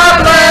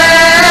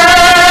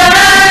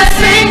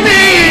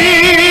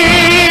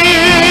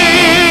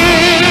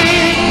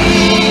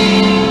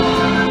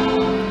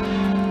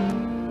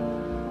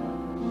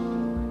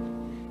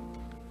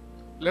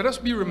 let us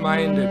be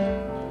reminded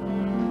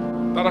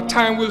that a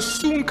time will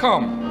soon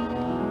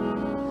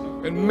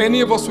come when many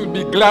of us will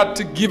be glad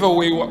to give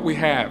away what we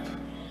have.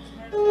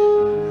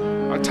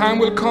 A time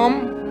will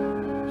come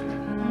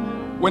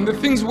when the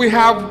things we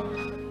have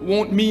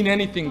won't mean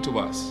anything to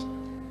us.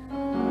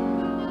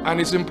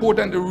 And it's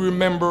important to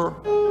remember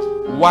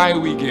why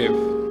we give.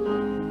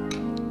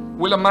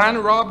 Will a man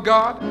rob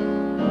God?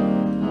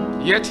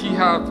 Yet he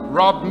hath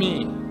robbed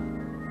me.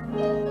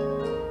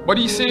 But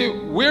he say,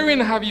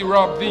 wherein have ye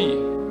robbed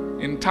thee?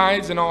 In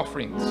tithes and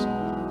offerings.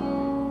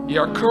 Ye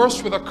are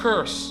cursed with a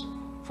curse,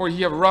 for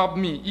ye have robbed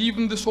me,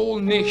 even this whole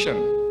nation.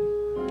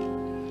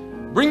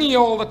 Bring ye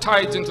all the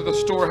tithes into the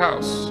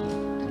storehouse,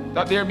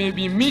 that there may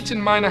be meat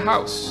in mine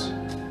house.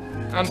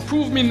 And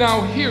prove me now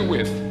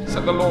herewith,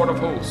 said the Lord of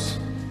hosts,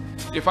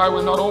 if I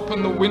will not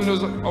open the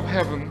windows of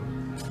heaven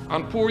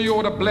and pour you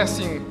out a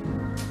blessing,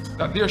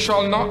 that there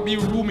shall not be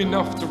room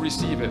enough to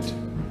receive it.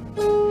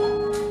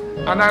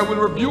 And I will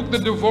rebuke the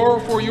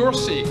devourer for your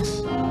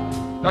sakes,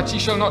 that ye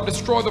shall not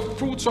destroy the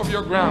fruits of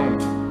your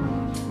ground,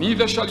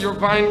 neither shall your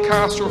vine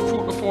cast your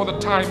fruit before the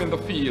time in the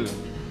field,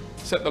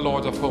 said the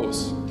Lord of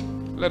hosts.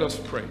 Let us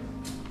pray.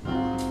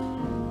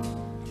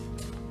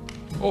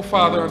 O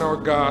Father and our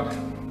God,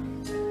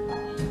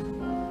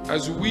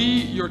 as we,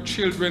 your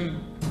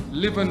children,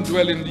 live and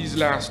dwell in these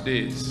last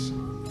days,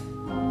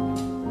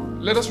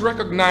 let us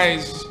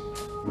recognize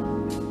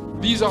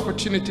these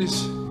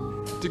opportunities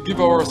to give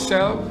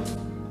ourselves,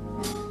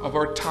 of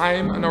our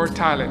time and our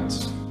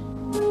talents.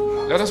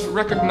 Let us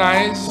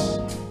recognize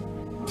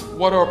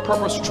what our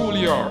purpose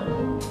truly are.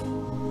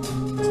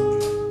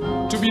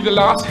 To be the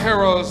last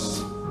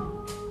heralds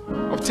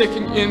of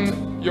taking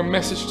in your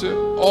message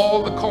to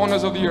all the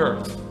corners of the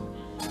earth.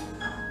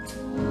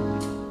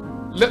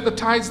 Let the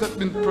tithes that have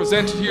been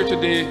presented here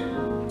today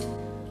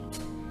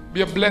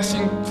be a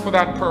blessing for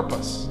that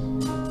purpose.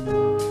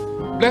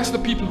 Bless the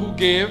people who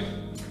gave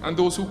and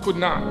those who could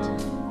not.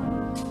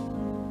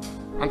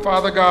 And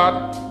Father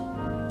God,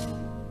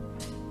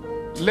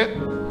 let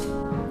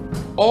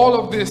all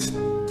of this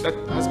that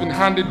has been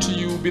handed to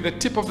you be the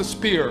tip of the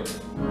spear,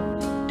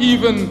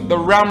 even the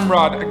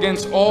ramrod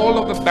against all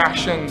of the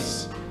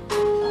bastions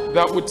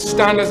that would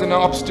stand as an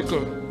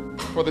obstacle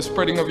for the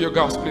spreading of your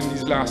gospel in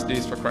these last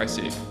days, for Christ's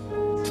sake.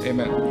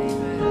 Amen.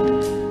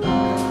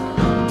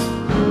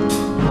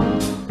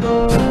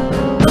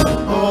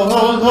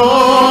 Oh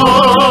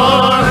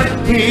Lord,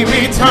 we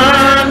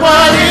return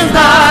what is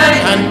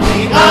thine, and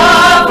we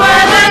offer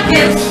the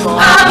gifts of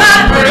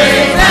our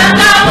praise and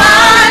our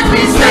lives.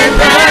 We say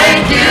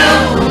thank you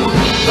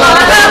for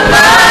the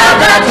blood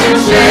that you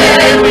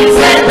shed. We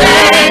say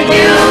thank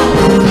you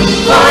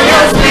for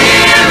your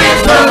spirit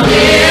so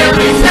near.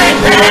 We say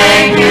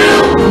thank you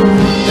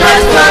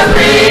just for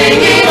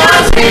bringing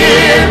us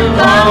here.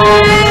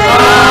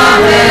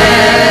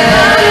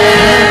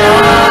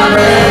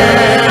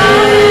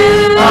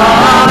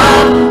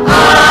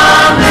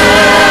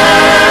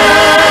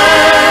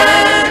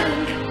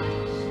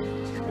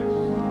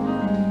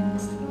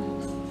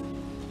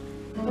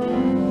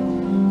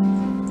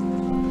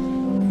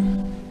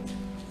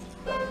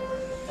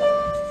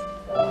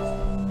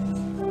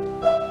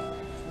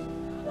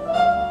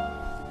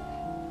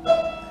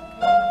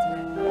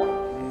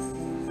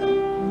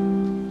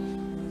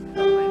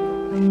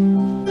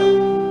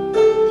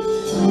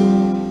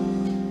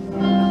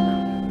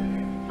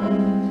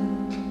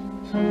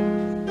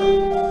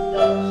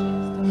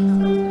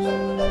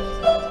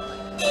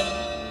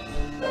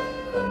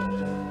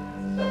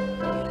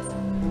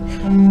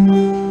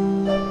 Amen.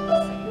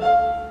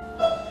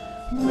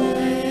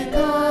 Make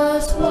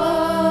us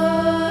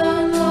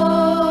one,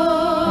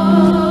 Lord.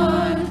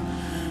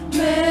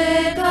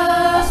 Make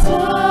us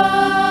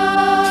one.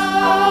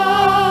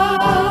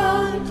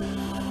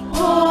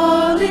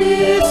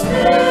 Holy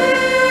Spirit,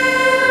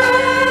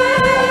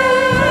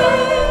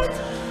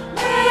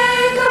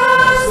 make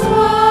us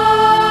one.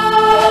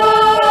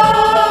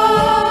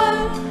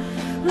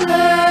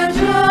 Let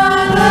your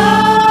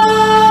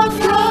love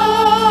flow,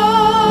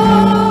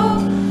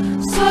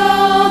 so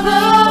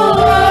the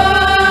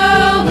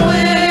world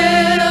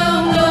will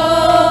know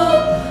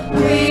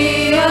we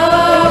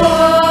are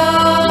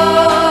one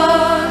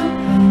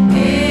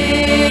in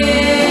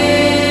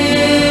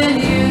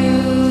you.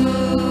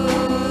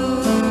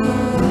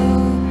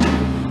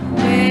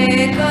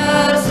 Make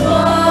us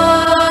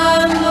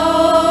one,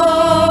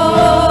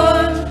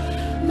 Lord.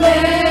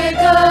 Make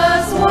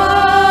us one.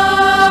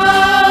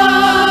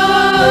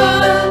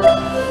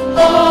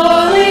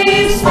 Holy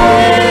Spirit,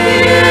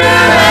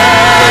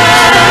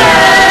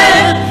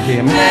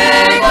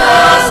 make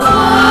us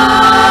one.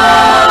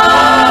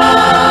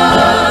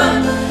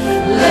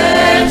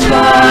 Let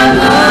your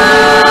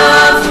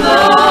love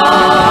flow,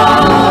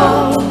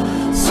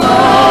 so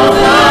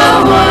the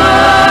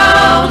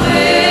world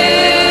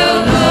will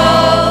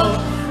know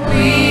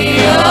we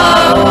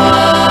are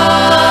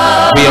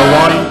one. We are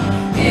one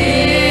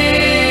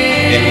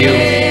in you.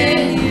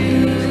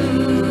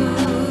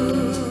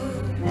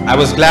 I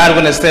was glad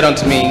when they said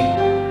unto me,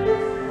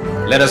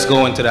 let us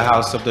go into the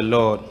house of the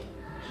Lord.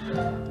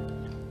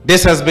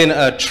 This has been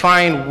a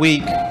trying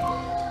week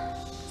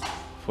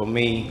for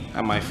me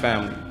and my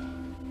family.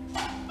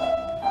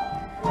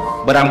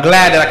 But I'm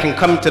glad that I can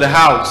come to the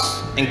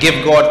house and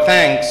give God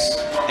thanks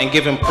and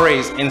give him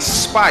praise in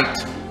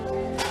spite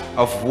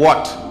of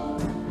what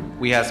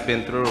we has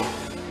been through.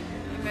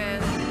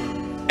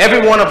 Amen.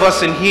 Every one of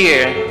us in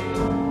here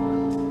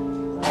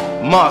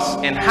must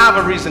and have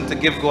a reason to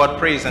give God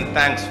praise and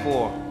thanks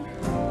for,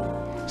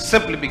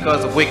 simply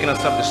because of waking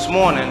us up this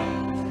morning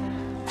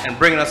and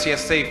bringing us here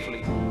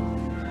safely.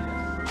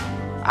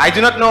 I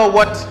do not know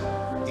what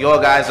your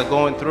guys are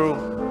going through,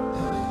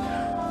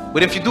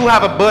 but if you do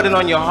have a burden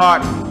on your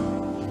heart,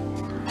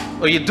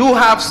 or you do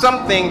have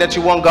something that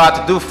you want God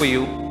to do for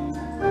you,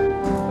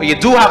 or you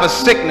do have a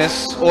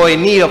sickness or a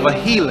need of a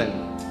healing,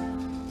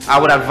 I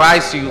would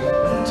advise you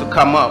to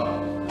come up.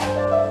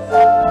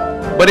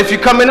 But if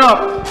you're coming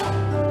up,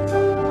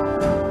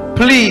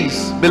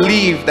 please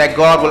believe that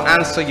God will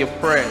answer your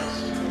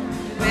prayers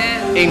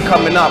in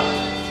coming up,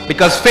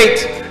 because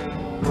faith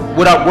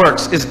without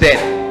works is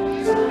dead.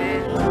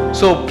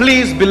 So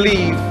please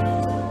believe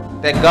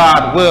that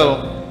God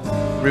will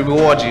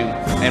reward you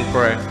in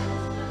prayer.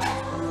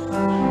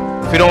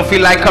 If you don't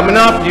feel like coming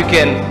up, you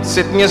can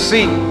sit in your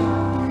seat,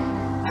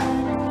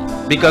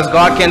 because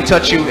God can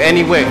touch you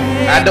anywhere,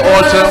 at the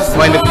altar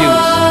or in the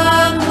pews.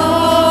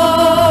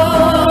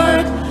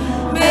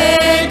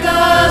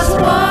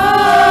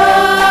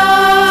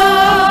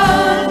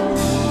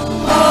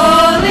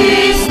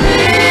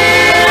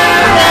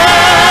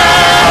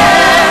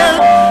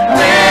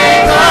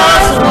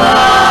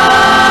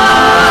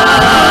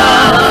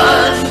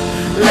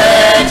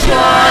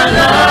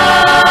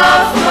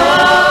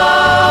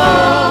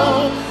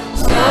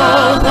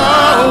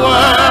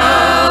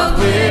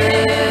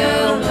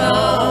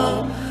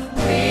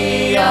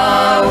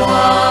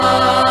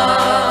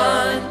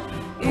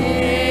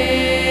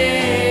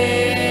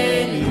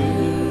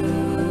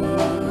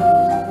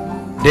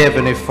 Dear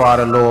Heavenly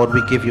Father, Lord,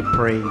 we give you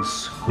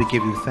praise, we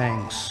give you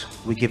thanks,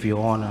 we give you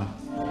honor.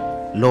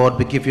 Lord,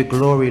 we give you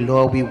glory,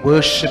 Lord, we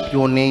worship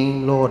your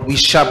name, Lord, we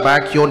shout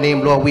back your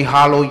name, Lord, we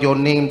hallow your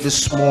name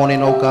this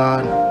morning, oh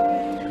God.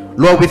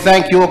 Lord, we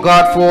thank you, oh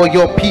God, for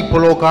your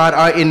people, oh God,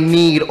 are in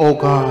need, oh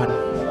God.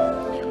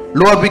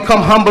 Lord, we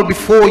come humble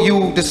before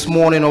you this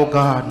morning, oh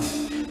God,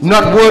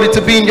 not worthy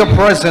to be in your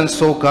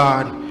presence, oh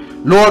God.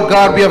 Lord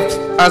God, we have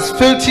as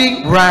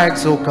filthy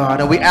rags, oh God,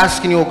 and we're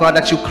asking you, oh God,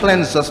 that you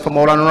cleanse us from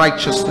all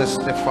unrighteousness,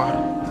 dear Father.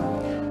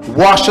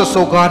 Wash us,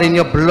 oh God, in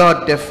your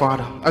blood, dear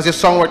Father. As your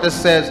songwriter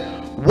says,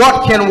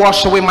 what can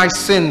wash away my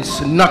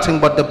sins?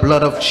 Nothing but the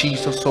blood of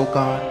Jesus, oh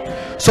God.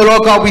 So,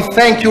 Lord God, we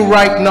thank you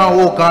right now,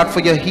 oh God, for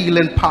your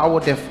healing power,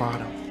 dear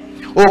Father.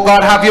 Oh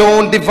God, have your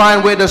own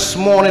divine way this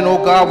morning, oh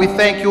God. We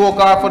thank you, oh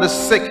God, for the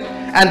sick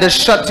and the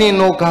shut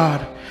in, oh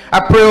God. I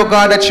pray, oh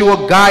God, that you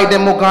will guide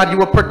them, oh God. You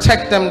will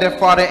protect them, dear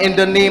Father, in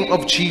the name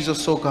of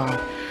Jesus, oh God.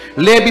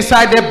 Lay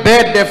beside their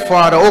bed, dear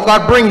Father. Oh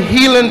God, bring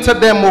healing to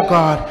them, oh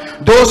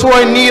God. Those who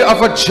are in need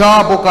of a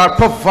job, oh God,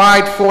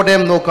 provide for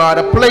them, oh God.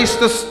 A place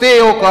to stay,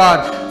 oh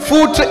God.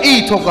 Food to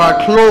eat, oh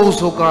God.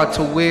 Clothes, oh God,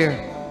 to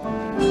wear.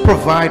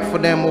 Provide for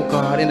them, oh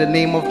God, in the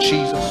name of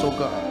Jesus, oh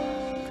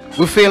God.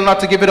 We fail not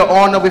to give you the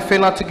honor. We fail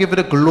not to give you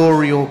the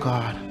glory, oh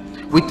God.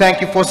 We thank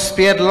you for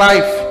spared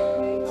life.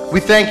 We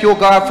thank you, oh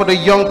God, for the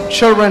young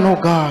children, oh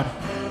God.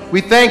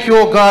 We thank you,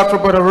 oh God, for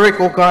Brother Rick,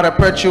 oh God. I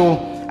pray you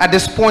at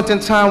this point in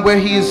time where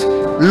he's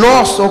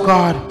lost, oh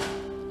God,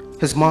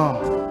 his mom.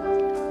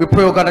 We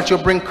pray, oh God, that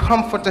you'll bring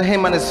comfort to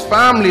him and his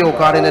family, oh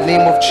God, in the name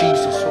of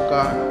Jesus, oh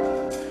God.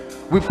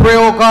 We pray,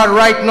 oh God,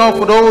 right now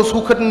for those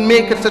who couldn't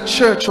make it to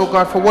church, oh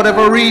God, for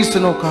whatever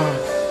reason, oh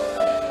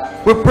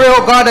God. We pray,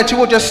 oh God, that you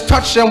will just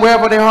touch them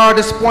wherever they are at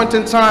this point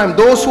in time.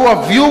 Those who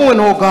are viewing,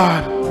 oh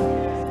God,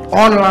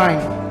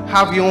 online.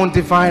 Have your own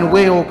divine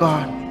way, oh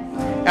God.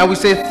 And we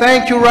say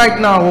thank you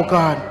right now, oh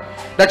God,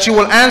 that you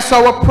will answer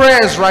our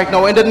prayers right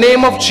now in the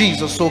name of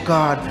Jesus, oh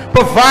God.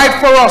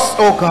 Provide for us,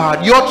 oh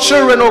God, your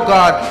children, oh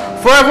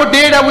God. For every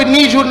day that we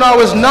need you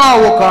now is now,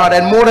 oh God,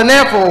 and more than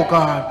ever, oh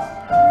God.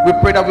 We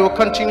pray that we will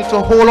continue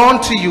to hold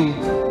on to you.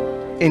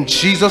 In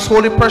Jesus'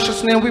 holy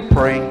precious name we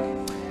pray.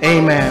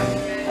 Amen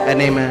and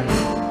amen.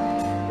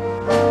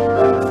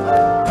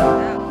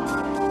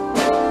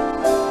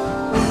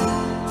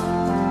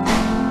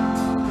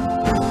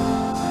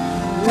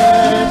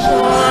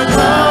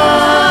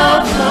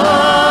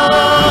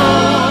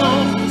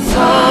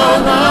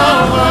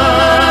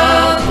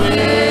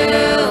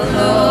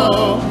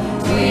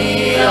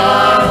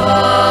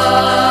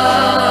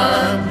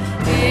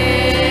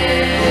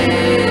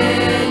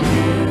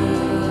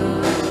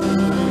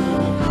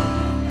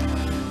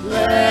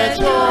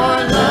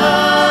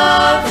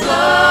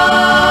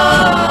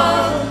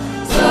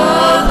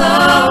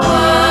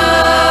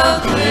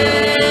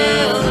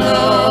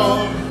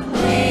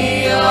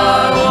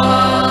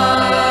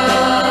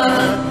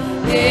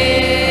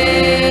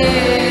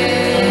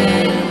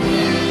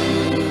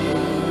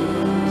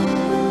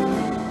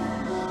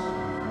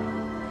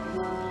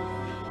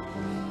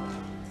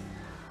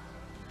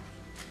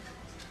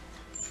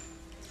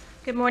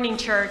 Good morning,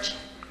 church.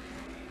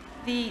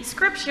 The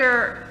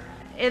scripture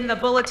in the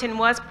bulletin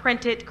was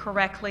printed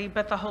correctly,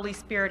 but the Holy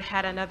Spirit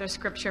had another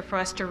scripture for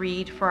us to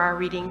read for our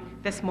reading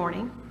this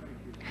morning.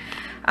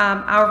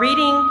 Our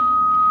reading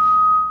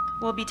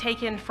will be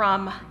taken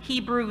from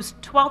Hebrews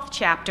 12th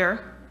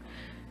chapter,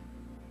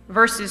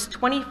 verses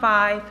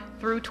 25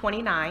 through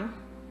 29.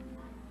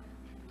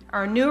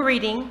 Our new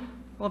reading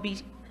will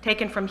be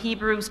taken from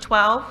Hebrews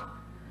 12,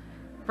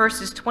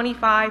 verses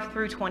 25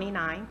 through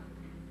 29.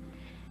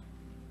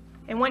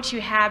 And once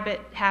you have it,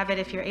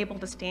 if you're able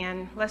to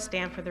stand, let's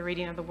stand for the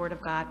reading of the Word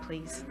of God,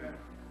 please.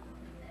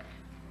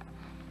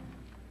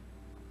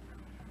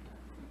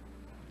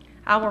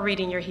 I will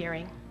read in your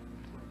hearing.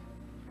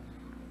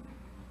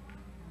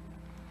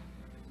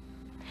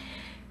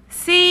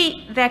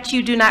 See that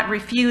you do not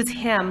refuse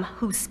him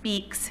who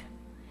speaks.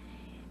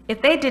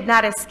 If they did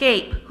not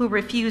escape who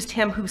refused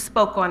him who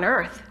spoke on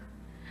earth,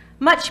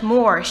 much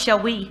more shall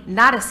we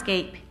not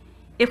escape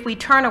if we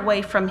turn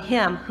away from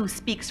him who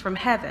speaks from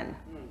heaven.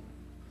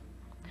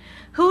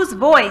 Whose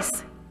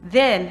voice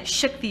then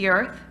shook the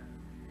earth?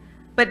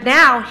 But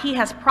now he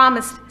has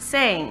promised,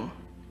 saying,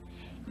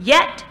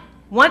 Yet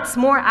once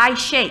more I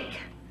shake,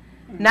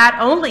 not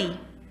only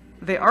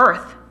the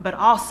earth, but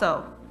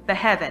also the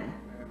heaven.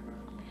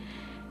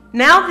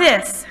 Now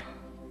this,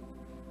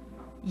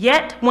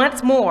 yet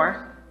once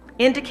more,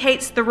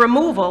 indicates the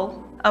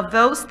removal of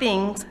those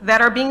things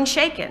that are being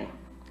shaken,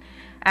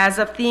 as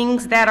of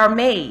things that are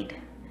made,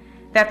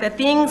 that the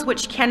things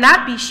which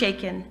cannot be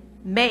shaken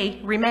may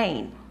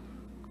remain.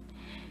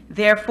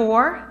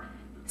 Therefore,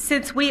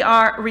 since we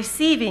are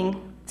receiving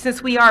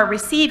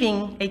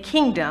a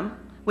kingdom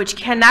which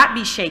cannot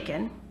be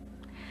shaken,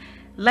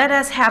 let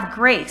us have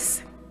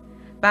grace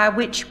by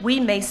which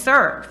we may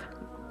serve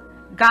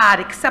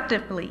God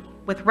acceptably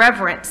with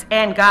reverence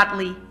and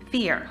godly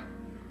fear.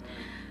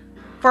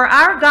 For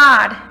our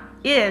God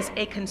is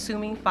a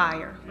consuming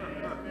fire.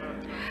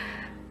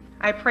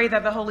 I pray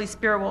that the Holy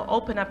Spirit will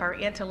open up our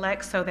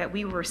intellect so that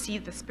we will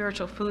receive the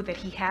spiritual food that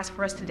he has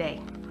for us today.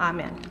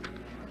 Amen.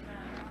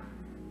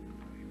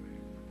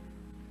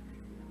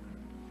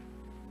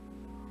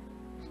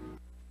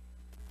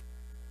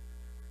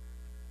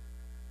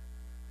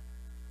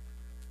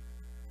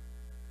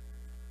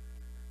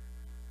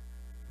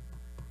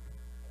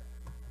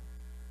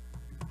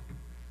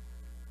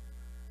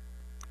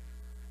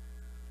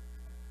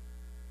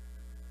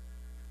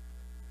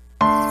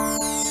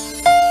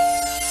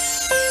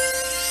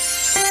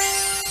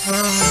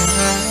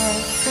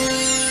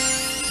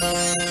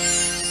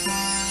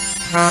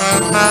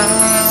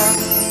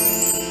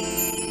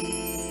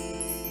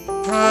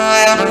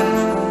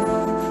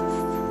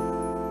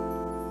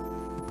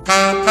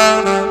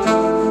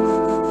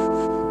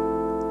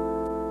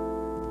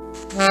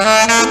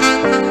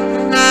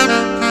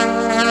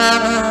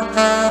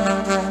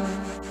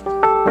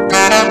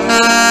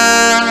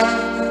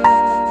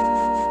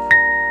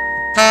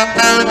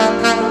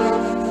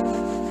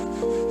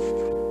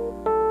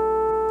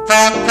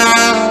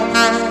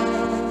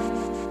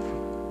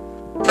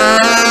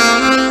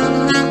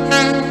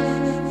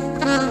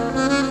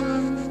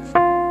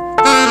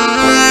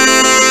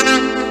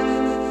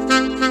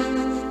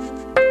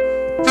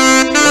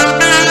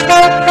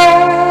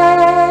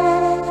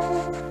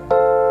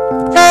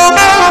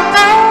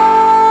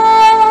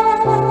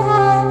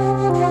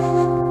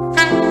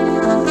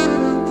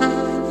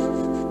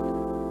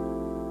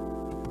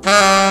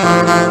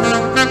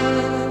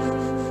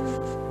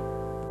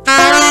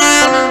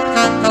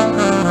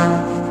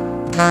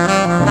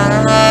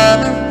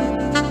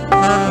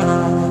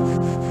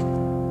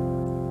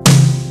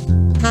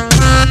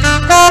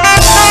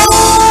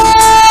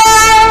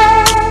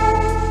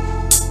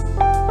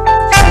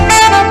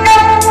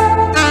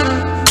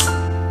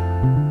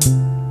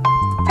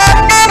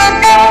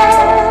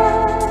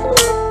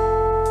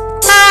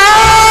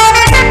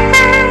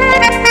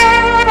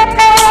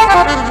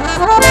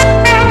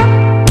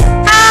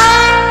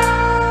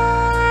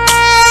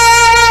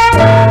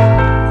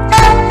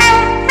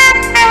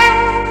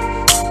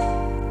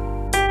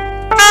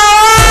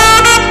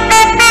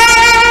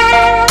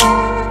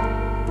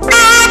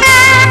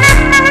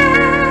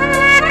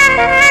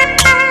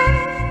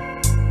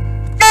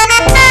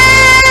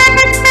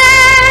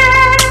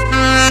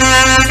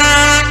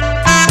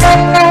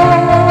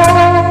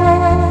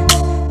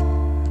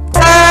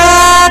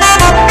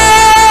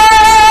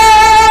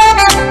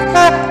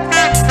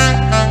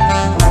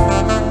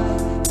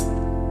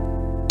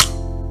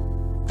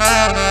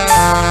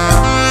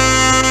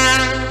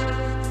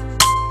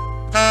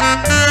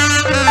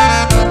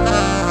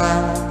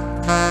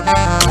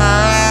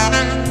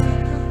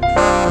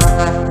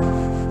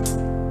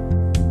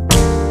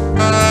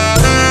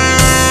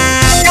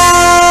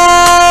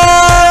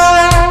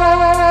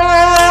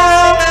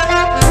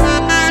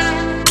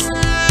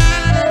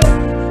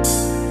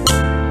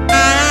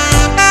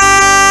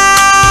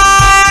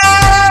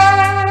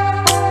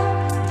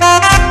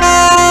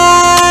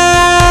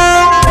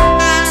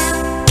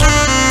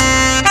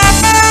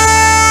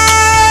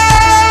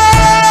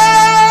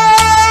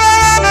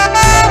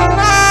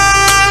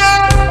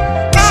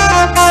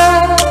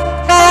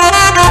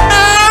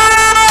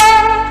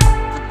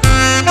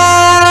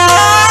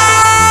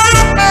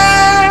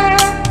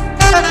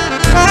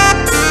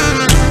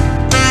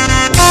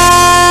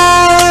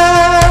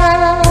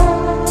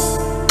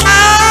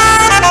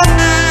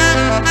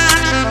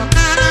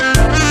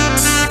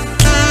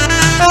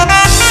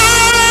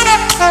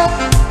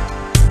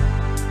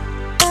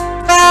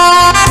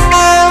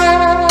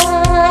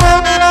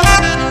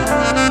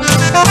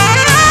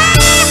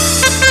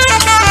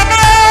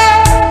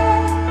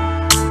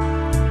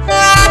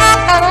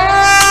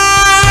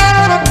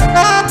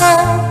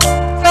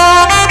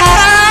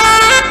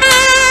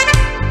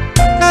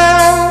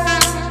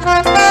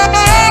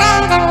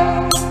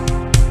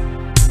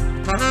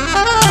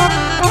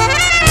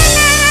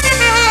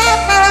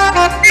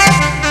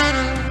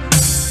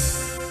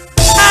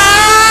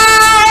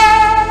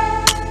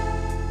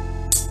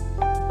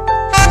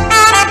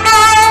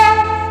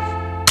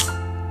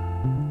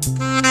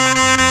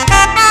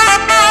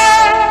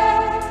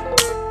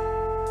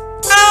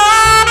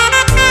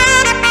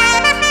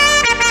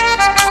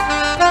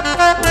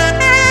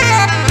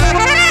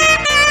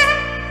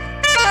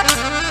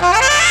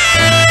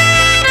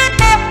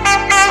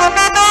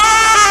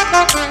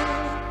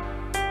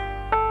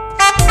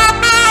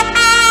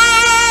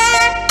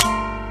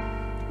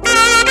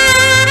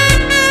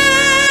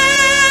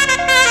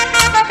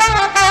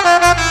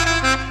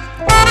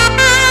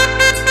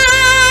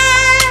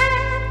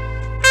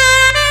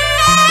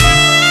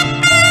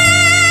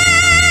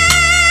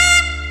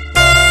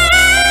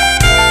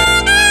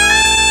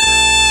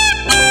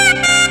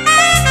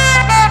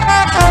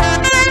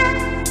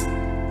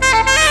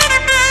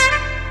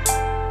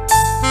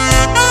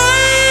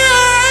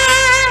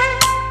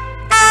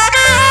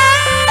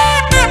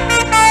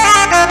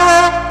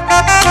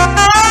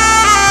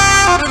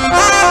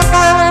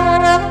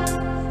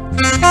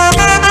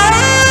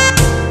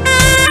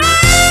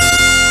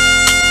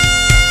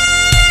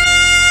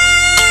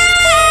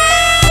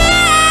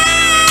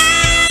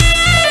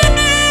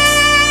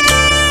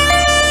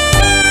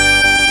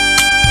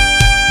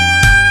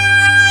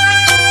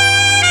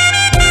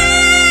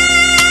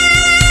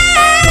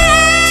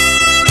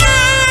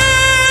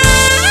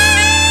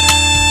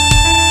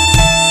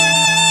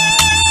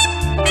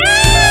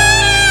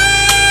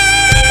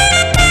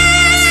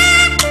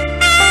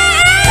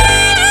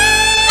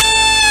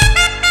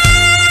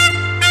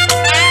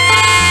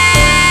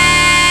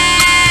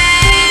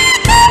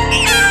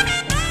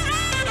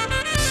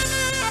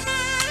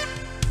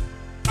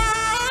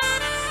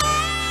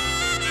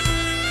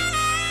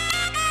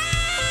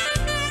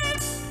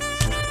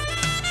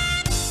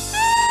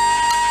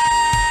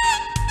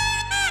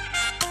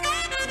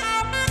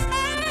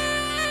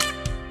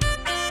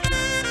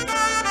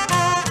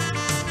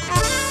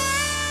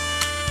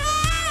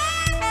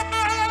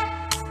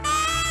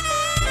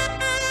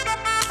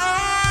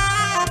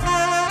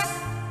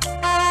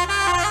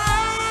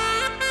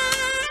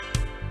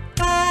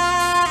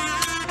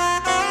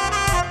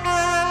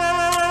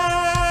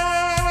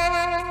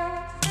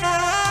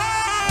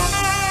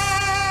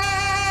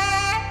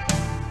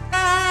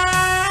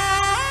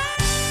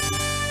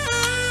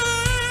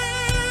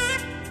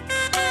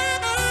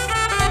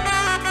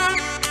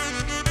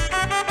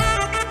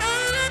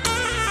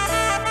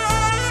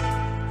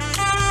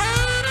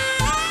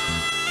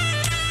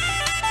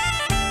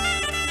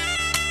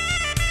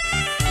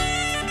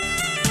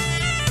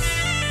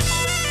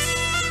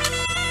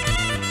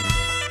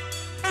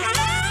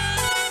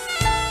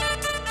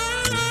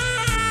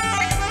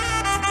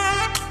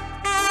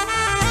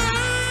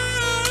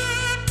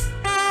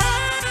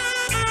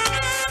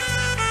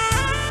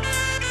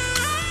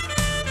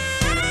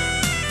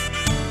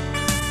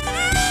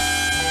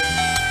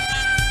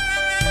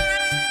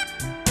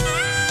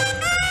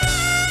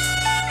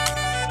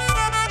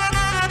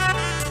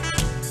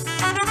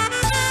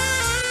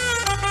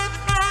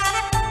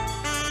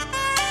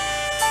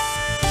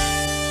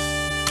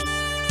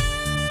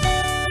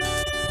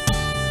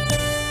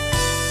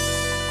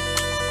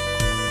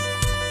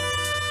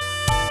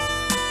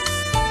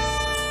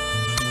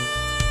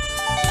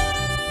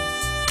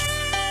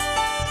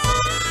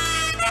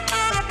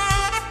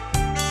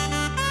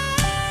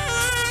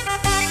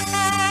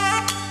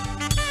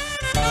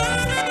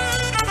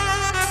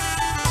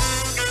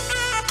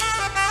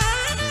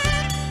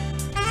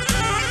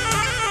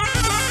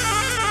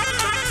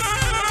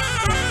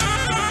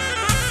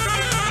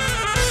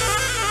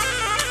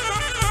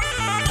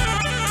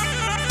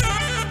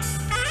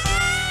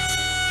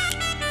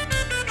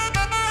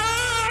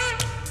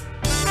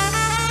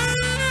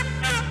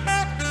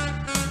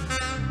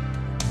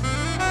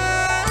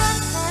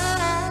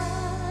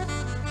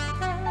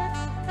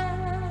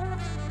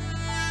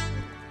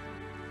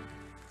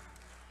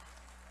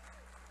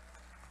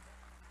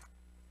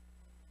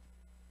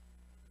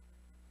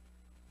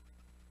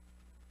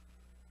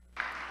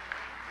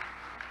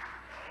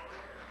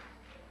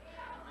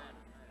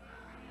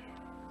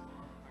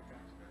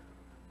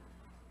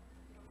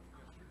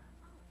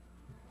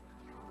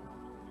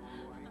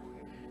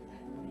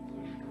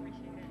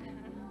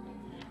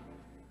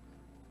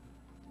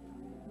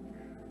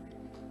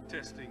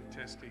 Testing,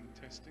 testing,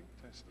 testing,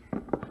 testing,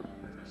 testing,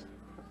 testing.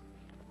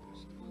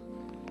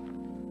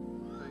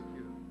 Thank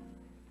you.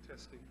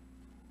 Testing.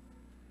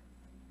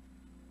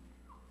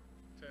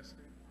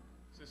 Testing.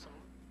 Is this on?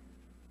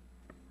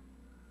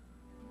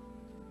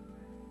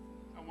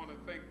 I want to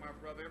thank my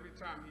brother. Every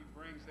time he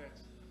brings that,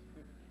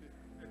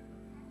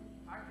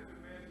 I can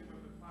imagine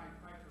what the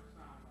Pied Piper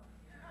sound like.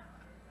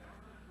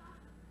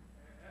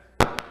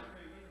 That's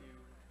everything in you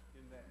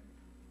in that.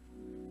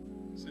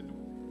 Is it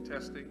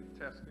testing,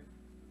 testing?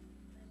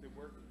 Is it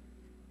working?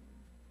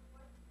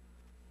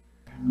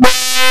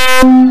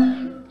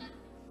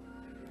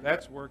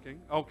 That's working.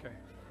 Okay,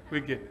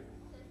 we get it.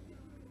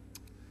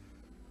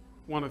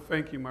 I want to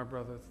thank you, my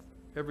brother.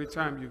 Every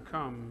time you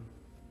come,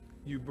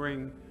 you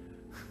bring.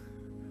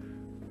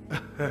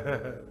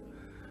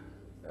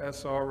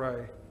 That's all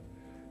right.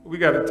 We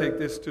got to take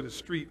this to the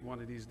street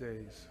one of these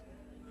days.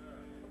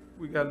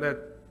 We got to let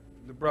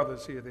the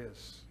brothers hear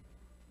this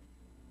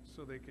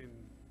so they can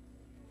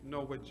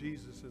know what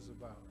Jesus is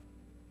about.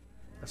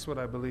 That's what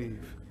I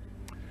believe.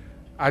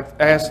 I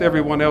asked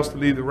everyone else to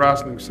leave the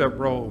rostrum except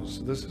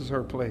Rose. This is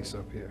her place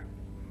up here.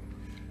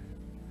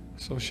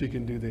 So she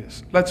can do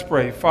this. Let's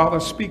pray. Father,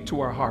 speak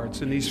to our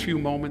hearts in these few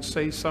moments.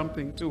 Say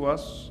something to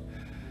us.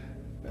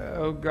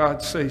 Oh,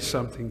 God, say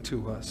something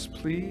to us,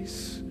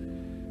 please.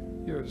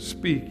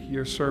 Speak,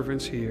 your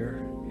servants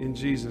here. In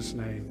Jesus'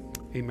 name,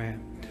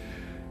 amen.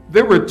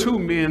 There were two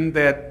men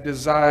that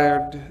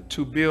desired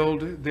to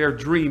build their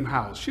dream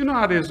house. You know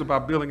how it is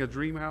about building a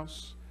dream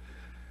house?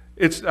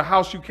 It's a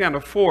house you can't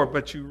afford,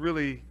 but you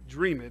really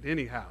dream it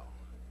anyhow.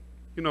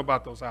 You know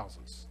about those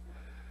houses.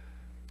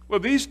 Well,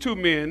 these two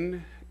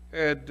men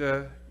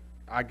had,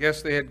 I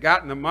guess they had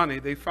gotten the money.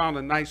 They found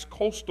a nice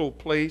coastal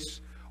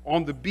place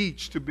on the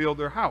beach to build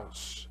their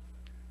house.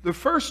 The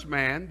first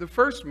man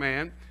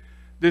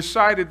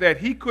decided that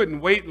he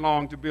couldn't wait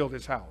long to build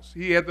his house.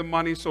 He had the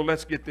money, so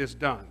let's get this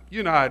done.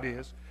 You know how it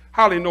is.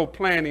 Hardly no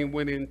planning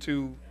went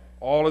into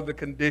all of the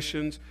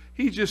conditions.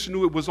 He just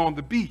knew it was on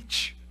the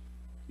beach.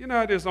 You know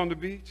how it is on the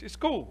beach? It's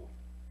cool.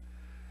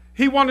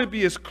 He wanted to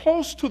be as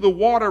close to the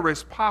water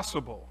as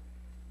possible.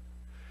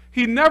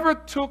 He never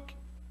took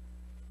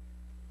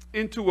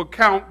into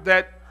account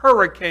that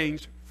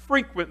hurricanes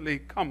frequently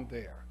come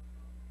there.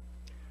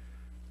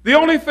 The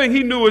only thing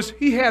he knew is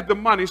he had the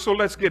money, so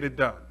let's get it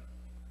done.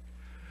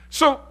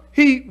 So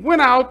he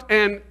went out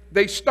and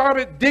they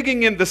started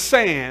digging in the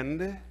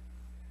sand,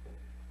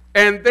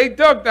 and they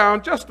dug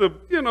down just a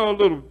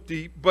little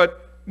deep,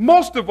 but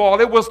most of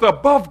all, it was the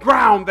above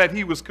ground that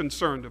he was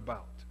concerned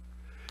about.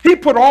 He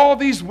put all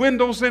these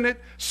windows in it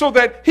so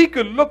that he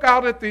could look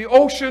out at the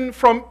ocean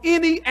from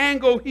any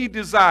angle he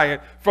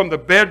desired, from the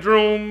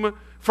bedroom,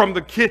 from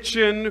the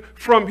kitchen,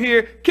 from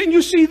here. Can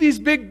you see these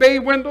big bay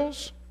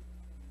windows?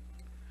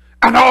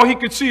 And all he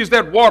could see is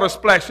that water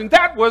splashing.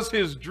 That was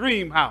his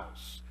dream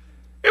house.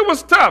 It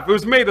was tough. It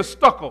was made of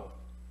stucco.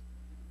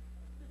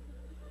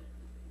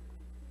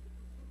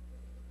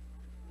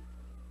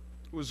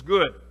 It was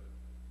good.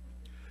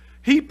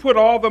 He put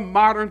all the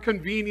modern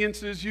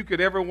conveniences you could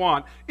ever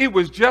want. It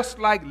was just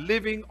like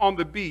living on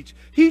the beach.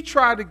 He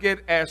tried to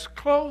get as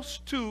close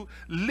to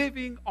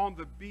living on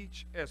the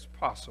beach as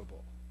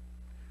possible.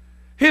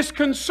 His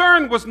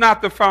concern was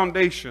not the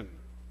foundation.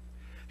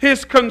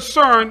 His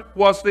concern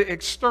was the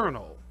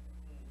external.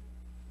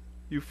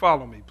 You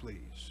follow me,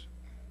 please.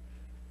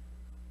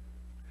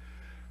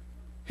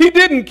 He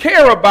didn't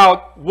care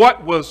about what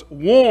he was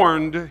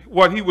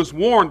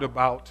warned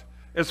about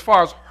as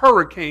far as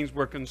hurricanes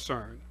were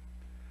concerned.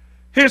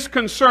 His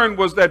concern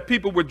was that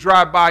people would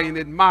drive by and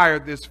admire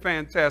this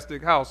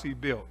fantastic house he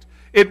built.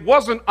 It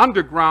wasn't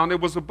underground,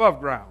 it was above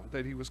ground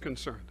that he was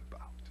concerned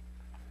about.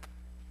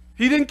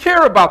 He didn't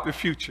care about the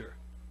future,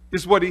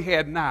 is what he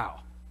had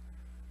now.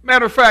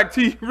 Matter of fact,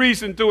 he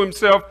reasoned to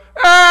himself,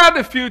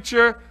 the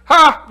future,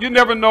 you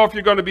never know if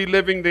you're going to be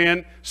living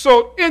then,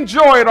 so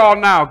enjoy it all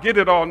now, get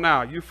it all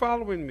now. You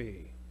following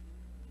me?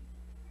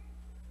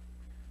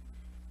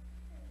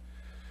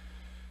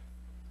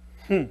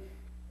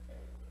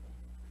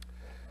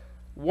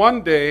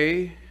 One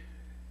day,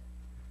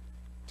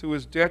 to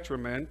his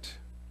detriment,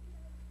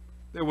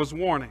 there was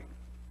warning.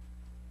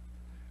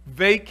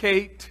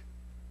 Vacate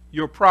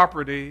your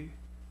property.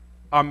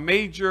 A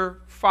major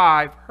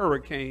 5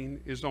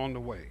 hurricane is on the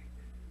way.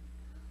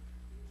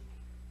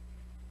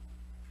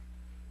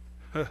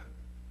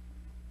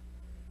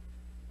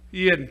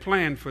 He hadn't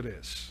planned for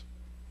this.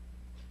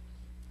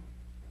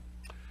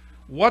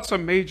 What's a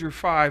major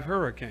 5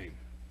 hurricane?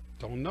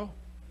 Don't know.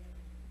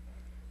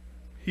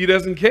 He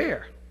doesn't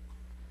care.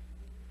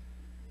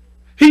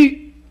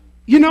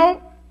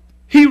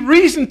 He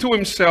reasoned to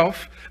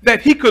himself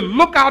that he could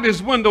look out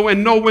his window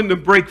and know when to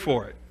break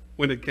for it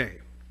when it came.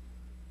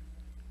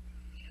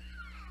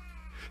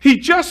 He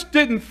just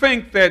didn't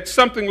think that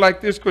something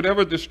like this could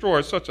ever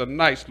destroy such a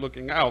nice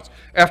looking house.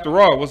 After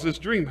all, it was his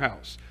dream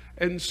house.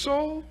 And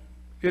so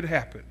it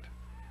happened.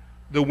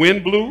 The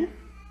wind blew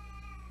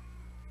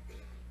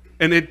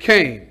and it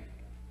came.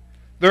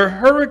 The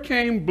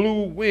hurricane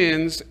blew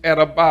winds at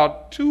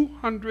about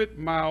 200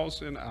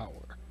 miles an hour.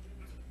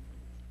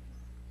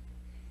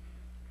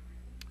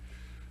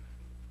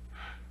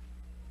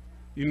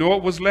 You know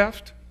what was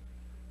left?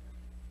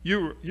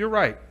 You're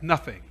right,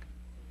 nothing.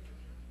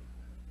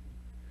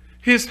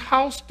 His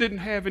house didn't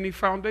have any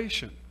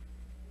foundation.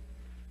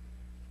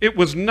 It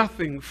was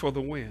nothing for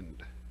the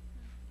wind.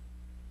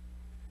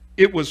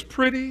 It was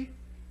pretty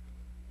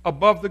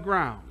above the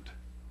ground,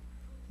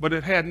 but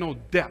it had no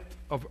depth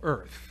of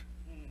earth.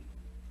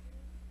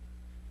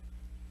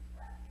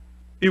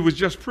 It was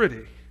just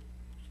pretty.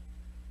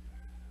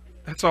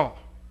 That's all.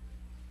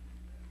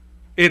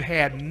 It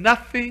had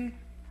nothing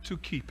to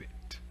keep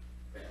it.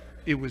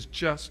 It was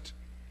just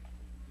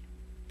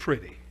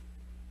pretty.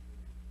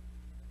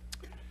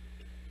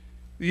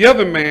 The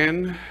other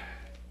man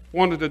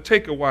wanted to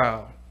take a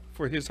while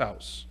for his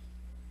house.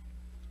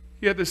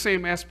 He had the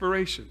same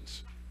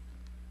aspirations,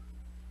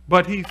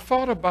 but he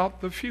thought about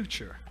the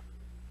future.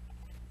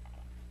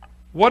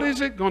 What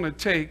is it going to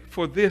take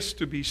for this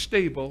to be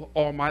stable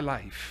all my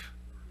life?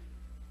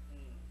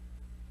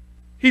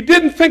 He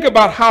didn't think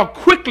about how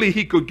quickly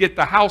he could get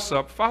the house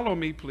up. Follow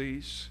me,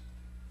 please.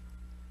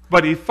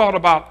 But he thought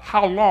about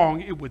how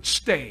long it would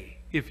stay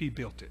if he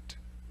built it.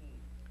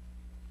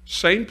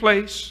 Same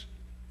place,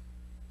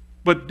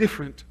 but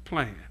different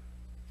plan.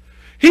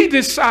 He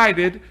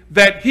decided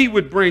that he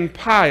would bring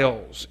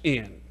piles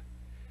in,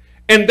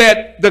 and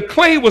that the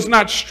clay was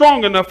not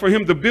strong enough for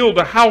him to build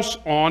a house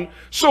on,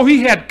 so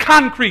he had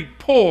concrete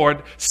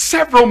poured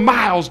several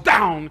miles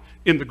down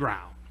in the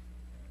ground.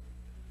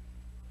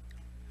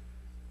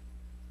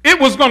 It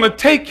was going to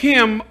take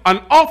him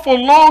an awful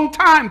long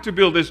time to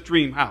build this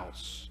dream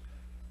house.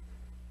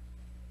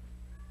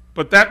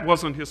 But that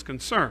wasn't his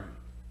concern.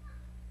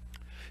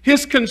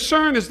 His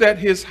concern is that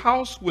his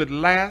house would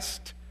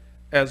last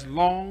as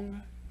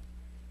long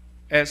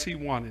as he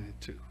wanted it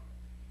to.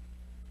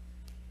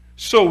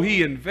 So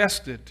he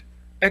invested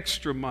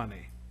extra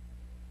money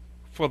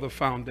for the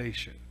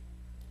foundation.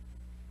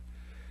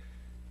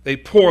 They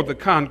poured the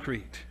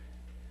concrete.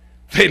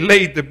 They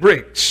laid the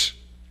bricks.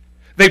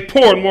 They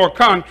poured more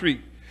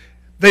concrete.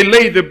 They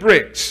laid the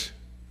bricks.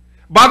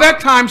 By that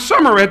time,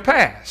 summer had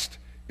passed.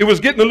 It was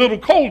getting a little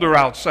colder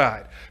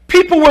outside.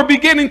 People were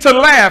beginning to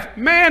laugh.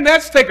 Man,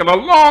 that's taken a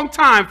long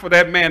time for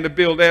that man to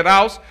build that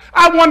house.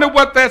 I wonder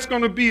what that's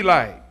going to be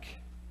like.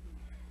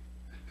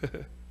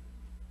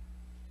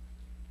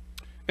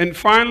 And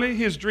finally,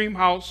 his dream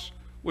house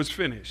was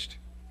finished.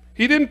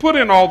 He didn't put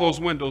in all those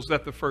windows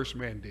that the first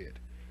man did.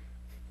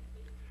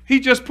 He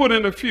just put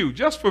in a few,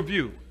 just for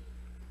view.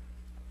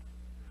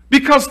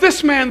 Because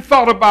this man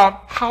thought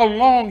about how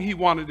long he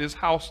wanted his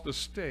house to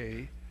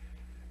stay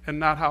and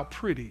not how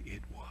pretty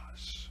it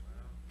was.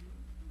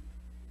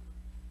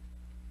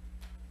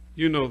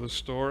 You know the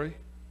story.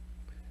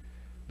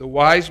 The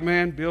wise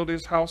man built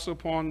his house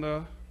upon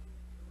the...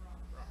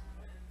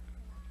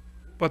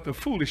 But the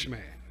foolish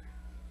man,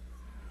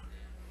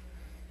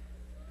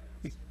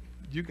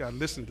 you got to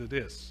listen to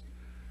this.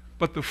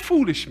 But the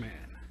foolish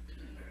man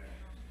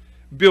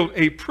built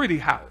a pretty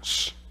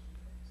house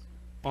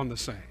on the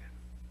sand.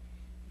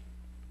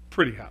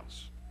 Pretty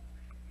house.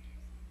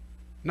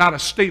 Not a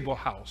stable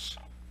house,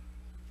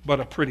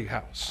 but a pretty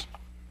house.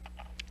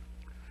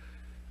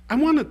 I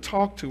want to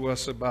talk to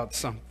us about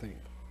something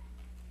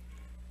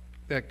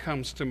that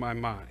comes to my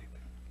mind.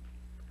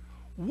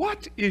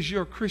 What is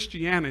your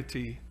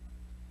Christianity,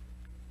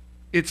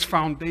 its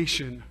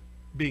foundation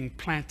being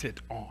planted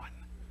on?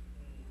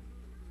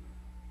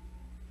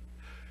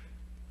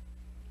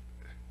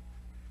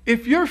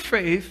 If your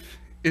faith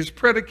is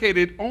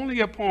predicated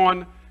only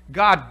upon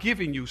God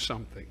giving you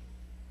something,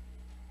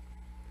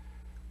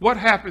 what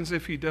happens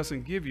if he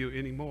doesn't give you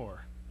any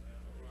more?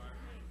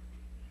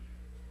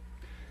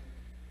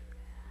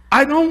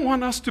 I don't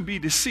want us to be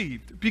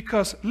deceived,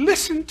 because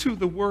listen to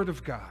the word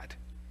of God.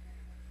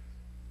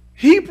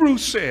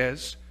 Hebrews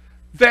says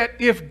that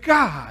if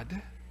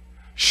God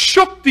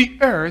shook the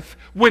earth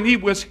when he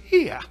was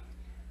here,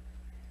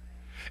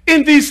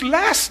 in these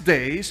last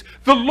days,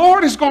 the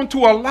Lord is going to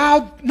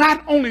allow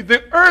not only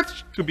the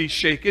earth to be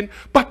shaken,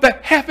 but the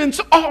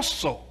heavens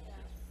also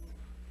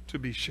to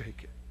be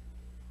shaken.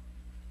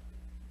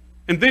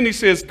 And then he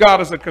says God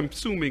is a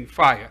consuming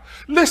fire.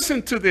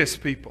 Listen to this,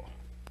 people.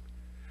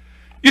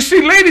 You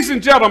see, ladies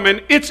and gentlemen,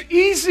 it's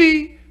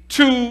easy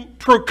to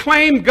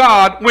proclaim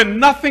God when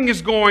nothing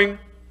is going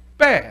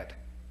bad.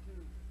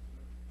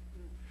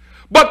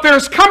 But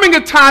there's coming a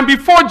time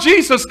before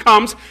Jesus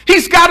comes,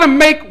 he's got to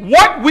make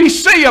what we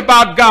say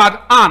about God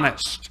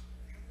honest.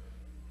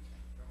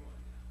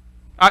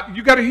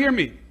 You got to hear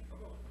me.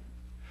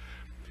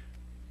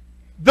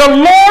 The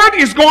Lord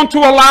is going to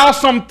allow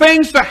some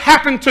things to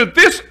happen to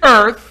this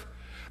earth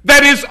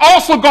that is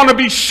also going to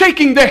be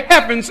shaking the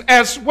heavens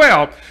as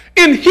well.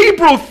 In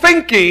Hebrew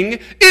thinking,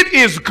 it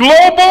is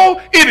global,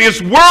 it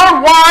is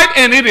worldwide,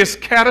 and it is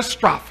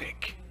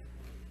catastrophic.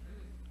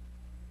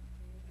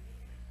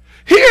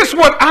 Here's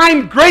what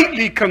I'm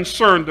greatly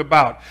concerned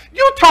about.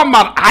 You're talking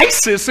about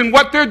ISIS and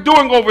what they're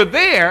doing over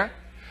there.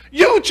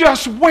 You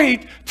just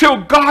wait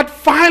till God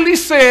finally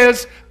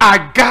says,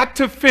 I got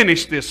to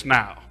finish this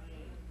now.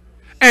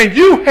 And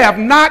you have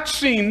not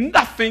seen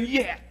nothing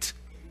yet.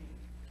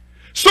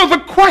 So the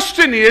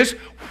question is,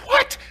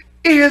 what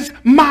is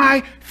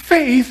my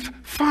faith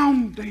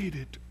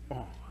founded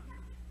on?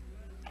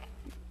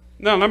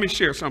 Now, let me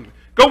share something.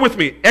 Go with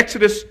me,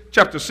 Exodus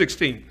chapter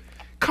 16.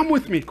 Come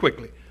with me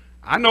quickly.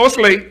 I know it's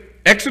late.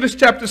 Exodus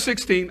chapter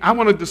 16. I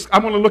want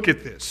to look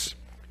at this.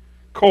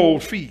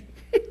 Cold feet.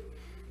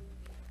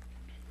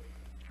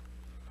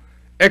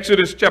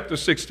 Exodus chapter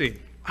 16.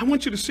 I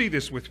want you to see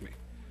this with me.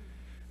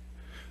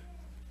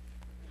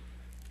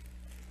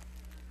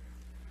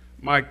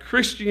 My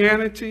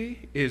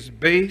Christianity is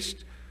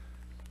based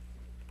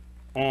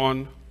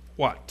on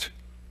what?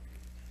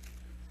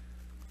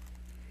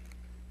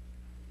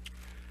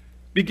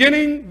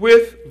 Beginning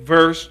with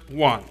verse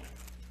 1.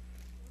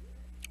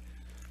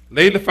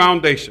 Lay the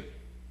foundation.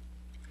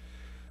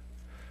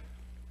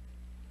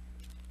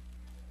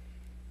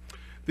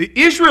 The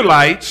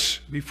Israelites,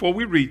 before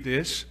we read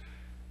this,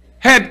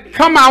 had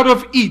come out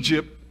of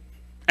Egypt,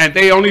 and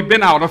they only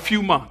been out a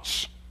few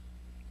months.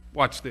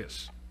 Watch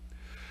this.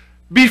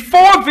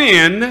 Before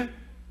then,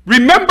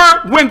 remember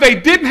when they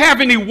didn't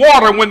have any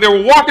water when they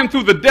were walking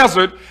through the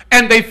desert,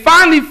 and they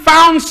finally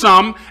found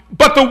some,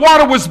 but the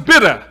water was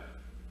bitter.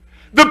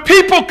 The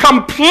people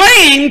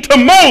complained to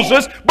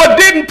Moses, but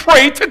didn't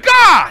pray to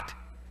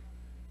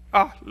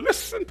God.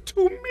 Listen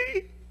to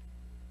me.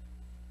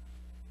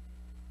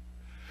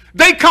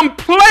 They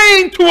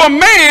complained to a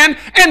man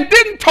and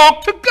didn't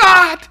talk to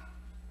God.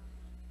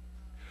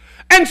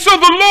 And so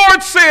the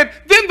Lord said,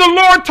 then the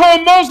Lord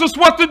told Moses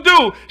what to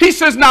do. He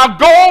says, now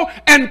go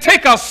and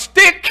take a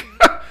stick,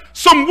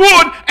 some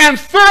wood, and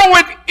throw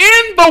it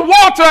in the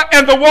water,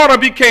 and the water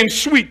became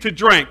sweet to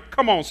drink.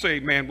 Come on, say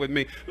amen with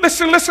me.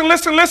 Listen, listen,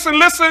 listen, listen,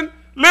 listen,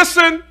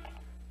 listen,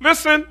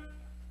 listen,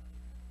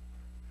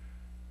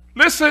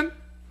 listen.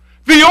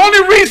 The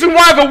only reason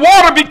why the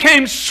water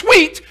became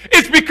sweet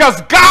is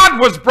because God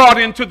was brought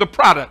into the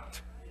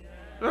product.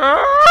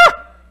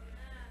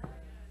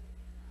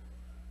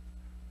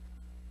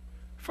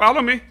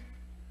 Follow me.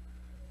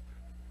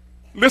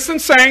 Listen,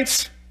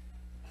 saints.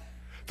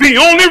 The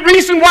only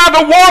reason why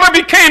the water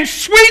became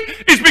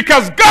sweet is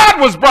because God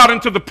was brought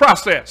into the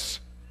process.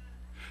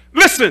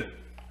 Listen.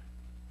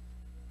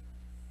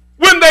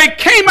 When they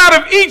came out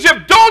of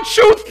Egypt, don't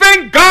you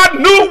think God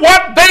knew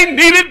what they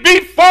needed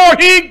before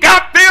he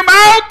got them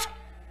out?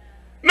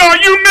 No,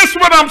 you miss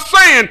what I'm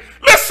saying.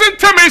 Listen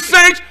to me,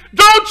 saints.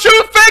 Don't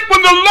you think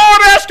when the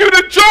Lord asked you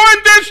to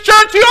join this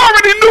church, he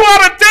already knew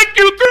how to take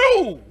you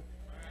through?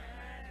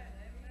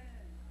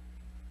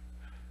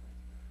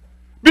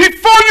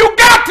 Before you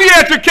got the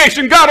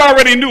education, God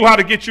already knew how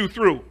to get you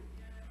through.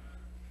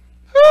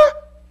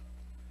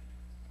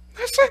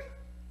 Listen.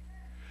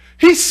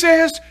 He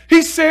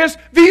says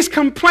these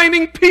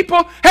complaining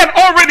people had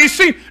already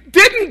seen.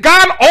 Didn't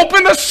God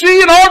open the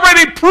sea and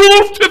already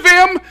prove to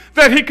them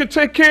that he could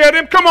take care of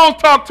them? Come on,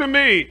 talk to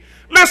me.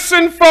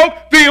 Listen,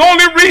 folk, the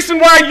only reason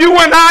why you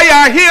and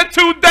I are here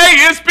today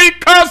is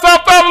because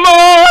of the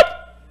Lord.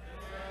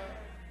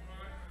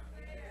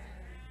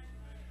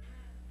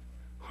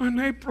 When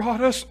they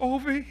brought us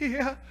over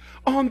here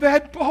on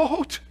that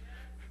boat,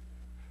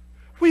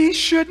 we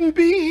shouldn't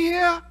be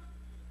here.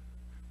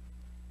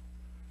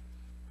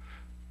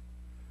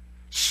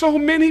 So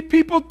many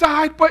people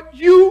died, but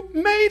you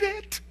made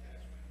it.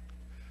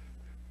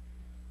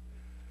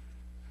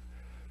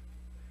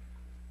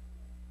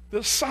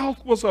 The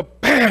South was a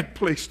bad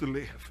place to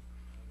live.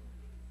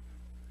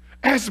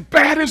 As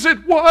bad as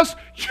it was,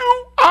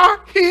 you are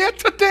here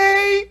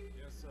today.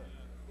 Yes, sir.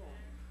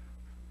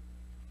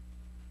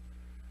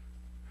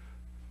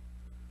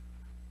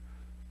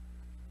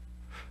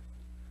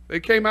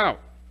 They came out.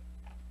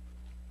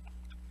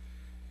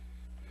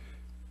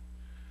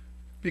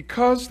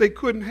 Because they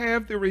couldn't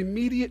have their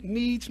immediate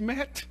needs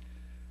met,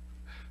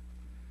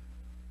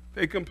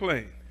 they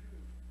complained.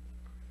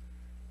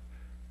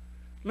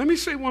 Let me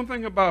say one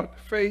thing about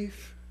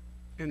faith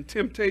and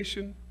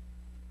temptation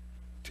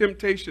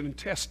and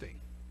testing.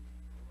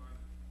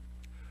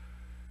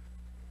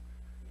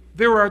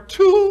 There are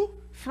two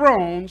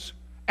thrones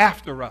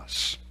after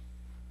us.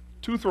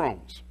 Two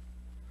thrones.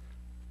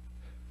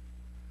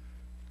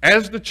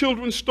 As the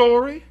children's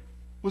story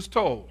was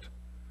told,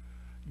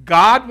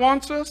 God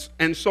wants us,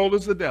 and so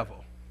does the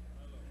devil.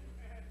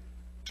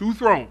 Two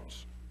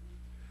thrones.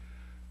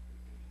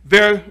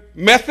 Their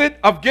method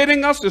of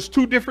getting us is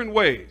two different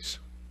ways.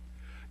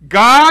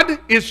 God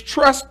is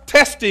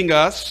testing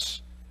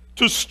us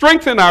to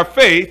strengthen our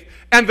faith,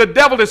 and the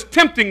devil is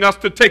tempting us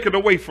to take it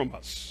away from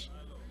us.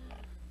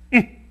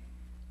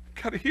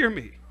 Gotta hear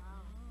me.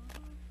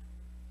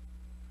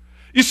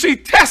 You see,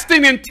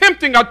 testing and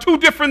tempting are two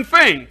different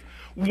things.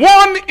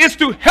 One is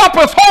to help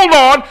us hold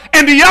on,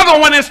 and the other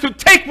one is to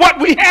take what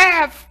we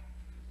have.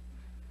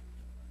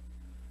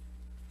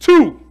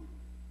 Two,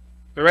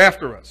 they're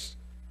after us.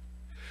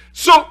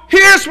 So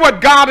here's what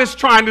God is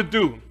trying to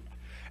do.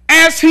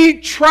 As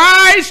he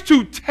tries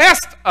to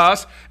test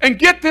us, and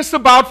get this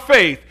about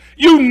faith,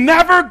 you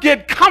never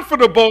get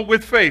comfortable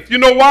with faith. You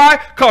know why?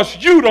 Because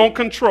you don't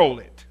control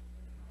it.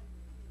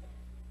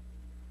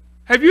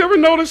 Have you ever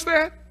noticed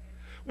that?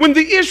 When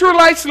the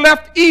Israelites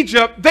left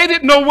Egypt, they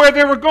didn't know where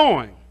they were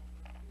going.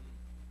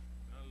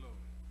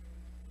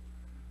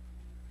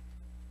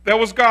 That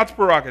was God's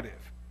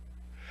prerogative.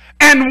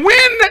 And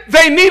when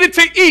they needed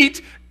to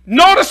eat,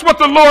 notice what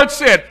the Lord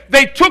said.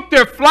 They took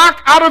their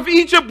flock out of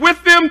Egypt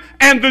with them,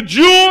 and the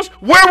jewels,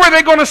 where were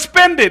they going to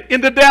spend it?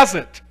 In the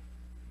desert.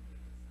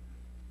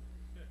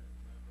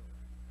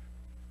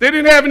 They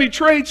didn't have any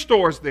trade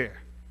stores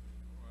there.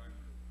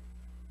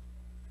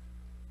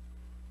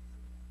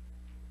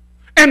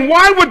 And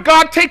why would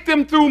God take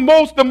them through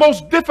the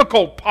most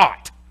difficult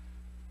part?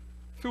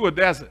 Through a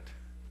desert.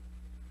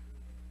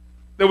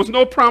 There was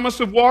no promise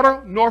of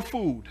water nor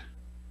food.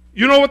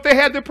 You know what they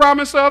had the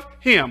promise of?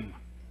 Him.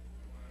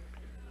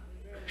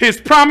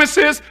 His promise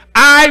is,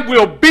 I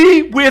will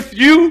be with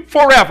you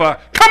forever.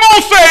 Come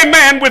on, say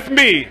amen with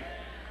me.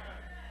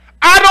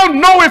 I don't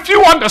know if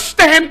you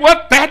understand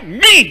what that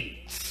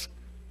means.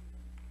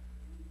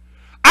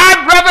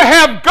 I'd rather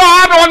have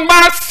God on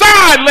my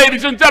side,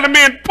 ladies and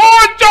gentlemen.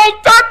 Poor Joe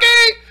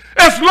Turkey,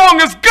 as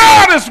long as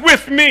God is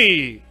with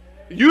me.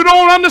 You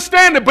don't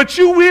understand it, but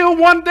you will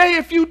one day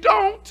if you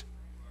don't.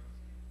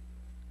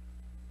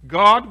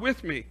 God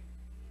with me.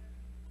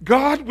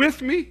 God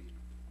with me.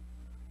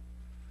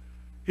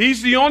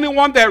 He's the only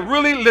one that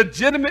really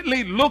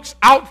legitimately looks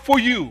out for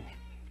you.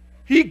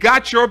 He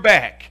got your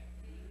back.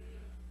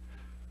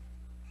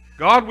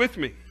 God with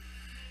me.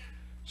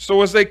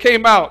 So as they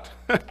came out,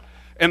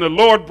 and the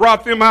Lord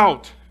brought them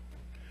out,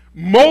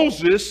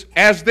 Moses,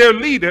 as their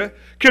leader,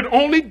 could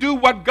only do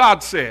what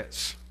God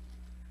says.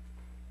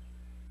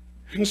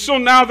 And so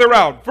now they're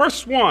out.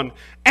 Verse 1,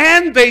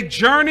 and they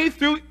journeyed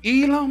through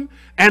Elam,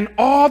 and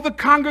all the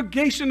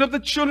congregation of the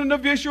children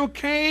of Israel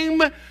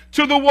came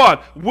to the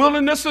what?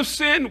 Wilderness of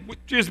Sin,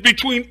 which is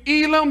between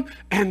Elam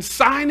and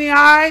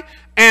Sinai,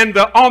 and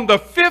on the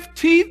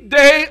 15th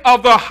day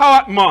of the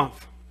hot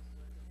month,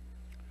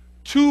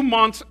 2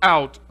 months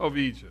out of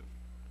Egypt.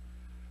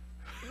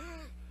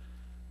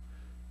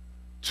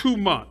 2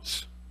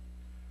 months.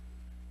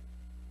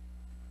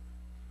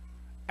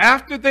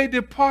 After they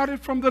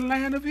departed from the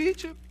land of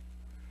Egypt.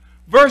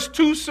 Verse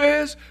 2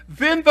 says,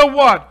 then the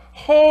what?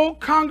 Whole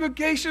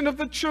congregation of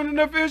the children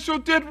of Israel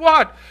did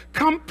what?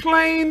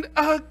 Complained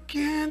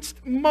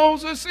against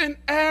Moses and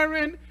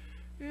Aaron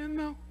in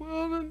the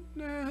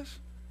wilderness.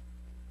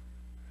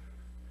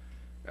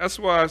 That's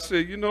why I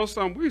say, you know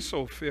something, we're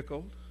so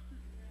fickle.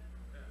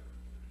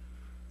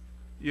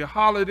 You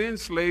hollered in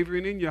slavery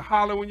and then you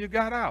holler when you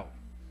got out.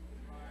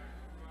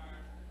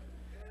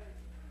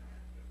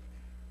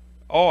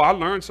 Oh, I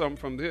learned something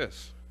from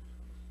this.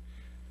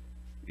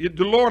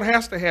 The Lord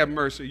has to have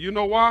mercy. You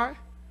know why?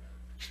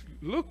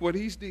 Look what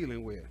he's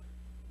dealing with.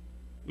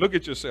 Look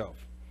at yourself.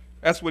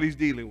 That's what he's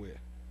dealing with.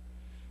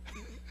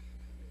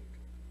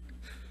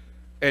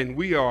 And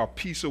we are a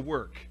piece of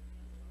work.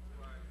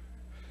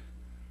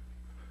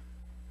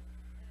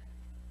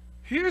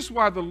 Here's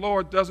why the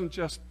Lord doesn't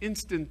just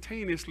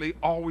instantaneously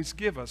always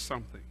give us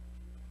something.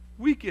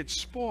 We get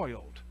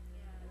spoiled.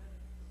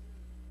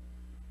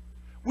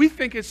 We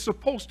think it's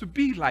supposed to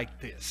be like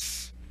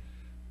this.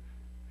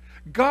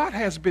 God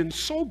has been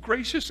so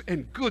gracious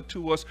and good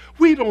to us,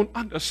 we don't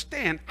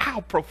understand how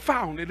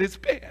profound it has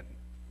been.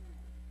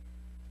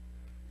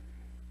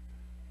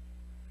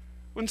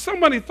 When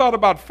somebody thought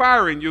about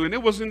firing you and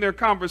it was in their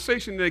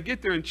conversation, they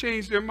get there and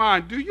change their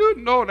mind. Do you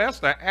know that's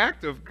the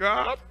act of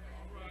God?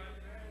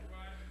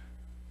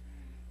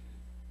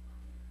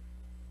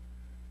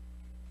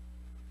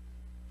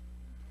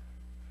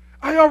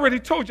 I already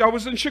told you I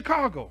was in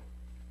Chicago.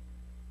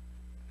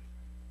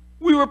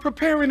 We were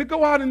preparing to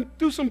go out and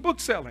do some book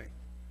selling.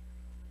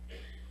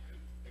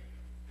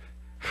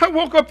 I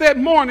woke up that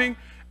morning,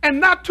 and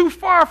not too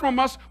far from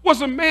us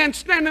was a man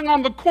standing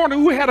on the corner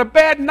who had a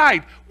bad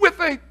night with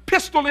a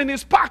pistol in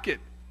his pocket.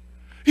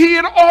 He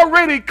had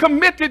already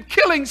committed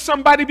killing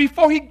somebody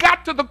before he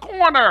got to the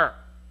corner.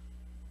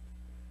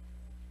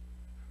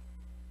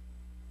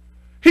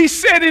 He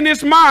said in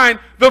his mind,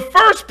 the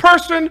first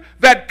person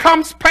that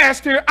comes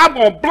past here, I'm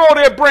going to blow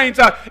their brains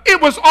out. It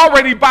was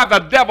already by the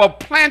devil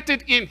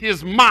planted in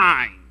his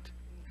mind.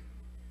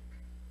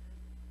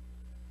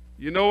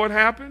 You know what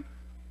happened?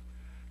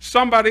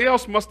 Somebody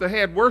else must have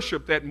had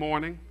worship that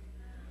morning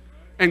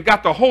and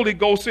got the Holy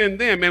Ghost in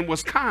them and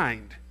was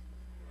kind.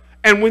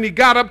 And when he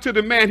got up to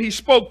the man, he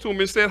spoke to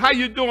him and said, how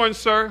you doing,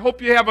 sir? Hope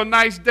you have a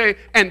nice day,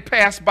 and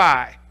passed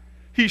by.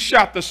 He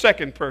shot the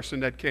second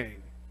person that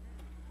came.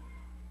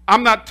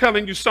 I'm not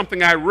telling you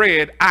something I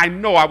read. I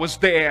know I was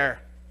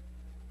there.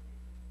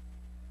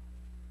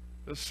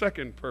 The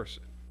second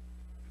person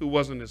who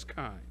wasn't as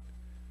kind.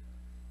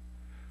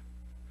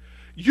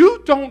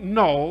 You don't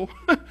know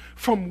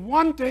from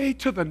one day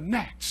to the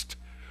next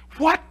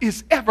what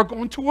is ever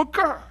going to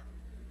occur.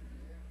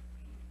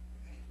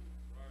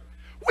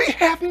 We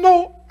have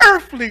no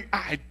earthly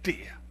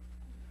idea.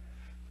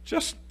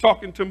 Just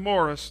talking to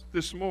Morris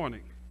this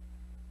morning.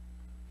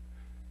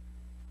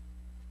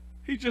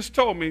 He just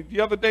told me the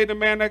other day the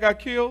man that got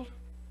killed,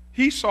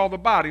 he saw the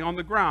body on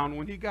the ground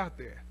when he got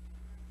there.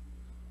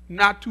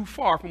 Not too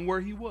far from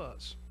where he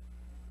was.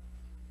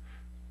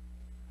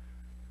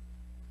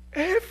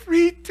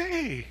 Every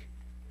day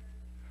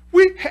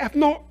we have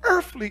no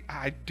earthly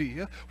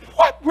idea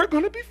what we're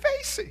going to be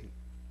facing.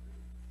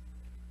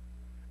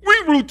 We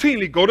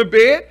routinely go to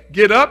bed,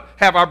 get up,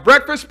 have our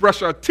breakfast,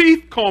 brush our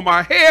teeth, comb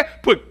our hair,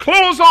 put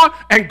clothes on,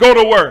 and go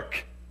to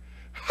work.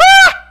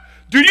 Ha!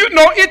 Do you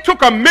know it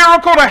took a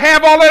miracle to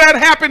have all of that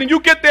happen and you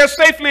get there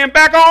safely and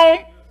back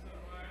home?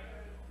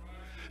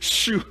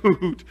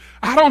 Shoot,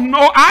 I don't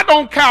know. I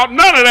don't count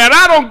none of that.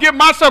 I don't give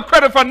myself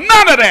credit for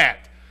none of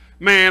that.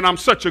 Man, I'm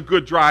such a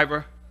good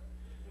driver.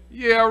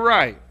 Yeah,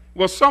 right.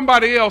 Well,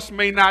 somebody else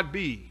may not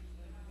be.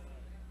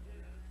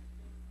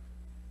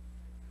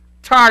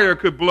 Tire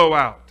could blow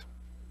out.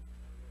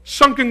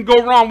 Something can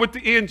go wrong with the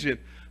engine.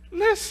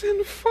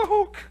 Listen,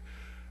 folk,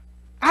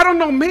 I don't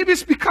know, maybe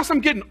it's because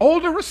I'm getting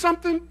older or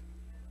something,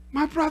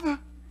 my brother,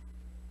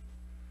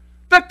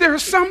 that there are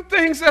some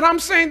things that I'm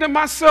saying to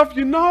myself,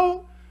 you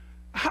know,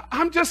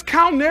 I'm just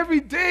counting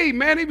every day,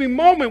 man, every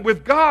moment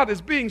with God as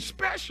being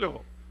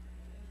special.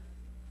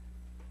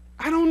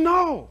 I don't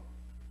know.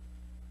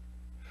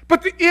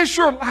 But the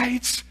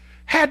Israelites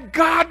had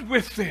God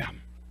with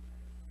them.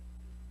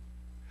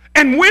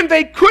 And when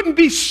they couldn't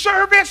be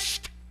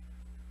serviced,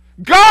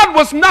 God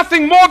was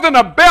nothing more than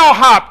a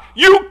bellhop.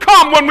 You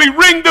come when we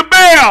ring the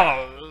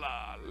bell.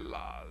 La,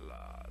 la,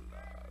 la,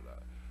 la.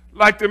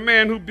 Like the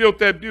man who built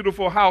that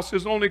beautiful house,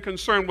 his only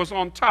concern was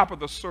on top of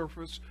the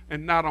surface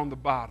and not on the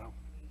bottom.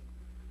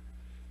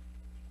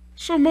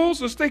 So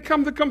Moses, they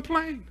come to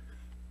complain.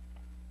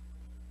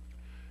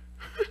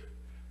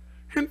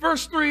 In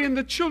verse 3, and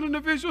the children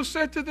of Israel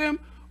said to them,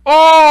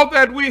 all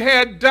that we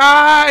had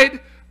died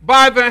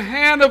by the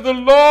hand of the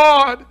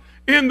Lord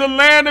in the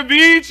land of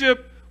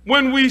Egypt,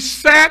 when we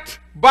sat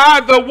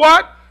by the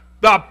what?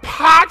 The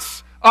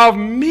pots of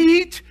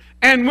meat,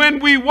 and when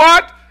we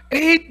what?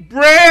 Ate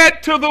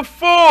bread to the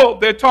full.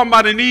 They're talking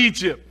about in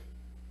Egypt.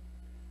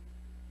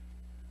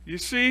 You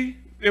see,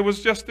 it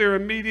was just their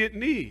immediate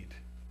need.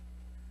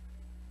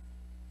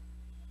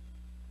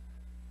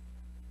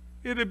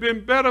 It'd have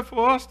been better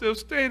for us to have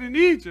stayed in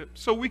Egypt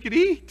so we could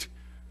eat.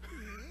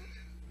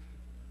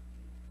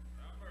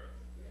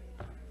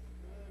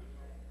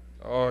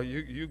 Oh,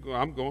 you go.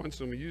 I'm going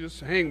somewhere. You just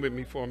hang with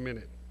me for a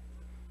minute.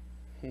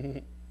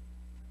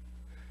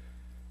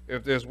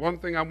 If there's one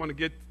thing I want to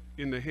get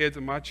in the heads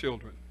of my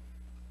children,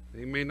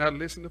 they may not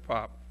listen to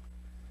Pop,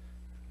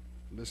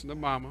 listen to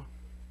Mama.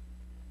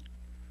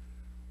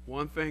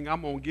 One thing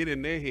I'm going to get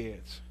in their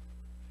heads,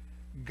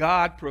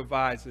 God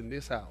provides in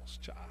this house,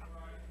 child.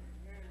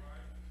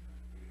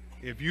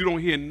 If you don't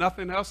hear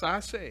nothing else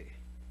I say,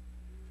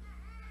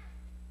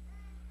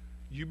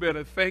 you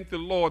better thank the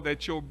Lord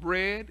that your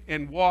bread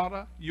and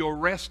water, your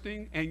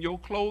resting and your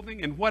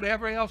clothing and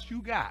whatever else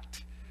you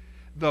got,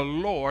 the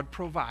Lord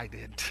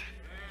provided.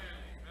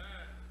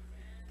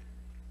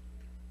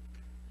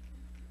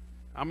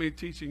 How many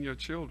teaching your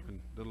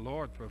children the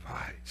Lord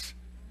provides?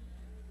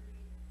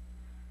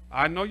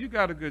 I know you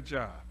got a good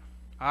job.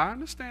 I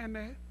understand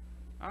that.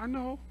 I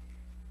know.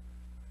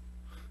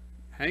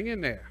 Hang in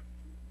there.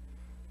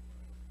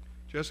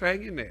 Just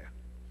hang in there.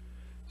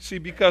 See,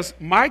 because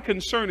my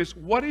concern is,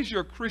 what is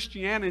your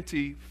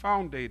Christianity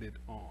founded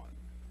on?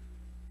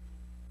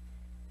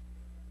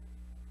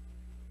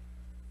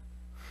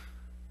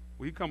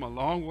 We've come a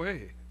long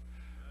way.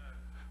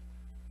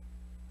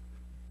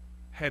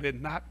 Had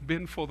it not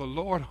been for the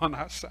Lord on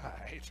our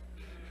side.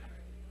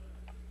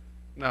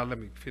 Now let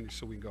me finish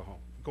so we can go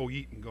home. Go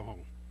eat and go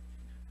home.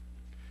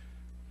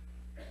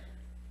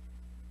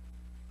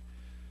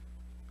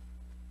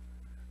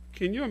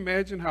 Can you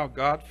imagine how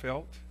God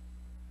felt?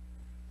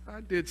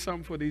 I did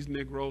something for these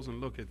Negroes, and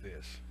look at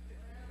this.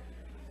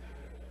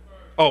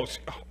 Oh,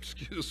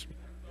 excuse me.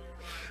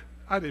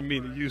 I didn't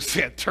mean to use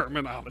that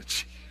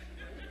terminology.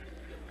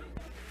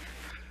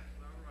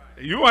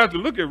 You don't have to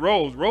look at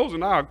Rose. Rose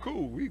and I are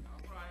cool.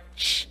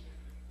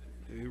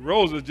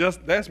 Rose is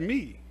just, that's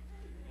me.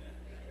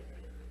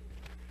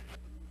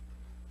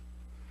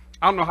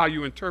 I don't know how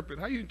you interpret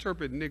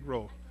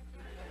Negro.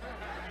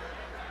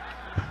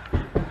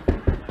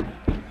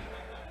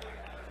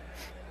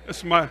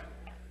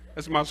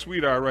 That's my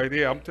sweetheart right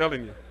here, I'm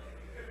telling you.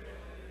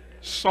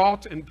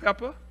 Salt and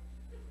pepper.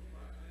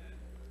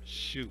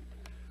 Shoot.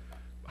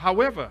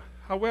 However,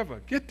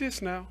 get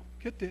this now.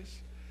 Get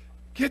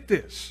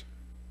this.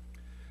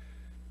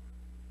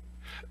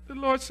 The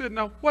Lord said,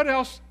 now what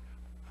else?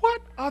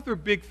 What other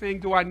big thing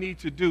do I need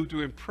to do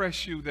to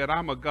impress you that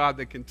I'm a God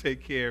that can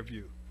take care of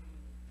you?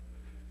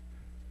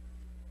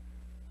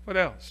 What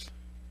else?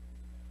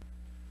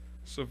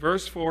 So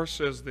verse 4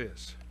 says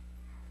this.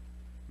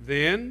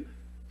 Then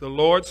the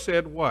Lord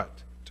said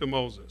what to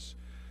Moses?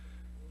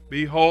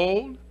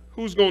 Behold,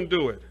 who's going to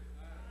do it?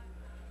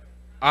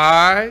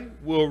 I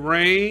will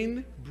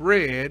rain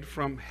bread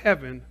from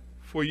heaven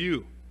for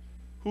you.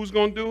 Who's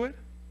going to do it?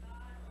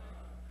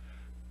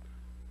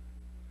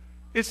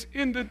 It's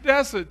in the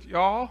desert,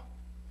 y'all.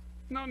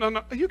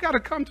 No. You got to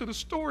come to the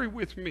story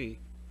with me.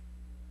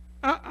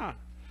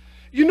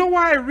 You know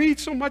why I read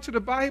so much of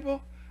the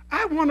Bible?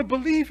 I want to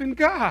believe in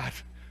God.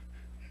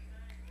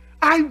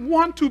 I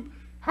want to.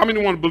 How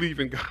many want to believe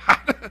in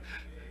God?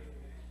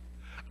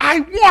 I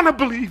want to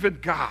believe in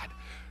God.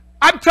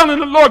 I'm telling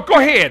the Lord, go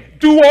ahead,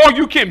 do all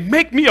you can,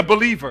 make me a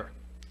believer.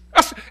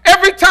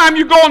 Every time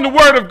you go in the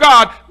Word of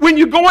God, when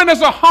you go in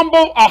as a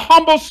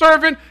humble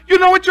servant, you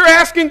know what you're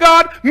asking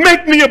God?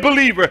 Make me a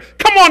believer.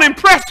 Come on,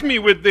 impress me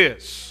with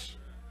this.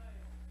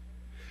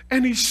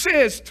 And he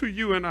says to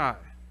you and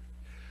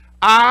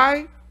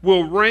I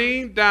will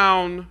rain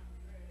down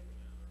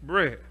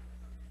bread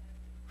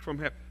from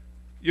heaven.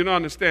 You don't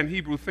understand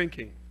Hebrew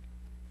thinking.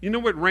 You know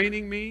what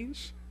raining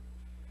means?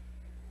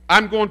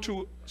 I'm going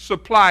to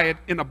supply it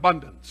in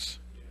abundance.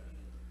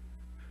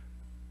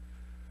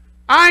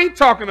 I ain't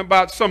talking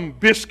about some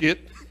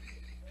biscuit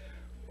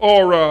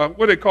or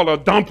what they call a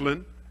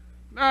dumpling.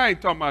 I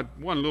ain't talking about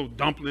one little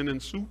dumpling in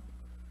soup.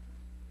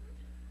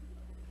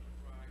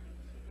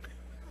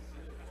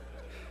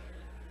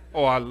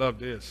 Oh, I love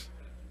this.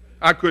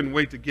 I couldn't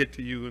wait to get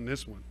to you in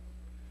this one.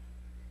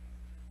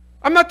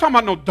 I'm not talking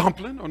about no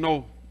dumpling or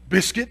no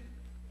biscuit.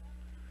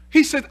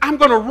 He said, I'm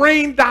going to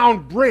rain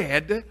down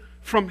bread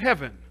from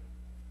heaven.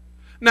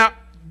 Now,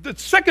 the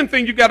second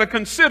thing you got to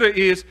consider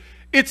is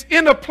it's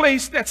in a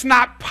place that's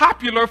not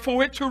popular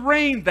for it to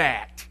rain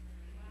that.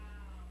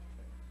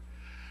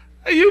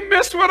 You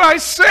missed what I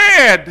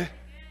said.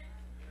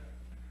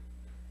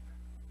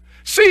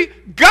 See,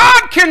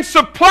 God can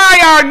supply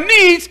our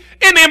needs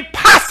in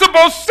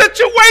impossible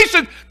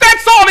situations.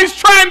 That's all he's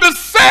trying to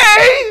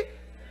say.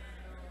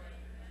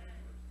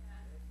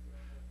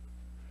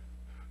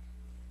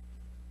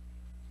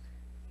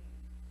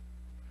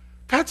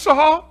 That's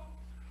all.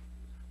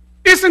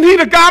 Isn't he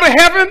the God of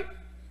heaven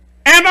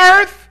and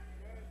earth?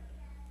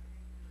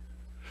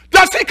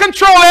 Does he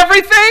control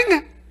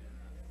everything?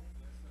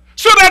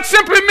 So that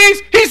simply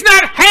means he's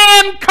not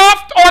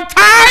handcuffed or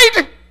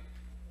tied.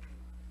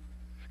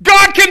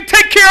 God can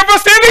take care of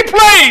us any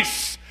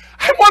place.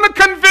 I want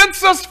to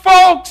convince us,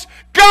 folks,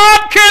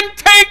 God can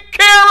take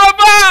care of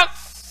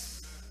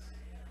us.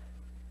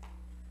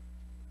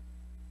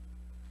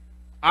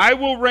 I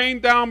will rain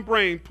down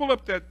bread. Pull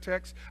up that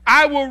text.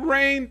 I will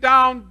rain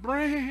down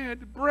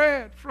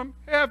bread from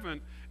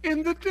heaven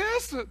in the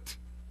desert.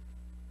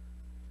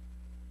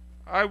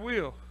 I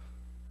will.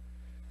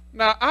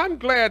 Now, I'm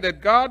glad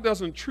that God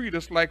doesn't treat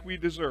us like we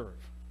deserve.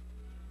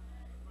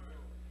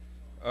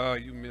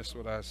 You missed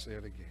what I said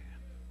again.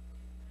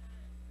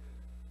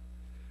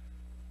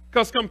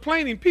 Because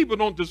complaining people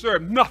don't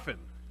deserve nothing.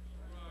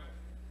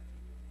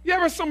 You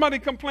ever somebody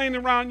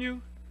complaining around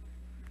you?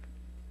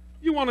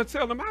 You want to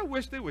tell them, I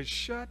wish they would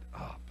shut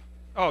up.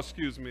 Oh,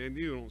 excuse me, and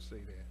you don't say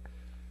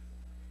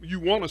that. You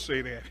want to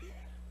say that.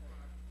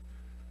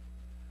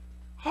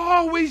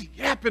 Always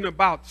yapping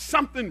about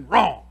something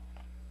wrong.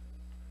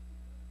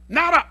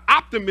 Not an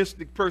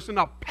optimistic person,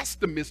 a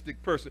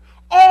pessimistic person.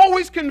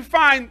 Always can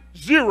find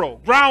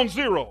zero, ground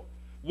zero.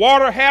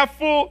 Water half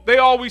full, they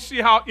always see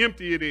how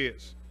empty it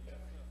is.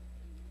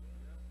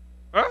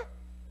 Huh?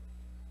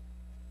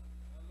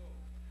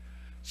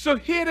 So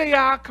here they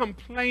are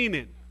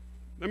complaining.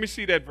 Let me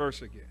see that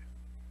verse again.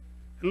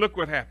 And look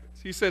what happens.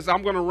 He says,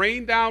 I'm going to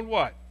rain down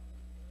what?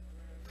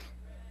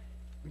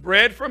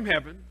 Bread from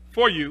heaven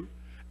for you.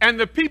 And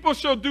the people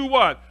shall do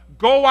what?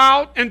 Go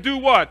out and do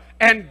what?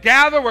 And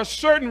gather a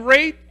certain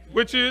rate,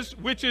 which is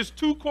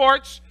 2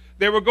 quarts.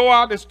 They will go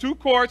out as 2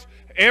 quarts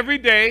every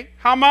day.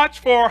 How much?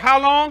 For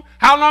how long?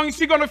 How long is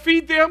he going to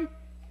feed them?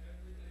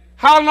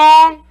 How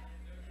long?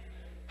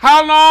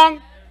 How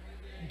long?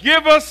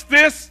 Give us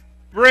this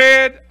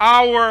bread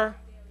our.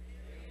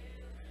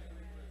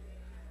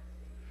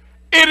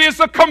 It is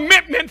a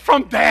commitment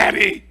from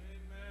Daddy.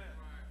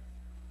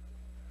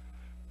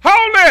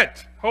 Hold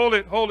it. Hold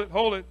it, hold it,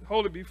 hold it,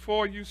 hold it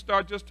before you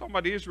start just talking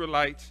about the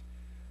Israelites.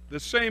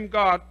 The same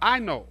God I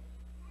know,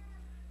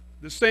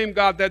 the same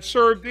God that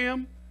served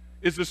them,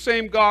 is the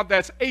same God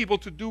that's able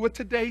to do it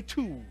today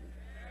too.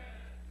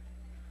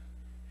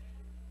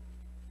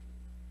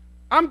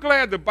 I'm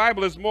glad the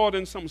Bible is more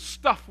than some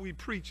stuff we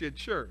preach at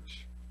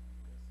church.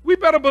 We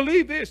better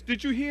believe this.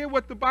 Did you hear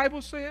what the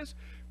Bible says?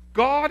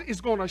 God is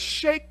going to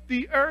shake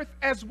the earth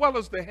as well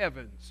as the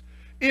heavens.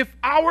 If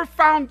our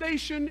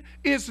foundation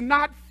is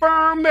not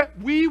firm,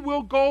 we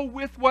will go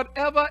with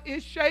whatever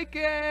is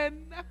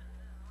shaken.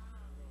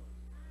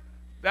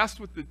 That's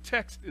what the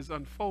text is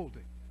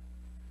unfolding.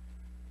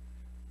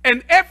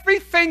 And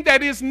everything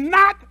that is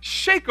not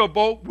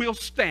shakable will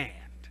stand.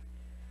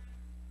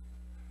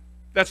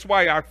 That's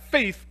why our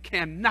faith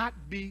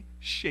cannot be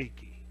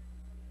shaky.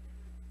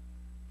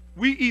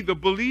 We either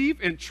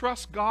believe and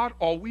trust God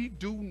or we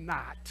do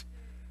not.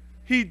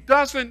 He's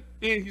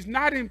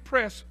not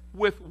impressed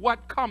with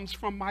what comes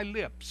from my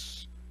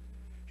lips.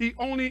 He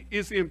only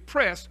is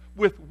impressed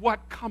with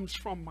what comes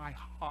from my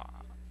heart.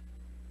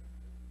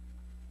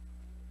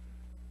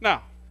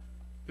 Now,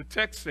 the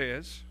text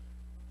says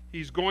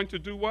he's going to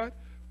do what?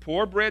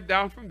 Pour bread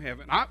down from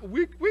heaven.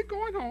 We're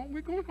going home.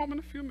 We're going home in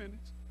a few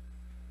minutes.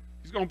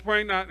 He's going to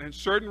pray out at a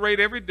certain rate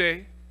every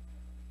day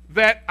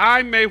that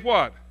I may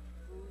what?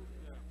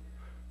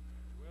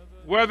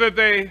 Whether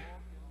they...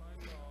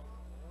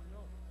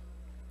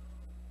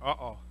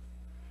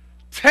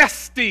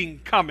 Testing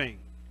coming.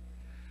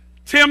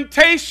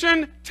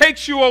 Temptation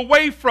takes you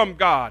away from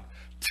God.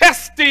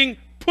 Testing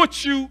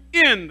puts you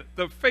in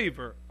the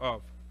favor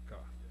of God.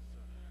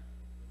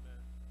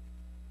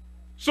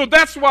 So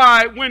that's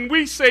why when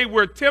we say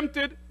we're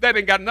tempted, that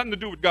ain't got nothing to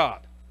do with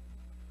God.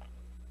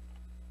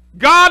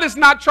 God is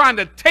not trying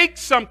to take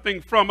something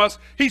from us.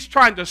 He's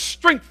trying to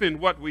strengthen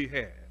what we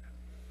have.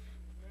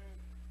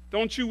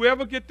 Don't you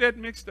ever get that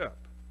mixed up.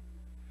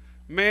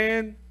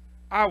 Man,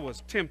 I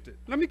was tempted.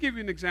 Let me give you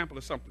an example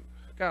of something.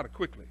 Got it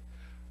quickly.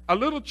 A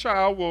little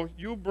child,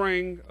 you'll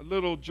bring a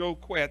little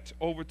Joquette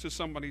over to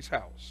somebody's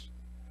house.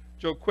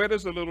 Joquette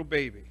is a little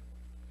baby.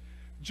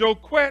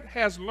 Joquette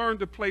has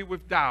learned to play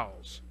with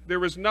dolls.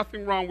 There is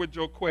nothing wrong with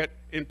Joquette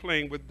in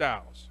playing with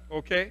dolls,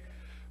 okay?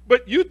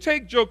 But you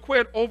take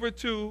Joquette over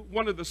to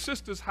one of the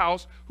sisters'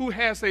 house who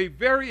has a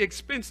very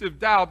expensive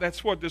doll that's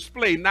for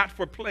display, not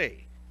for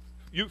play.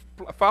 You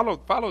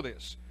follow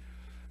this.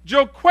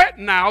 Joquette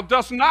now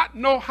does not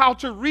know how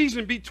to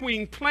reason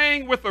between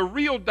playing with a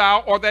real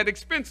doll or that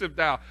expensive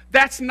doll.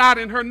 That's not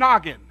in her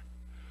noggin.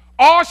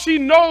 All she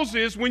knows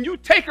is when you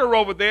take her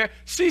over there,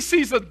 she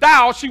sees a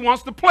doll she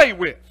wants to play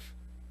with.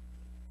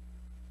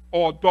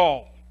 Or a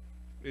doll.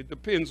 It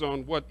depends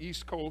on what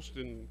East Coast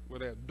and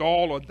whatever.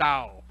 Doll or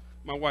doll.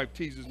 My wife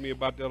teases me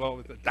about that all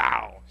the time.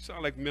 Doll.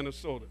 Sound like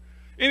Minnesota.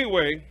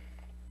 Anyway,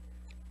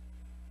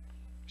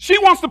 she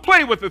wants to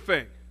play with the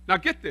thing. Now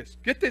get this.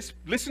 Get this.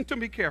 Listen to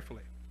me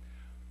carefully.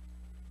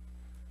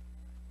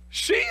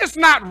 She is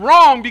not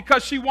wrong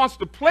because she wants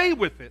to play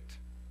with it.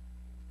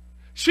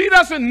 She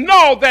doesn't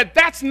know that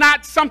that's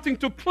not something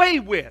to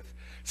play with.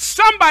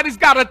 Somebody's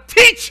got to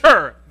teach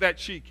her that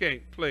she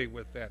can't play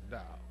with that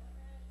doll.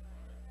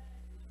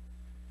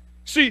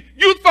 See,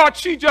 you thought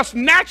she just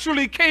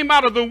naturally came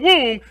out of the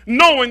womb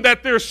knowing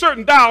that there are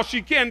certain dolls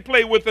she can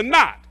play with or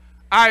not.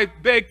 I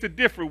beg to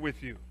differ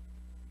with you.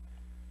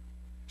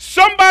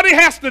 Somebody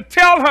has to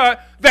tell her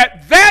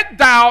that that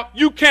doll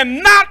you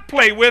cannot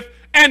play with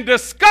and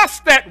discuss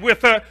that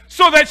with her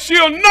so that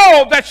she'll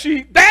know that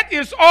that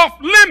is off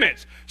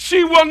limits.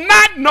 She will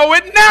not know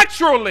it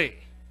naturally.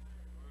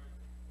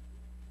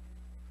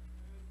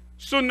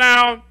 So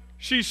now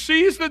she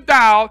sees the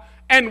doll,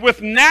 and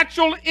with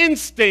natural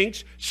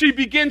instincts, she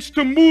begins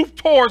to move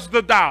towards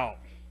the doll.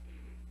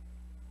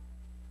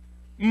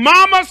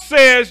 Mama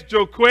says,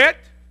 Joquette,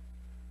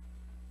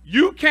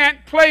 you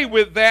can't play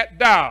with that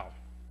doll.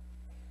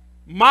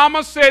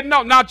 Mama said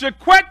no. Now,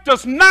 Joquette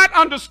does not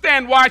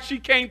understand why she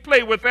can't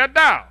play with that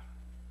doll.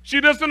 She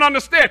doesn't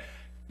understand.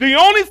 The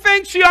only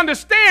thing she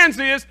understands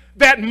is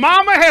that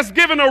Mama has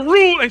given a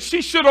rule and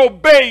she should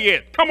obey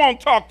it. Come on,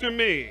 talk to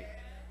me.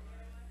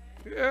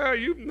 Yeah,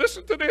 you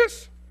listen to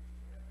this.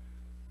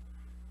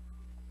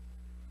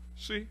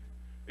 See,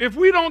 if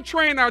we don't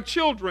train our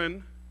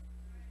children,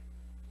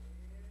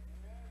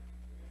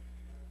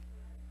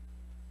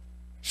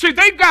 see,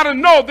 they've got to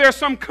know there's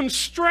some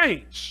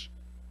constraints.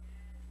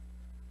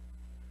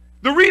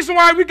 The reason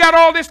why we got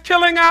all this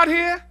killing out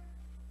here?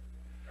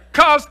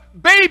 Because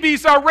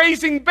babies are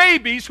raising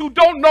babies who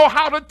don't know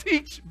how to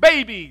teach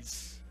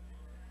babies.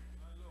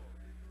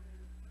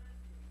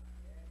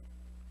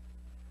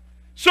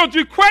 So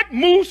Joquette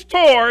moves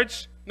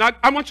towards, now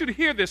I want you to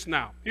hear this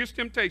now. Here's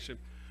temptation.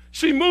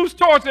 She moves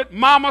towards it,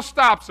 Mama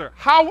stops her.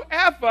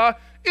 However,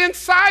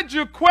 inside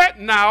Joquette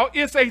now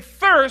is a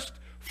thirst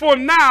for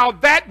now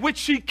that which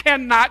she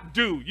cannot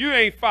do. You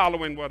ain't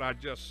following what I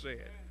just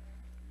said.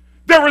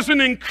 There is an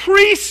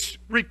increased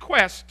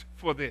request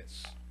for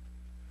this.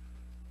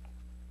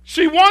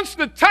 She wants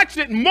to touch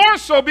it more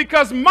so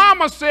because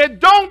Mama said,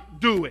 don't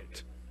do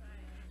it.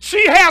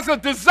 She has a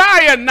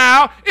desire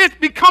now.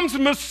 It becomes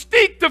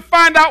mystique to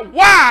find out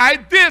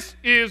why this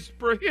is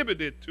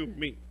prohibited to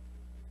me.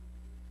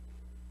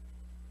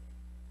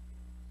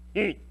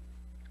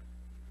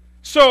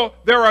 So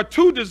there are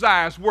two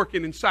desires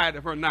working inside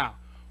of her now.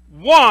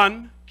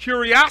 One,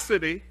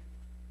 curiosity.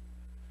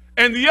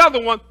 And the other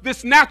one,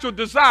 this natural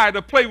desire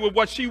to play with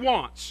what she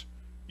wants.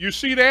 You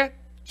see that?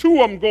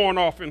 Two of them going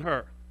off in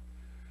her.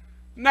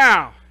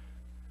 Now,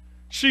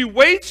 she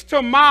waits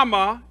till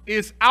Mama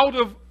is out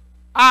of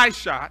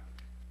eyeshot.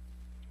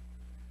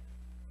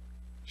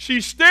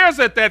 She stares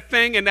at that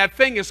thing, and that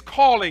thing is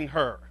calling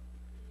her.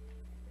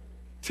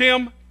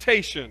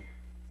 Temptation.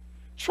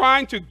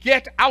 Trying to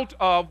get out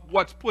of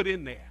what's put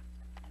in there.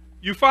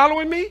 You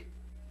following me?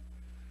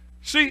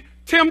 See,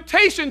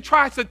 temptation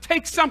tries to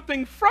take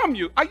something from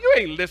you. You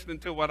ain't listening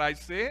to what I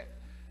said.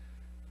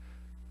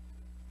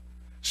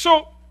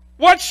 So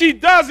what she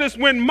does is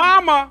when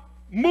Mama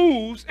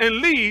moves and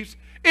leaves,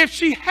 if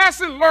she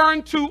hasn't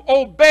learned to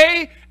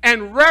obey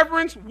and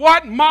reverence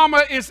what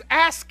Mama is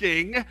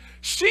asking,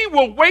 she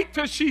will wait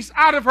till she's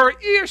out of her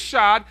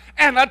earshot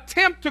and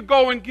attempt to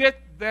go and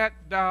get that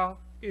doll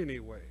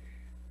anyway.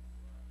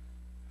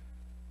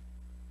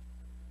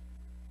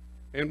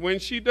 And when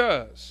she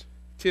does,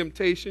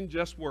 temptation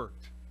just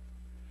worked.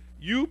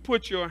 You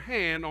put your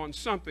hand on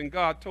something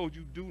God told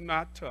you do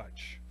not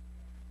touch.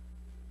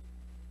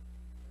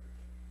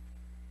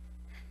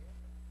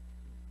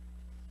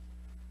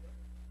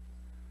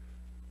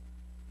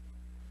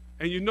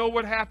 And you know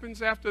what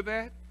happens after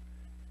that?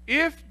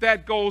 if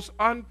that goes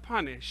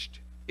unpunished,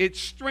 it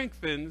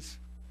strengthens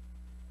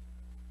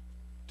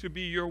to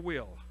be your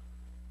will.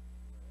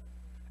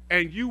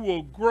 And you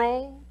will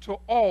grow to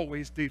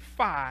always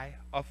defy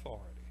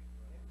authority.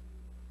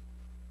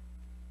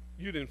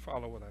 You didn't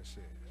follow what I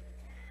said.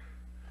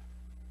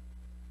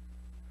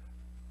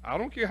 I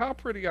don't care how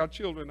pretty our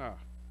children are.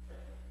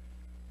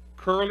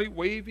 Curly,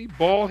 wavy,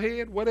 bald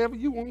head, whatever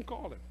you want to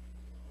call it.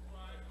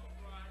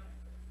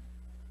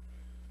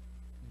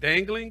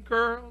 Dangling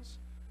curls,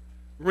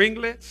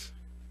 ringlets,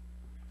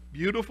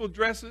 beautiful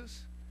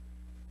dresses.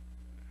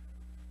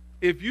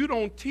 If you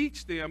don't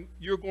teach them,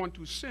 you're going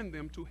to send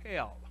them to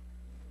hell.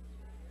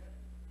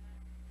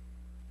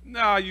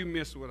 Now you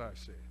missed what I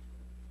said.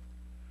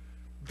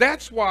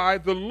 That's why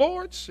the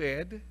Lord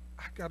said,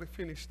 I got to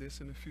finish this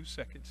in a few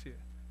seconds here,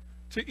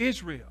 to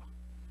Israel.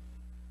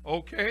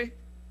 Okay?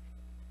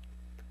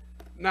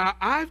 Now,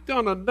 I've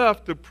done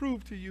enough to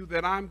prove to you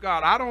that I'm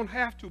God. I don't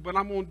have to, but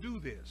I'm going to do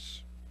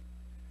this.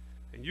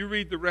 And you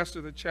read the rest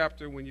of the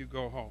chapter when you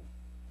go home.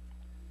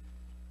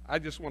 I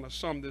just want to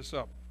sum this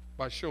up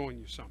by showing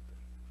you something.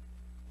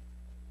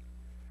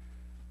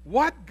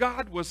 What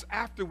God was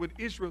after with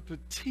Israel to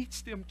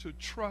teach them to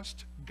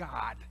trust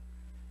God.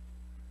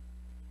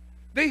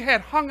 They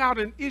had hung out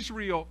in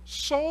Israel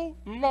so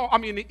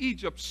long, in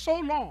Egypt so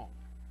long,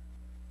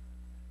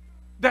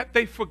 that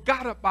they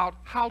forgot about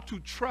how to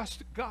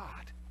trust God.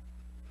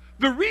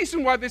 The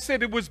reason why they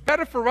said it was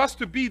better for us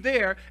to be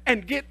there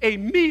and get a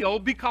meal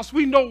because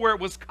we know where it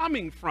was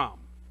coming from.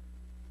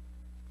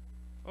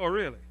 Oh,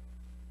 really?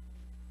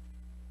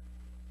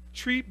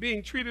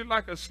 Being treated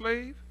like a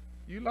slave?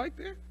 You like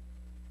that?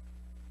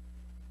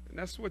 And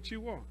that's what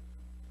you want.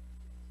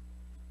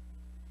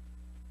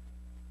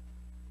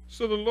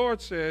 So the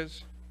Lord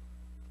says,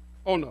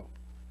 oh no,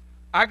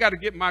 I got to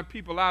get my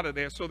people out of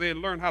there so they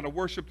learn how to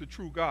worship the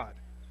true God.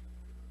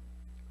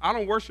 I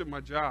don't worship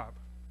my job.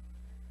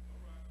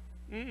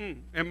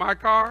 And my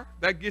car,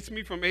 that gets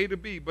me from A to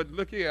B. But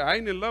look here, I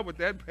ain't in love with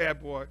that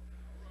bad boy.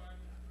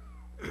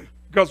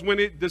 Because when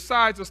it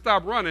decides to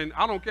stop running,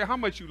 I don't care how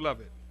much you love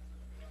it.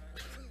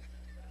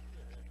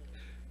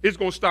 It's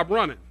going to stop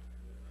running.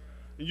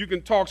 And you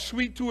can talk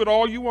sweet to it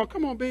all you want.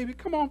 Come on, baby.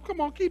 Come on,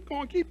 keep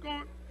going, keep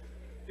going.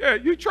 Yeah,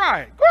 you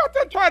try it. Go out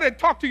there and try to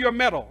talk to your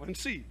metal and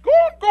see.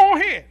 Go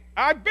ahead.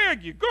 I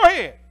beg you, go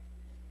ahead.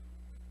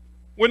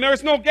 When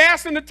there's no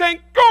gas in the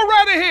tank, go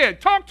right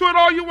ahead. Talk to it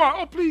all you want.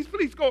 Oh, please,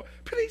 go.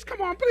 Please,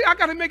 come on, please. I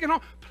got to make it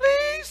home.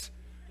 Please.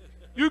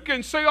 You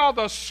can say all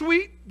the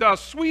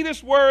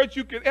sweetest words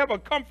you could ever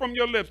come from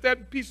your lips.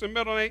 That piece of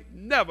metal ain't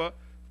never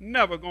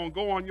going to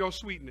go on your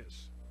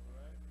sweetness.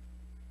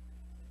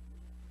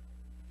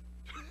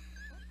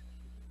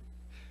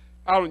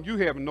 You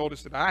haven't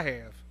noticed it. I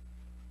have.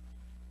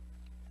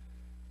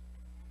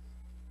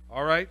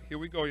 All right, here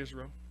we go,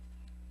 Israel.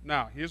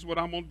 Now, here's what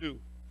I'm going to do.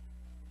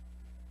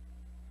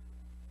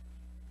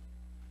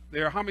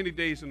 There are how many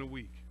days in a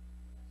week?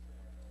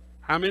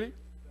 How many?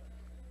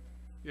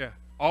 Yeah,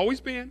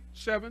 always been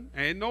 7,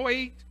 and no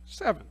 8,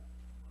 7.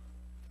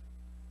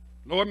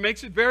 Lord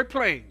makes it very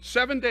plain.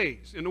 7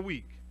 days in a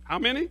week. How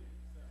many?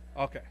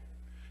 Okay.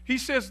 He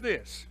says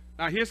this.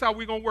 Now, here's how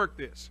we're going to work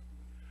this.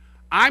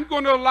 I'm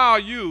going to allow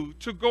you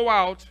to go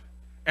out,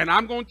 and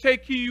I'm going to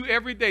take care of you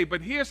every day.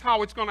 But here's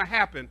how it's going to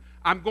happen.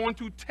 I'm going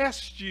to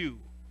test you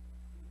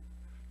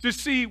to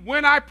see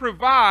when I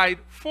provide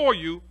for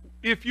you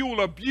if you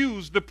will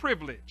abuse the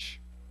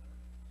privilege.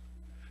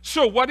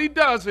 So what he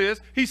does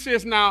is, he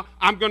says, now,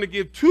 I'm going to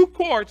give 2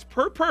 quarts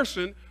per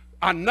person,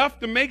 enough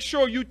to make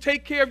sure you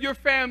take care of your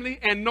family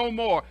and no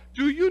more.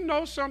 Do you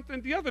know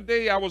something? The other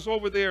day I was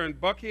over there in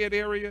Buckhead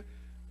area.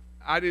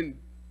 I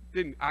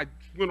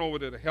went over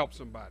there to help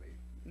somebody.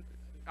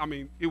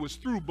 It was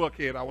through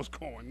Buckhead I was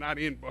going, not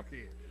in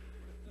Buckhead.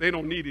 They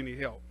don't need any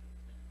help.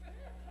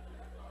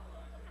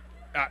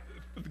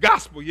 The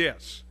gospel,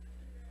 yes.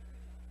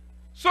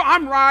 So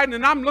I'm riding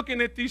and I'm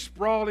looking at these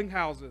sprawling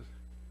houses.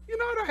 You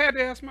know what I had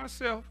to ask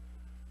myself?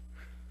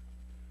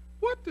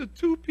 What do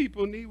 2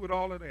 people need with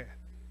all of that?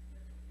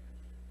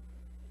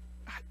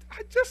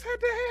 I just had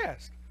to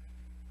ask.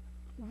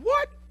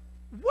 What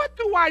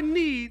do I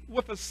need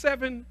with a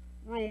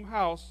 7-room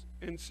house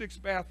and 6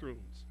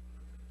 bathrooms?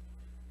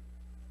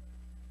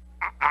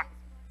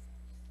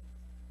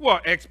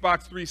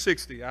 Xbox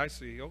 360, I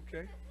see,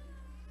 okay.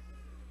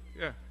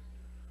 Yeah.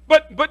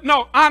 But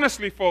no,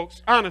 honestly,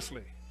 folks,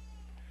 honestly.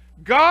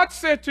 God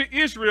said to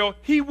Israel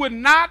he would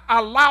not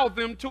allow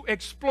them to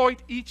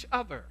exploit each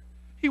other.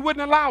 He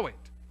wouldn't allow it.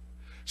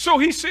 So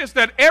he says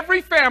that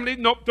every family,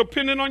 no,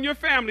 depending on your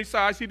family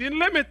size, he didn't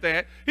limit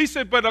that. He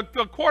said, but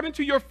according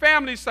to your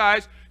family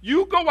size,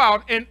 you go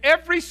out and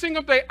every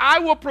single day I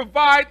will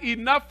provide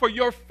enough for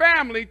your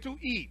family to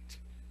eat.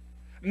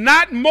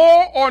 Not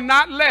more or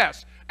not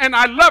less. And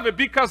I love it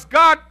because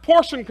God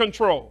portion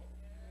control.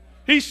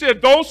 He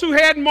said those who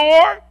had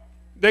more,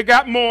 they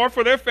got more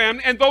for their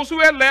family, and those who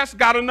had less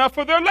got enough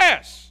for their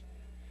less.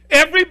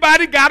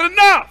 Everybody got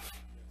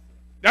enough.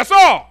 That's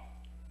all.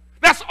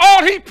 That's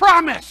all he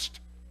promised.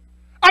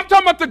 I'm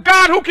talking about the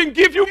God who can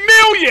give you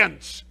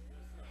millions.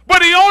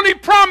 but he only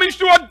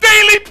promised you a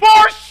daily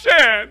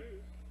portion.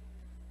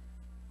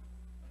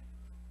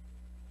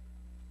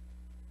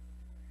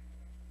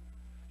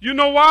 You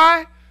know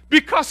why?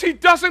 Because he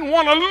doesn't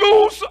want to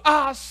lose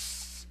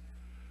us.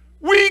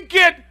 We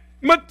get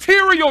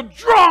material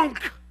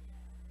drunk.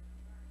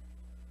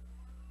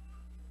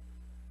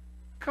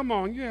 Come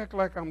on, you act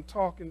like I'm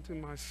talking to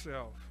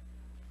myself.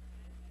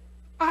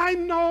 I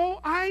know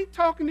I ain't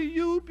talking to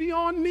you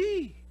beyond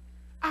me.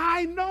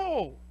 I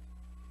know.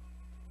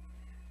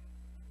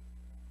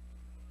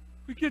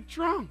 We get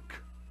drunk.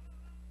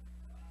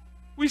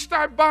 We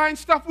start buying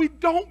stuff we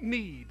don't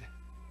need.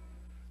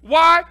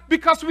 Why?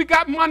 Because we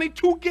got money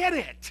to get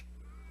it.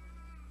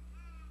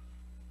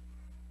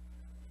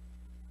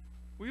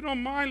 We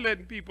don't mind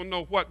letting people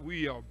know what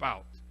we are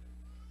about.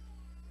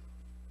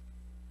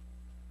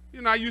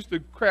 You know, I used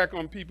to crack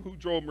on people who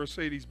drove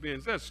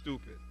Mercedes-Benz. That's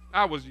stupid.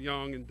 I was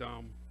young and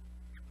dumb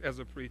as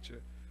a preacher.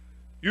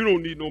 You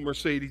don't need no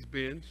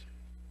Mercedes-Benz.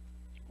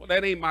 Well,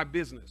 that ain't my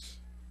business.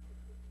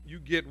 You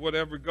get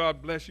whatever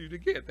God bless you to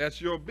get. That's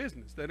your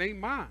business. That ain't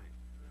mine.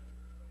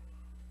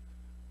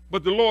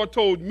 But the Lord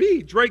told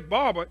me, Drake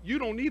Barber, you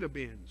don't need a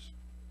Benz.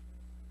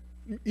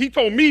 He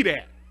told me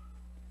that.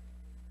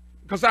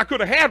 Because I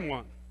could have had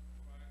one.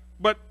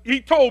 But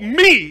he told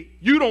me,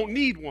 you don't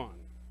need one.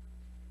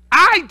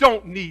 I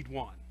don't need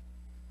one.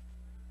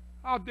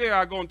 How dare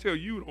I go and tell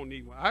you don't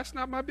need one? That's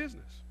not my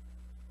business.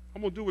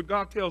 I'm going to do what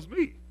God tells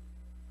me.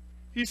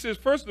 He says,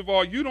 first of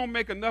all, you don't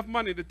make enough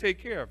money to take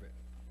care of it.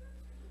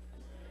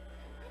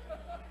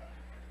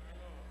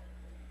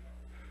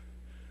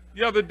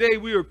 The other day,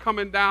 we were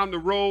coming down the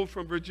road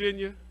from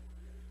Virginia,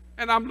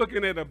 and I'm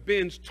looking at a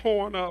Benz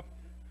torn up,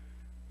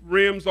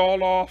 rims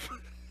all off.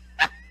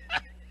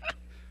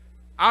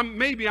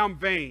 Maybe I'm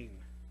vain.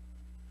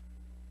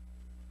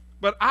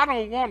 But I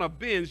don't want a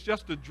Benz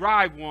just to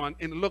drive one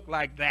and look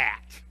like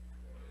that.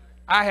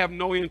 I have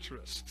no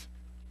interest.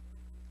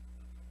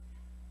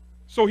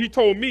 So he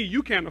told me,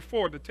 you can't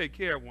afford to take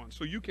care of one,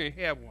 so you can't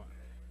have one.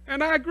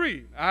 And I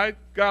agreed. I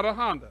got a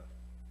Honda.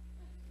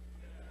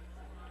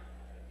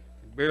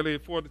 Barely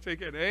afford to take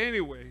care of it.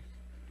 Anyway,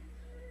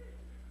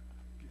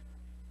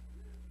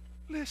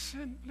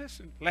 listen.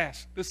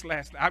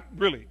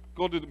 Really,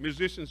 go to the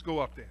musicians, go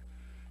up there.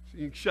 So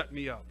you can shut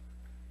me up.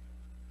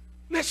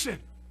 Listen.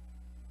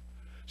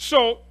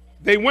 So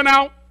they went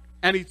out,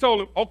 and he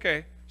told them,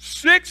 okay,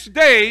 6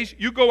 days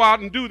you go out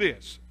and do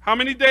this. How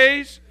many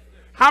days?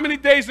 How many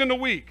days in the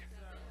week?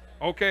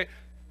 Okay.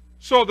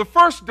 So the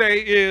first day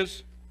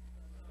is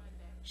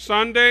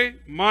Sunday,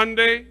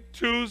 Monday,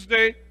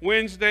 Tuesday,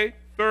 Wednesday,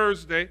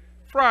 Thursday,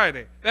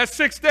 Friday. That's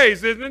 6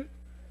 days, isn't it?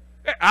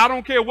 I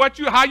don't care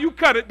how you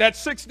cut it, that's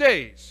 6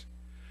 days.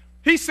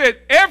 He said,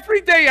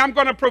 every day I'm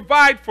going to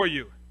provide for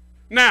you.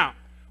 Now,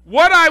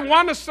 what I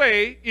want to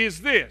say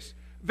is this,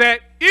 that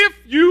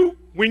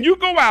when you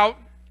go out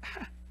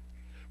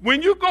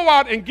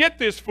and get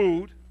this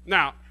food,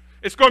 now,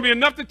 it's going to be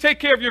enough to take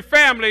care of your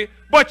family,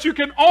 but you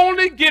can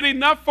only get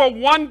enough for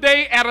 1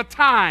 day at a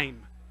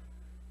time.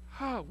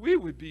 We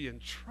would be in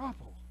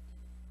trouble.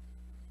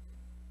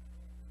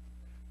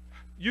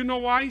 You know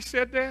why he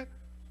said that?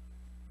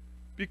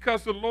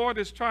 Because the Lord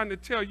is trying to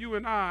tell you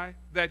and I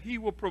that he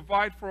will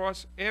provide for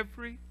us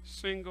every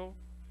single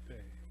day.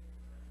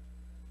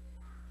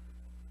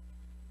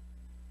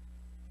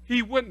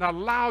 He wouldn't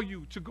allow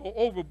you to go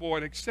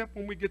overboard except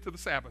when we get to the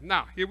Sabbath.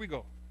 Now, here we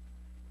go.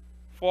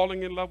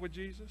 Falling in love with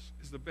Jesus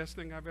is the best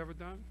thing I've ever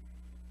done.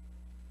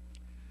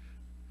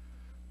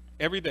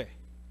 Every day.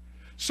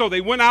 So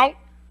they went out,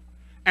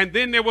 and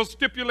then there was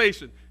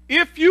stipulation.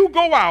 If you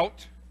go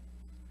out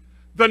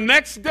the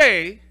next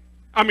day,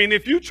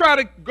 if you try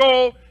to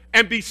go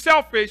and be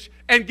selfish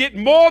and get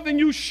more than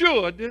you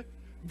should,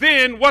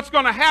 then what's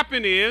going to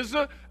happen is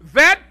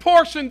that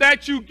portion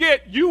that you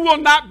get, you will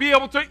not be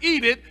able to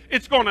eat it.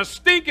 It's going to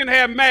stink and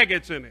have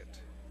maggots in it.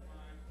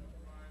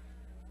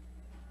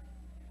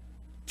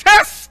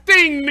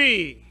 Testing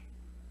me.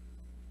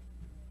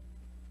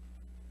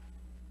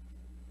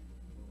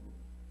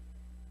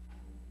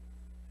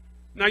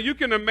 Now you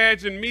can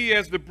imagine me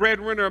as the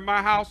breadwinner of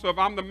my house, or if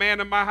I'm the man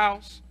of my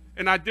house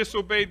and I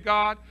disobeyed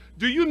God.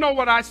 Do you know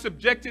what I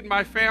subjected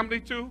my family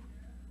to?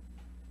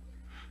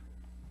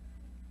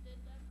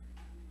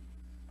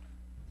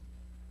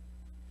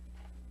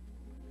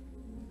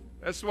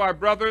 That's why,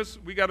 brothers,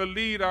 we got to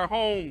lead our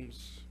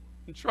homes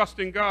and trust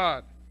in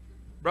God.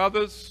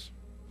 Brothers,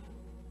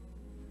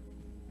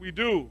 we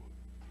do.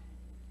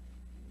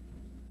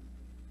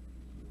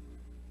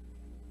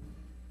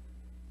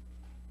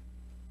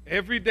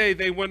 Every day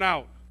they went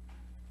out.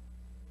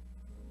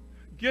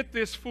 Get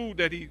this food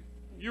that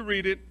you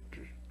read it.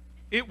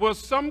 It was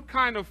some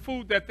kind of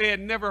food that they had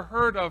never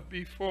heard of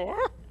before.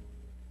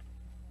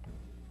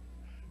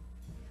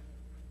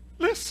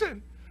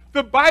 Listen,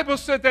 the Bible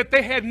said that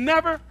they had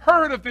never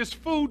heard of this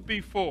food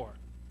before.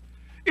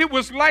 It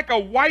was like a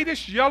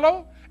whitish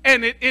yellow,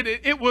 and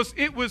it was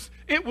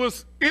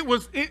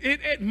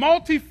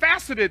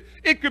multifaceted.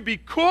 It could be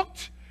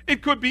cooked.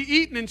 It could be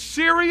eaten in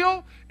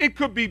cereal. It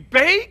could be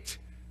baked.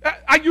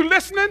 Are you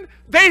listening?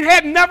 They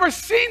had never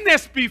seen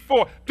this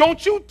before.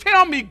 Don't you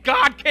tell me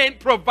God can't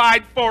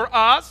provide for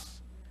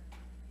us.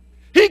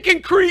 He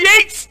can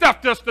create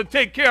stuff just to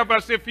take care of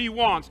us if he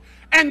wants.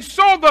 And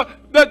so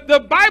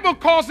the Bible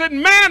calls it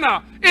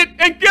manna.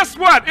 And guess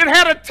what? It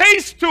had a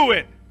taste to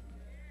it.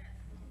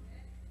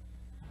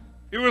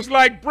 It was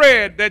like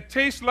bread that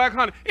tastes like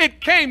honey.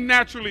 It came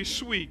naturally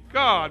sweet.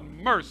 God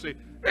mercy.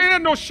 There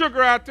ain't no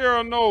sugar out there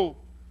or no,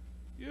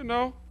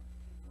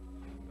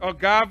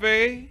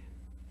 agave.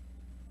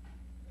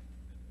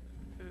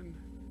 And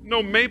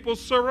no maple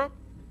syrup.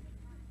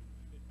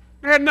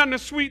 It had nothing to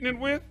sweeten it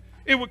with.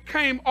 It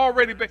came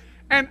already baked.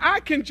 And I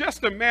can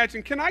just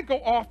imagine, can I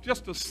go off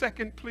just a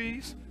second,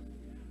 please?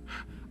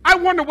 I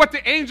wonder what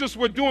the angels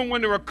were doing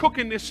when they were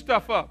cooking this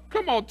stuff up.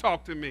 Come on,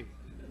 talk to me.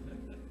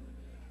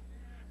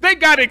 They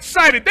got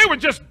excited. They were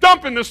just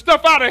dumping the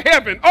stuff out of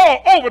heaven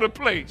all over the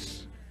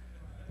place.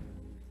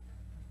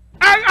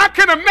 I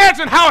can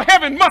imagine how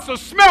heaven must have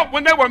smelt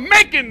when they were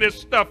making this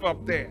stuff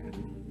up there.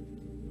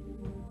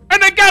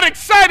 And they got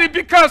excited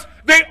because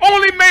they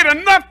only made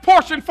enough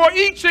portion for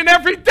each and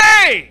every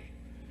day.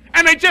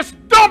 And they just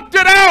dumped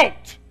it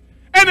out.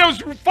 And it was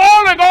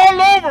falling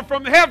all over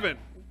from heaven.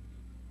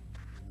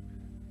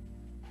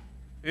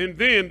 And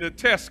then the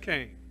test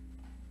came.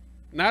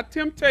 Not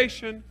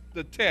temptation,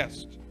 the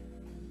test.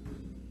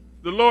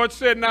 The Lord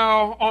said,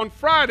 now on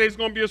Friday is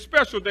going to be a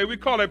special day. We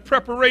call it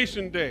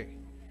Preparation Day.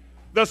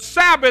 The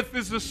Sabbath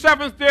is the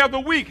seventh day of the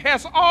week,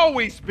 has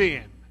always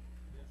been.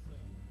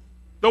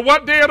 The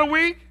what day of the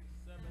week?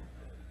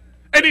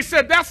 And he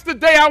said, that's the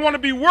day I want to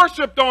be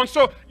worshiped on.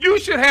 So you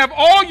should have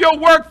all your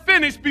work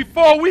finished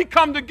before we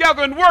come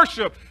together and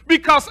worship.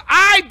 Because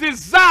I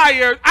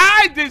desire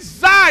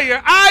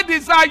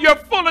your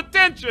full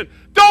attention.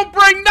 Don't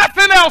bring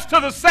nothing else to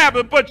the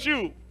Sabbath but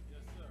you.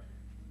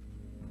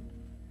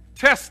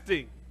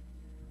 Testing.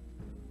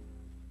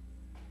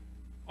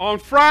 On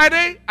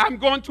Friday, I'm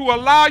going to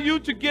allow you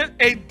to get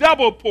a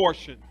double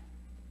portion.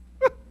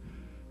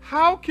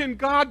 How can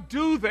God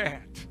do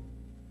that?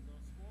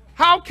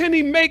 How can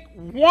he make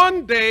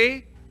one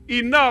day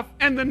enough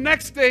and the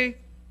next day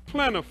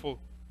plentiful?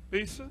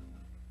 Lisa?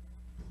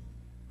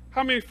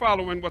 How many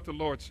following what the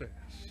Lord says?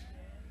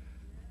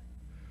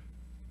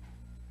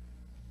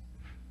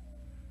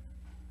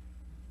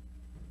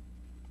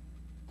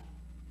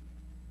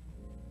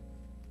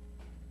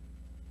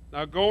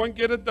 Now go and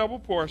get a double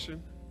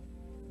portion.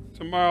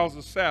 Tomorrow's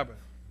the Sabbath.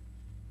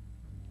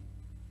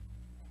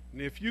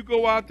 And if you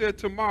go out there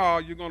tomorrow,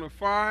 you're going to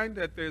find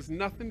that there's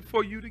nothing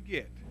for you to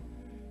get.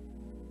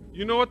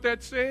 You know what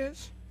that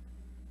says?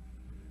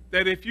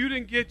 That if you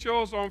didn't get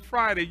yours on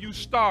Friday, you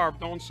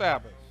starved on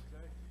Sabbath.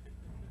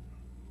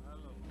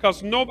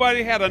 Because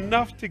nobody had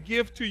enough to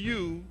give to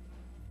you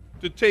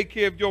to take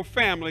care of your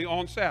family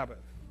on Sabbath.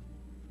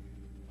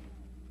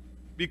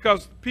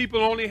 Because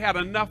people only had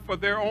enough for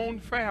their own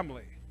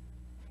family.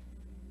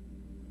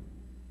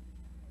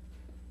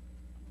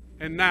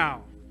 And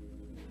now,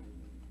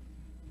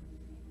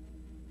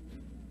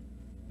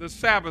 the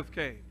Sabbath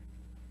came.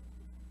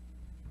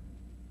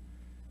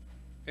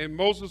 And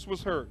Moses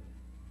was hurt.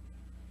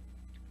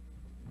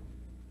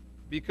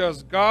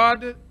 Because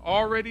God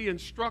already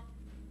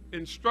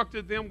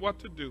instructed them what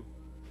to do.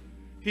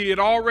 He had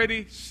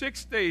already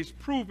 6 days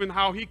proven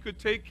how he could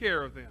take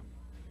care of them.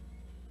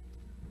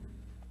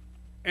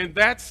 And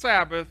that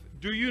Sabbath,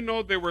 do you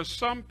know there were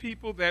some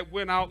people that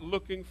went out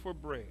looking for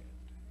bread?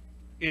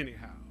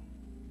 Anyhow.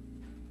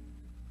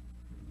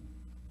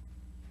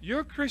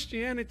 Your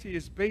Christianity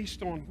is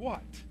based on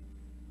what?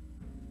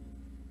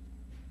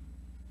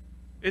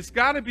 It's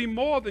got to be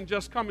more than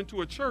just coming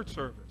to a church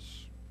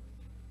service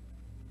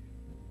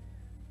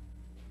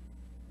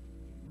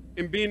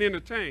and being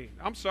entertained.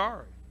 I'm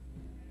sorry.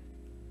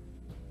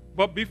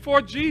 But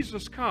before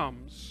Jesus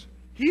comes,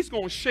 he's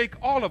going to shake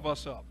all of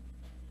us up.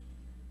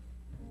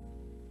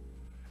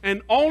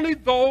 And only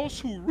those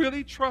who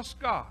really trust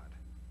God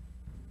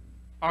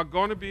are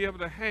going to be able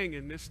to hang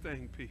in this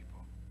thing, people.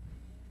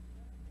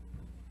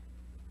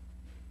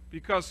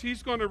 Because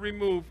he's going to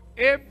remove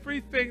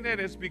everything that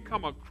has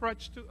become a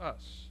crutch to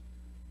us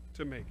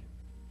to make it.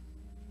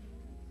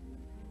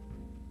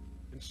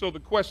 And so the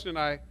question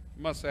I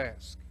must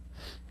ask,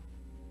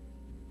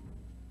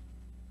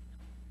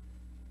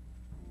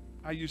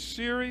 are you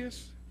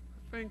serious?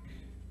 I think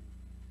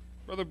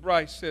Brother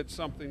Bryce said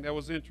something that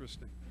was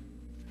interesting.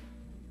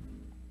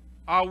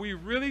 Are we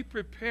really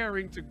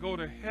preparing to go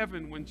to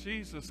heaven when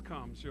Jesus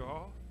comes,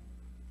 y'all?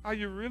 Are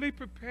you really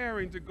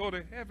preparing to go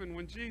to heaven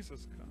when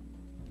Jesus comes?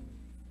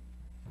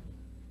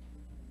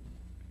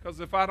 Because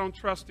if I don't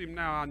trust him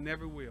now, I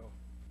never will.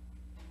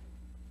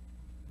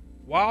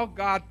 While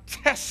God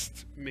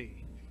tests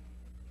me,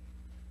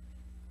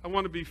 I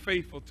want to be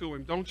faithful to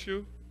him, don't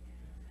you?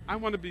 I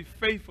want to be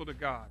faithful to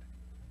God.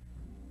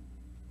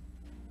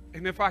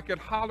 And if I could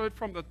holler it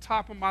from the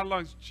top of my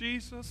lungs,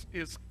 Jesus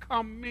is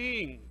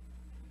coming.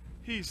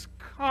 He's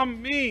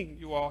coming,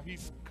 you all.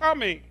 He's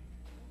coming.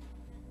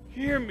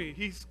 Hear me.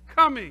 He's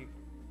coming.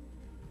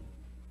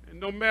 And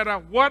no matter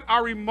what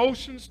our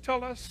emotions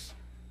tell us,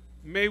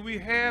 May we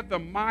have the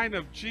mind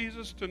of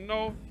Jesus to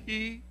know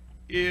he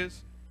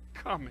is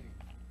coming.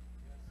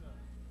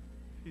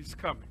 He's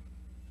coming.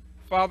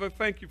 Father,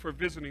 thank you for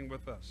visiting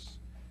with us.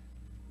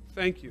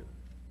 Thank you.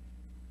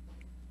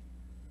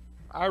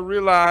 I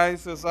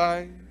realize as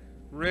I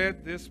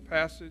read this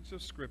passage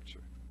of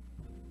Scripture,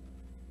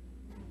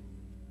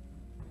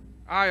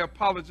 I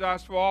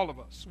apologize for all of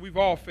us. We've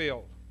all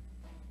failed.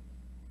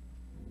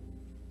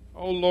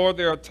 Oh Lord,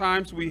 there are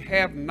times we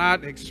have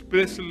not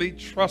explicitly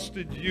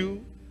trusted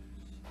you.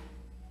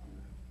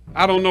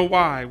 I don't know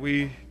why.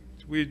 We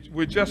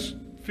just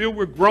feel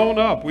we're grown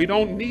up. We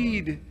don't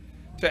need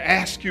to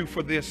ask you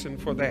for this and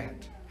for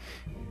that.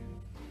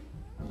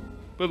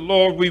 But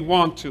Lord, we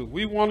want to.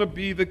 We want to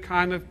be the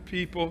kind of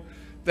people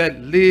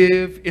that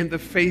live in the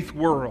faith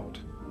world.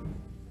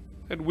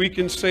 That we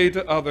can say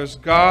to others,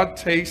 God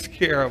takes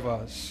care of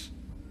us,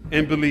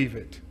 and believe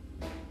it.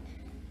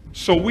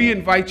 So we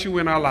invite you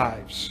in our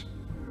lives.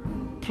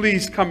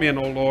 Please come in,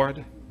 O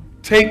Lord.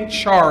 Take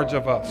charge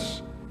of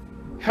us.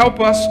 Help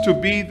us to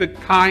be the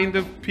kind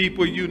of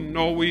people you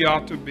know we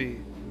ought to be.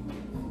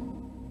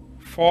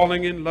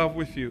 Falling in love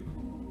with you.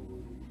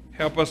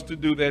 Help us to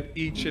do that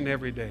each and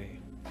every day.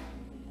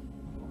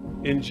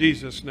 In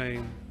Jesus'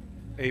 name,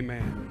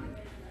 amen.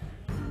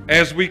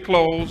 As we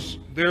close,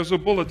 there's a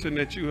bulletin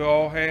that you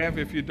all have.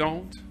 If you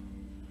don't,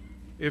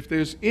 if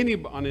there's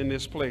anyone in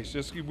this place,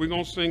 we're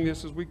going to sing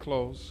this as we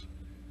close.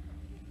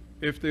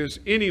 If there's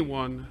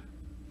anyone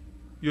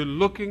you're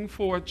looking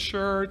for a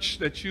church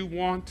that you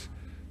want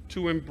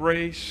to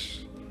embrace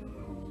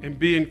and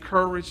be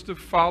encouraged to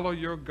follow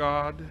your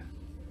God,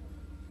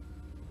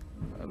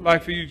 I'd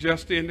like for you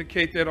just to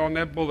indicate that on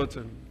that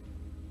bulletin.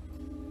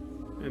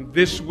 And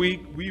this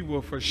week, we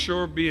will for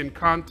sure be in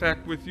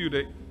contact with you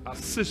to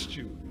assist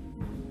you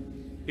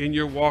in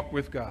your walk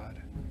with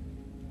God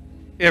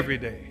every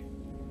day,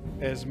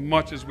 as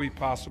much as we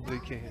possibly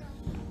can.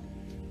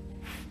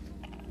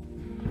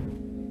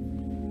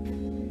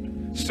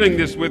 Sing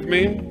this with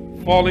me,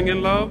 Falling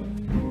in Love.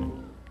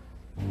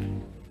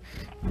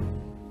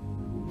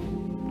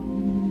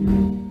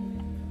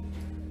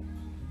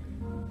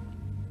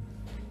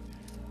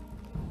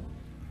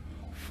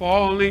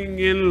 Falling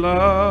in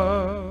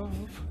love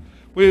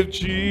with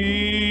Jesus,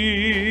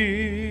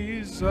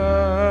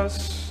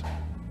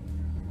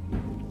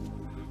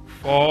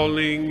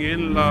 falling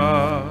in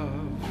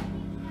love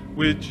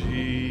with Jesus,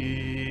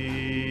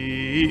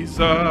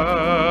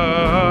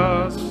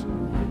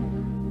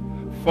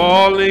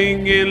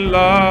 falling in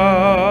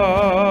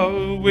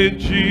love with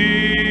Jesus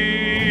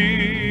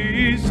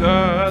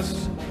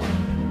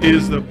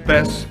is the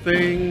best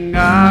thing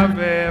I've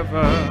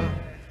ever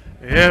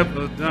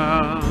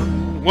done.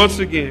 Once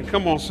again,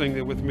 come on, sing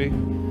it with me.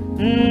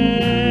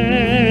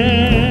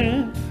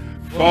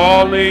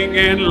 Falling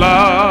in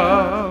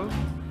love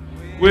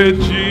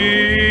with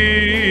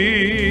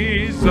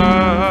Jesus,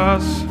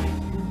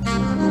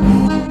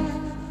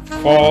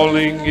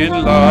 falling in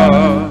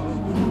love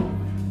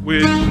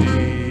with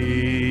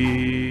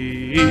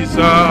Jesus,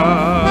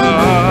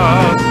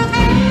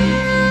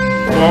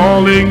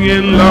 falling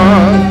in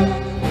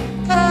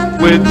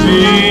love with Jesus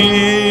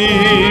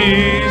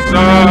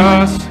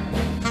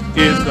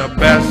is the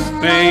best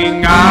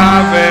thing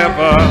I've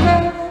ever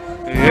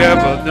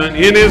done.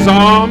 In his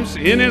arms,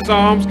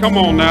 come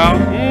on now.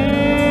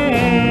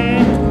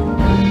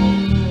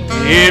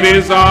 In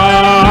his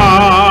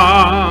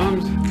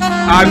arms,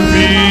 I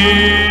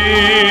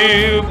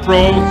feel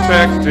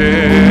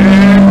protected.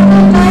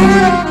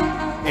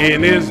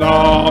 In his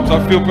arms, I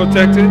feel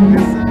protected.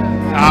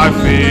 I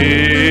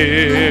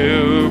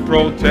feel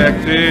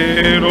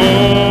protected.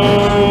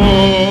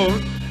 Oh,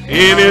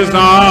 in his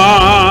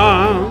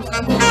arms,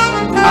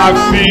 I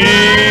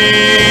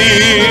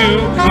feel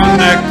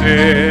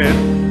connected.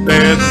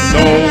 There's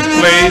no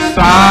place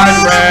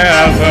I'd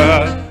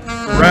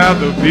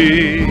rather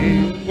be.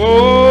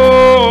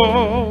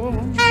 Oh,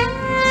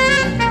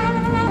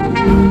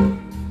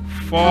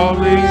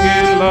 falling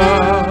in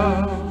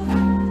love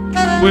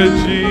with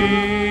Jesus,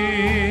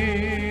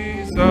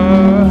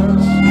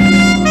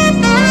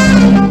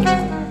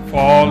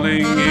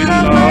 falling in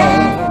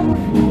love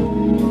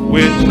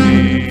with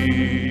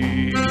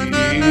Jesus,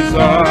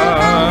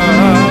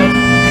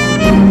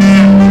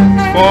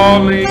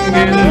 falling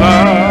in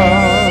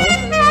love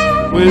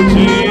with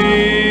Jesus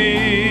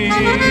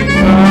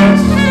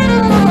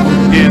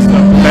is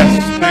the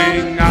best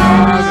thing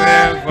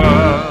I've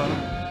ever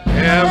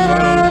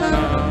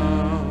done.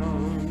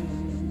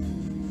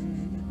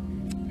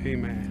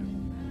 Amen.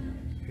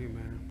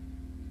 Amen.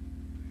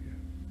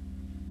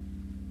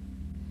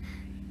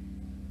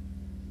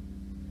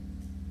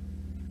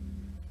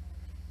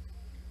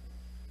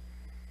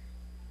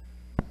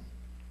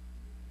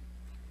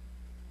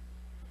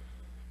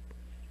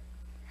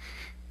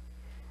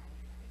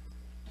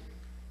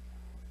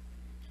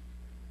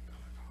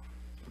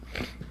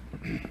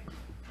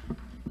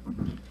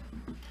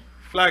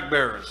 Flag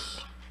bearers,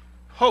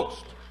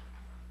 host.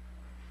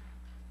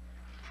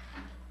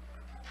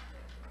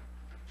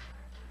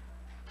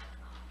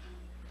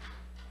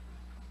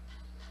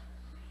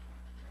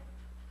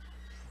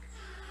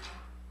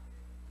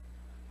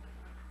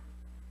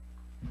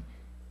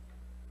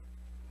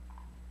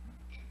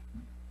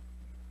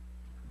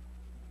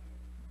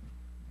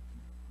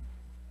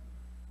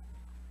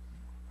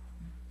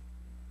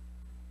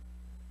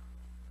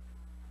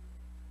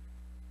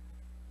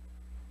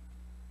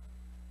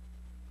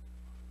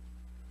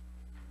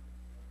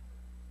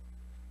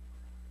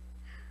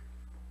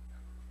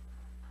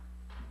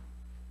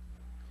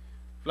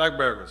 Flag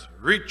bearers,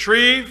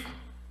 retrieve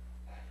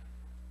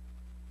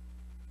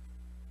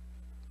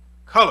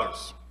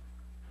colors.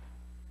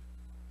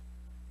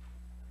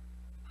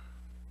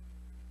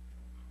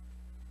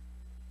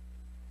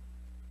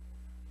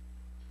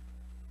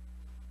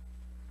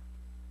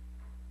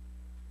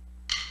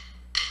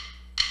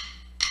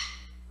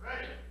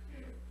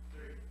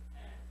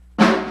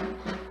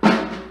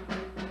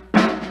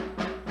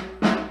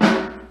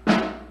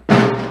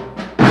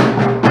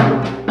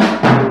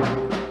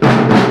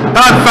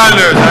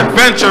 Pathfinders,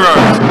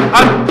 adventurers,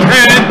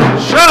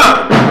 attention!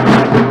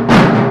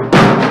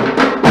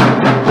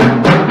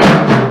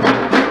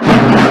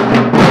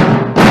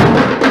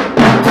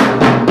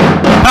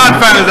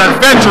 Pathfinders,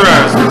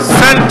 adventurers,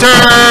 center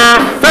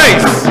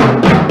face!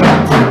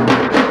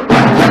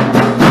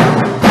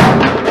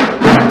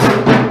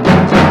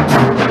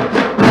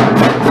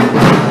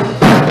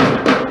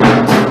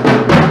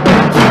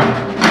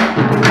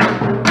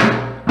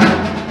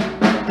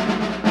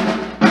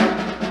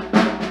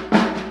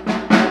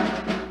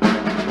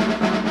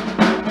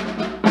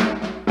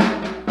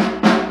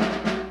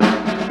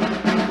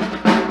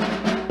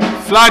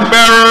 Flag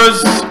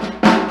bearers,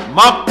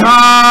 mock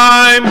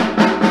time,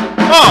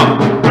 up,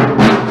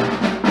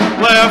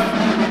 left,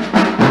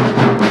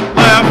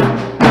 left.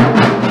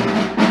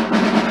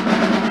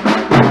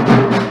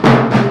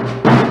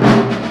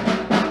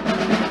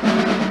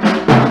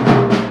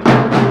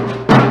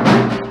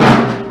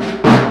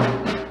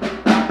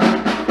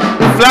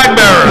 Flag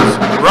bearers,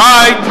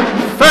 right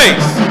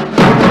face.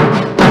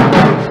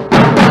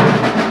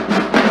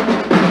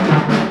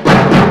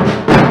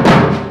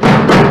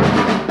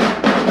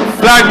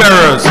 Flag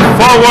bearers,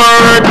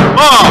 forward,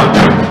 march,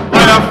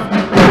 left,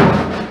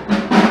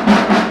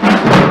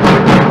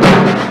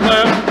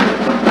 left.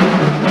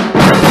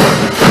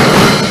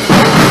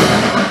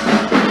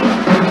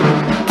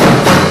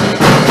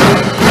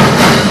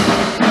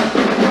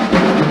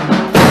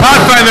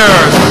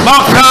 Pathfinders,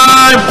 mock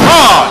time,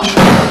 march.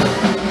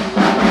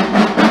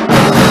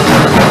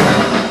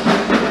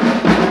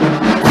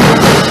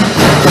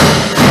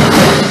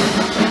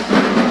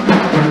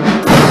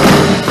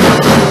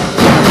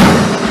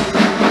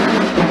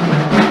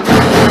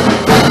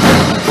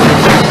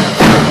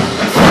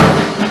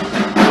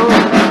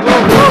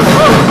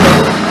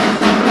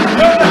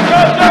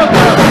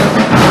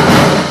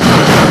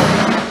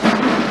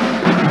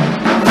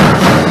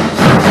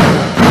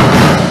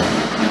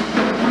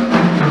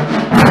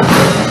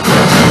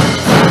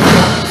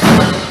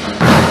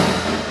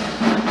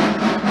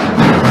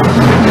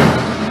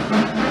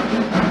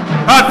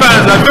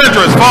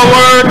 Adventurers,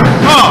 forward,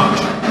 march!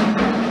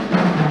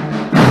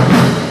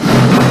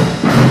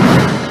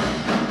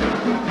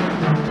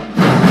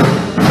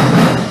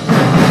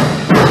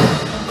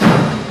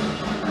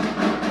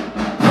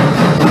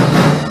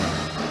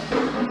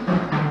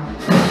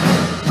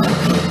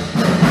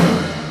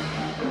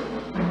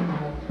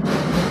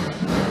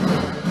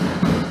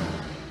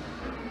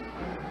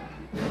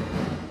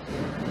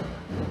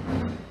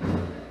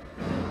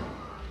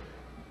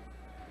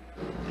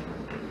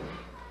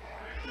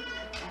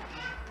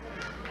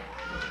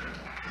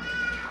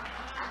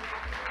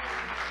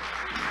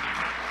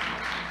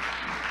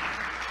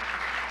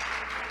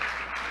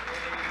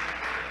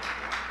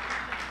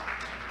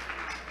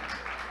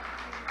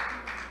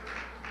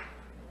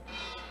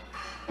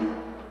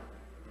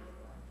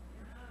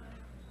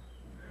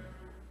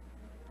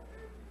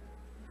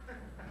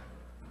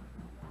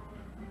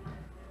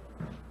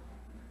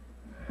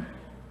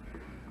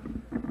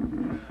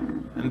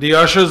 And the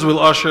ushers will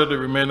usher the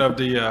remainder of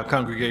the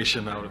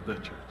congregation out of the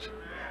church.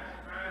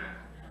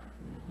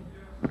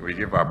 We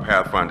give our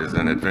pathfinders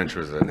and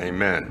adventurers an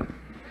amen.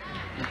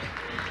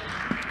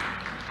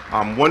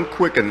 One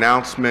quick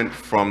announcement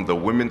from the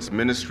Women's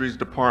Ministries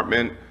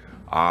Department.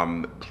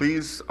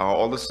 Please,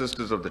 all the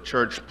sisters of the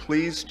church,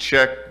 please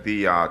check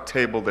the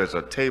table. There's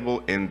a table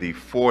in the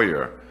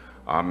foyer.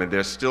 And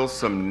there's still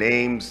some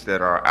names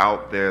that are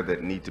out there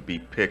that need to be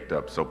picked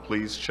up. So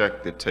please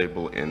check the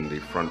table in the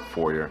front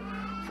foyer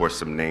for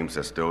some names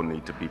that still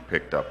need to be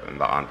picked up in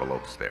the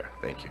envelopes there.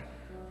 Thank you.